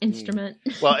set, instrument.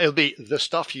 Well, it'll be the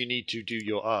stuff you need to do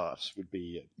your art would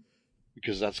be,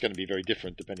 because that's going to be very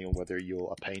different depending on whether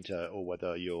you're a painter or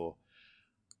whether you're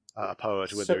a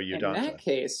poet or whether you're a dancer. In that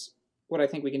case, what I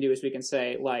think we can do is we can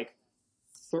say like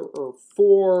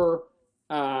four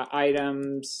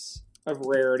items of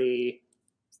rarity,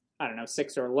 I don't know,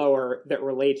 6 or lower, that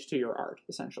relate to your art,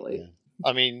 essentially. Yeah.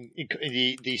 I mean,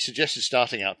 the suggested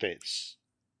starting outfits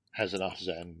has an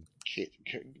artisan kit,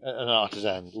 an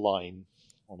artisan line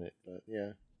on it, but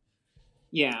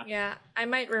Yeah, I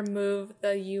might remove the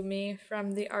Yumi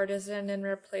from the artisan and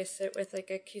replace it with like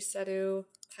a Kiseru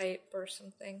type or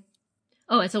something.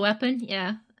 Oh, it's a weapon?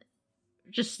 Yeah.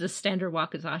 Just the standard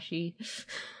wakizashi.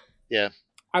 Yeah.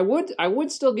 I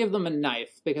would still give them a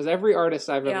knife, because every artist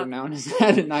I've ever known has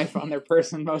had a knife on their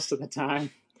person most of the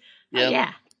time.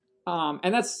 Yeah.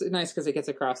 And that's nice because it gets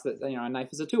across that a knife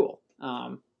is a tool.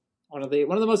 One of the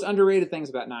most underrated things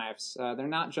about knives. They're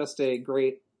not just a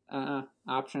great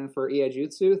option for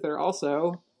Iaijutsu. They're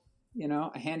also,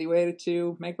 a handy way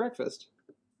to make breakfast.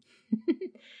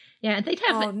 Yeah, they'd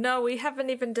have. Oh no, we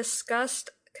haven't even discussed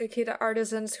Kakita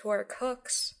artisans who are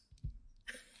cooks.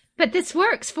 But this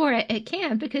works for it. It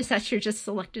can, because that's your just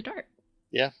selected art.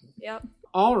 Yeah. Yep.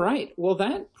 All right. Well,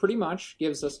 that pretty much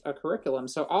gives us a curriculum.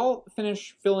 So I'll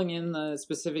finish filling in the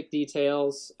specific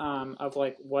details of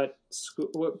like what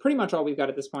pretty much all we've got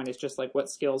at this point is just like what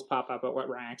skills pop up at what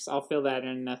ranks. I'll fill that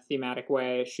in a thematic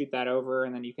way, shoot that over,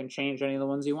 and then you can change any of the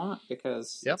ones you want,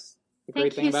 because that's the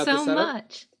great thing about this setup. Thank you so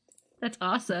much. That's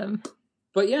awesome.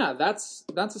 But yeah, that's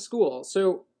a school.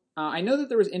 So I know that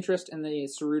there was interest in the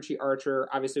Tsuruchi Archer.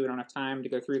 Obviously, we don't have time to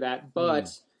go through that, but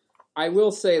I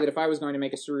will say that if I was going to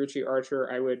make a Tsuruchi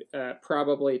Archer, I would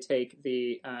probably take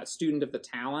the Student of the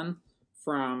Talon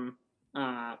from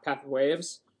Path of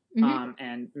Waves,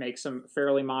 and make some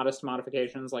fairly modest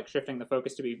modifications, like shifting the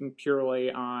focus to be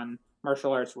purely on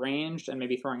martial arts ranged, and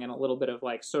maybe throwing in a little bit of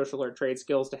like social or trade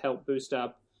skills to help boost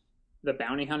up the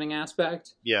bounty hunting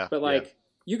aspect. Yeah. But like,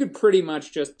 you could pretty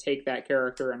much just take that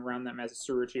character and run them as a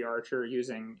Tsuruchi Archer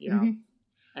using,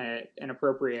 an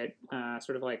appropriate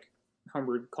sort of like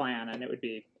homebrewed clan, and it would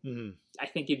be, I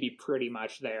think you'd be pretty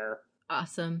much there.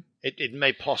 Awesome. It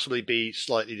may possibly be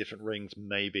slightly different rings,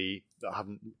 maybe, that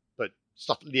haven't, but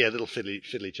stuff, little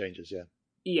fiddly changes,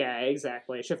 Yeah,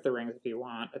 exactly. Shift the rings if you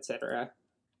want, etc.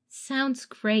 Sounds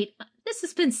great. This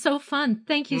has been so fun.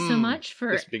 Thank you so much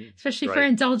especially for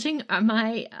indulging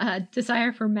my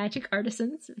desire for magic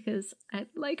artisans, because I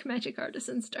like magic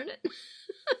artisans, darn it.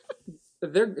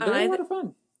 They're a lot of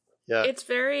fun. Yeah. It's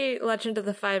very Legend of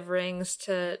the Five Rings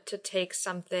to take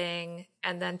something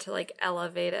and then to like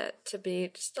elevate it to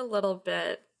be just a little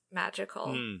bit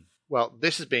magical. Well,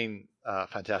 this has been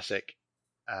fantastic.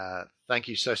 Thank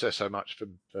you so much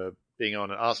for being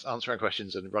on and answering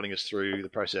questions and running us through the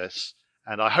process.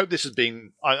 And I hope this has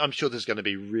been, I'm sure this is going to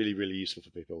be really, really useful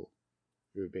for people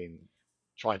who have been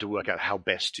trying to work out how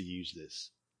best to use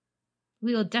this.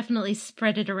 We will definitely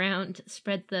spread it around,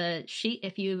 spread the sheet.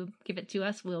 If you give it to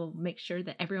us, we'll make sure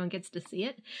that everyone gets to see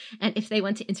it. And if they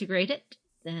want to integrate it,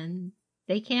 then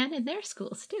they can in their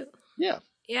schools too. Yeah.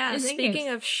 Yeah, speaking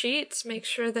of sheets, make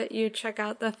sure that you check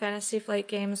out the Fantasy Flight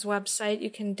Games website. You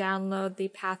can download the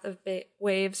Path of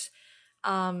Waves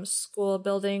school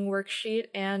building worksheet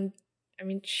and,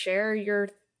 share your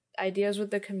ideas with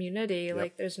the community. Yep.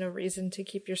 Like, there's no reason to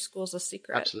keep your schools a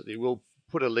secret. Absolutely. We'll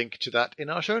put a link to that in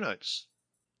our show notes.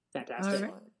 Fantastic.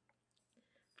 Right.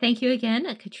 Thank you again,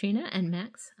 Katrina and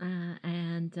Max.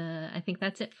 And I think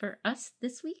that's it for us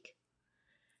this week.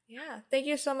 Yeah, thank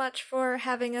you so much for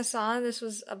having us on. This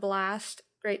was a blast.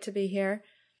 Great to be here.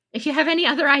 If you have any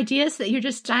other ideas that you're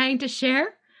just dying to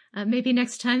share, maybe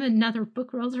next time another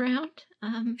book rolls around,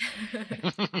 that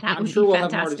I'm would sure be we'll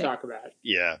fantastic. have more to talk about.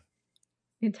 Yeah.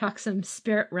 We can talk some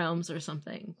spirit realms or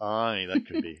something. Aye, that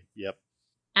could be. Yep.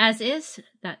 As is,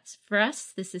 that's for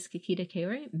us. This is Kikita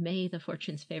Kaori. May the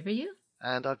fortunes favor you.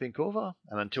 And I've been Korva.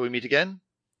 And until we meet again,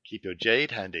 keep your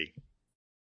jade handy.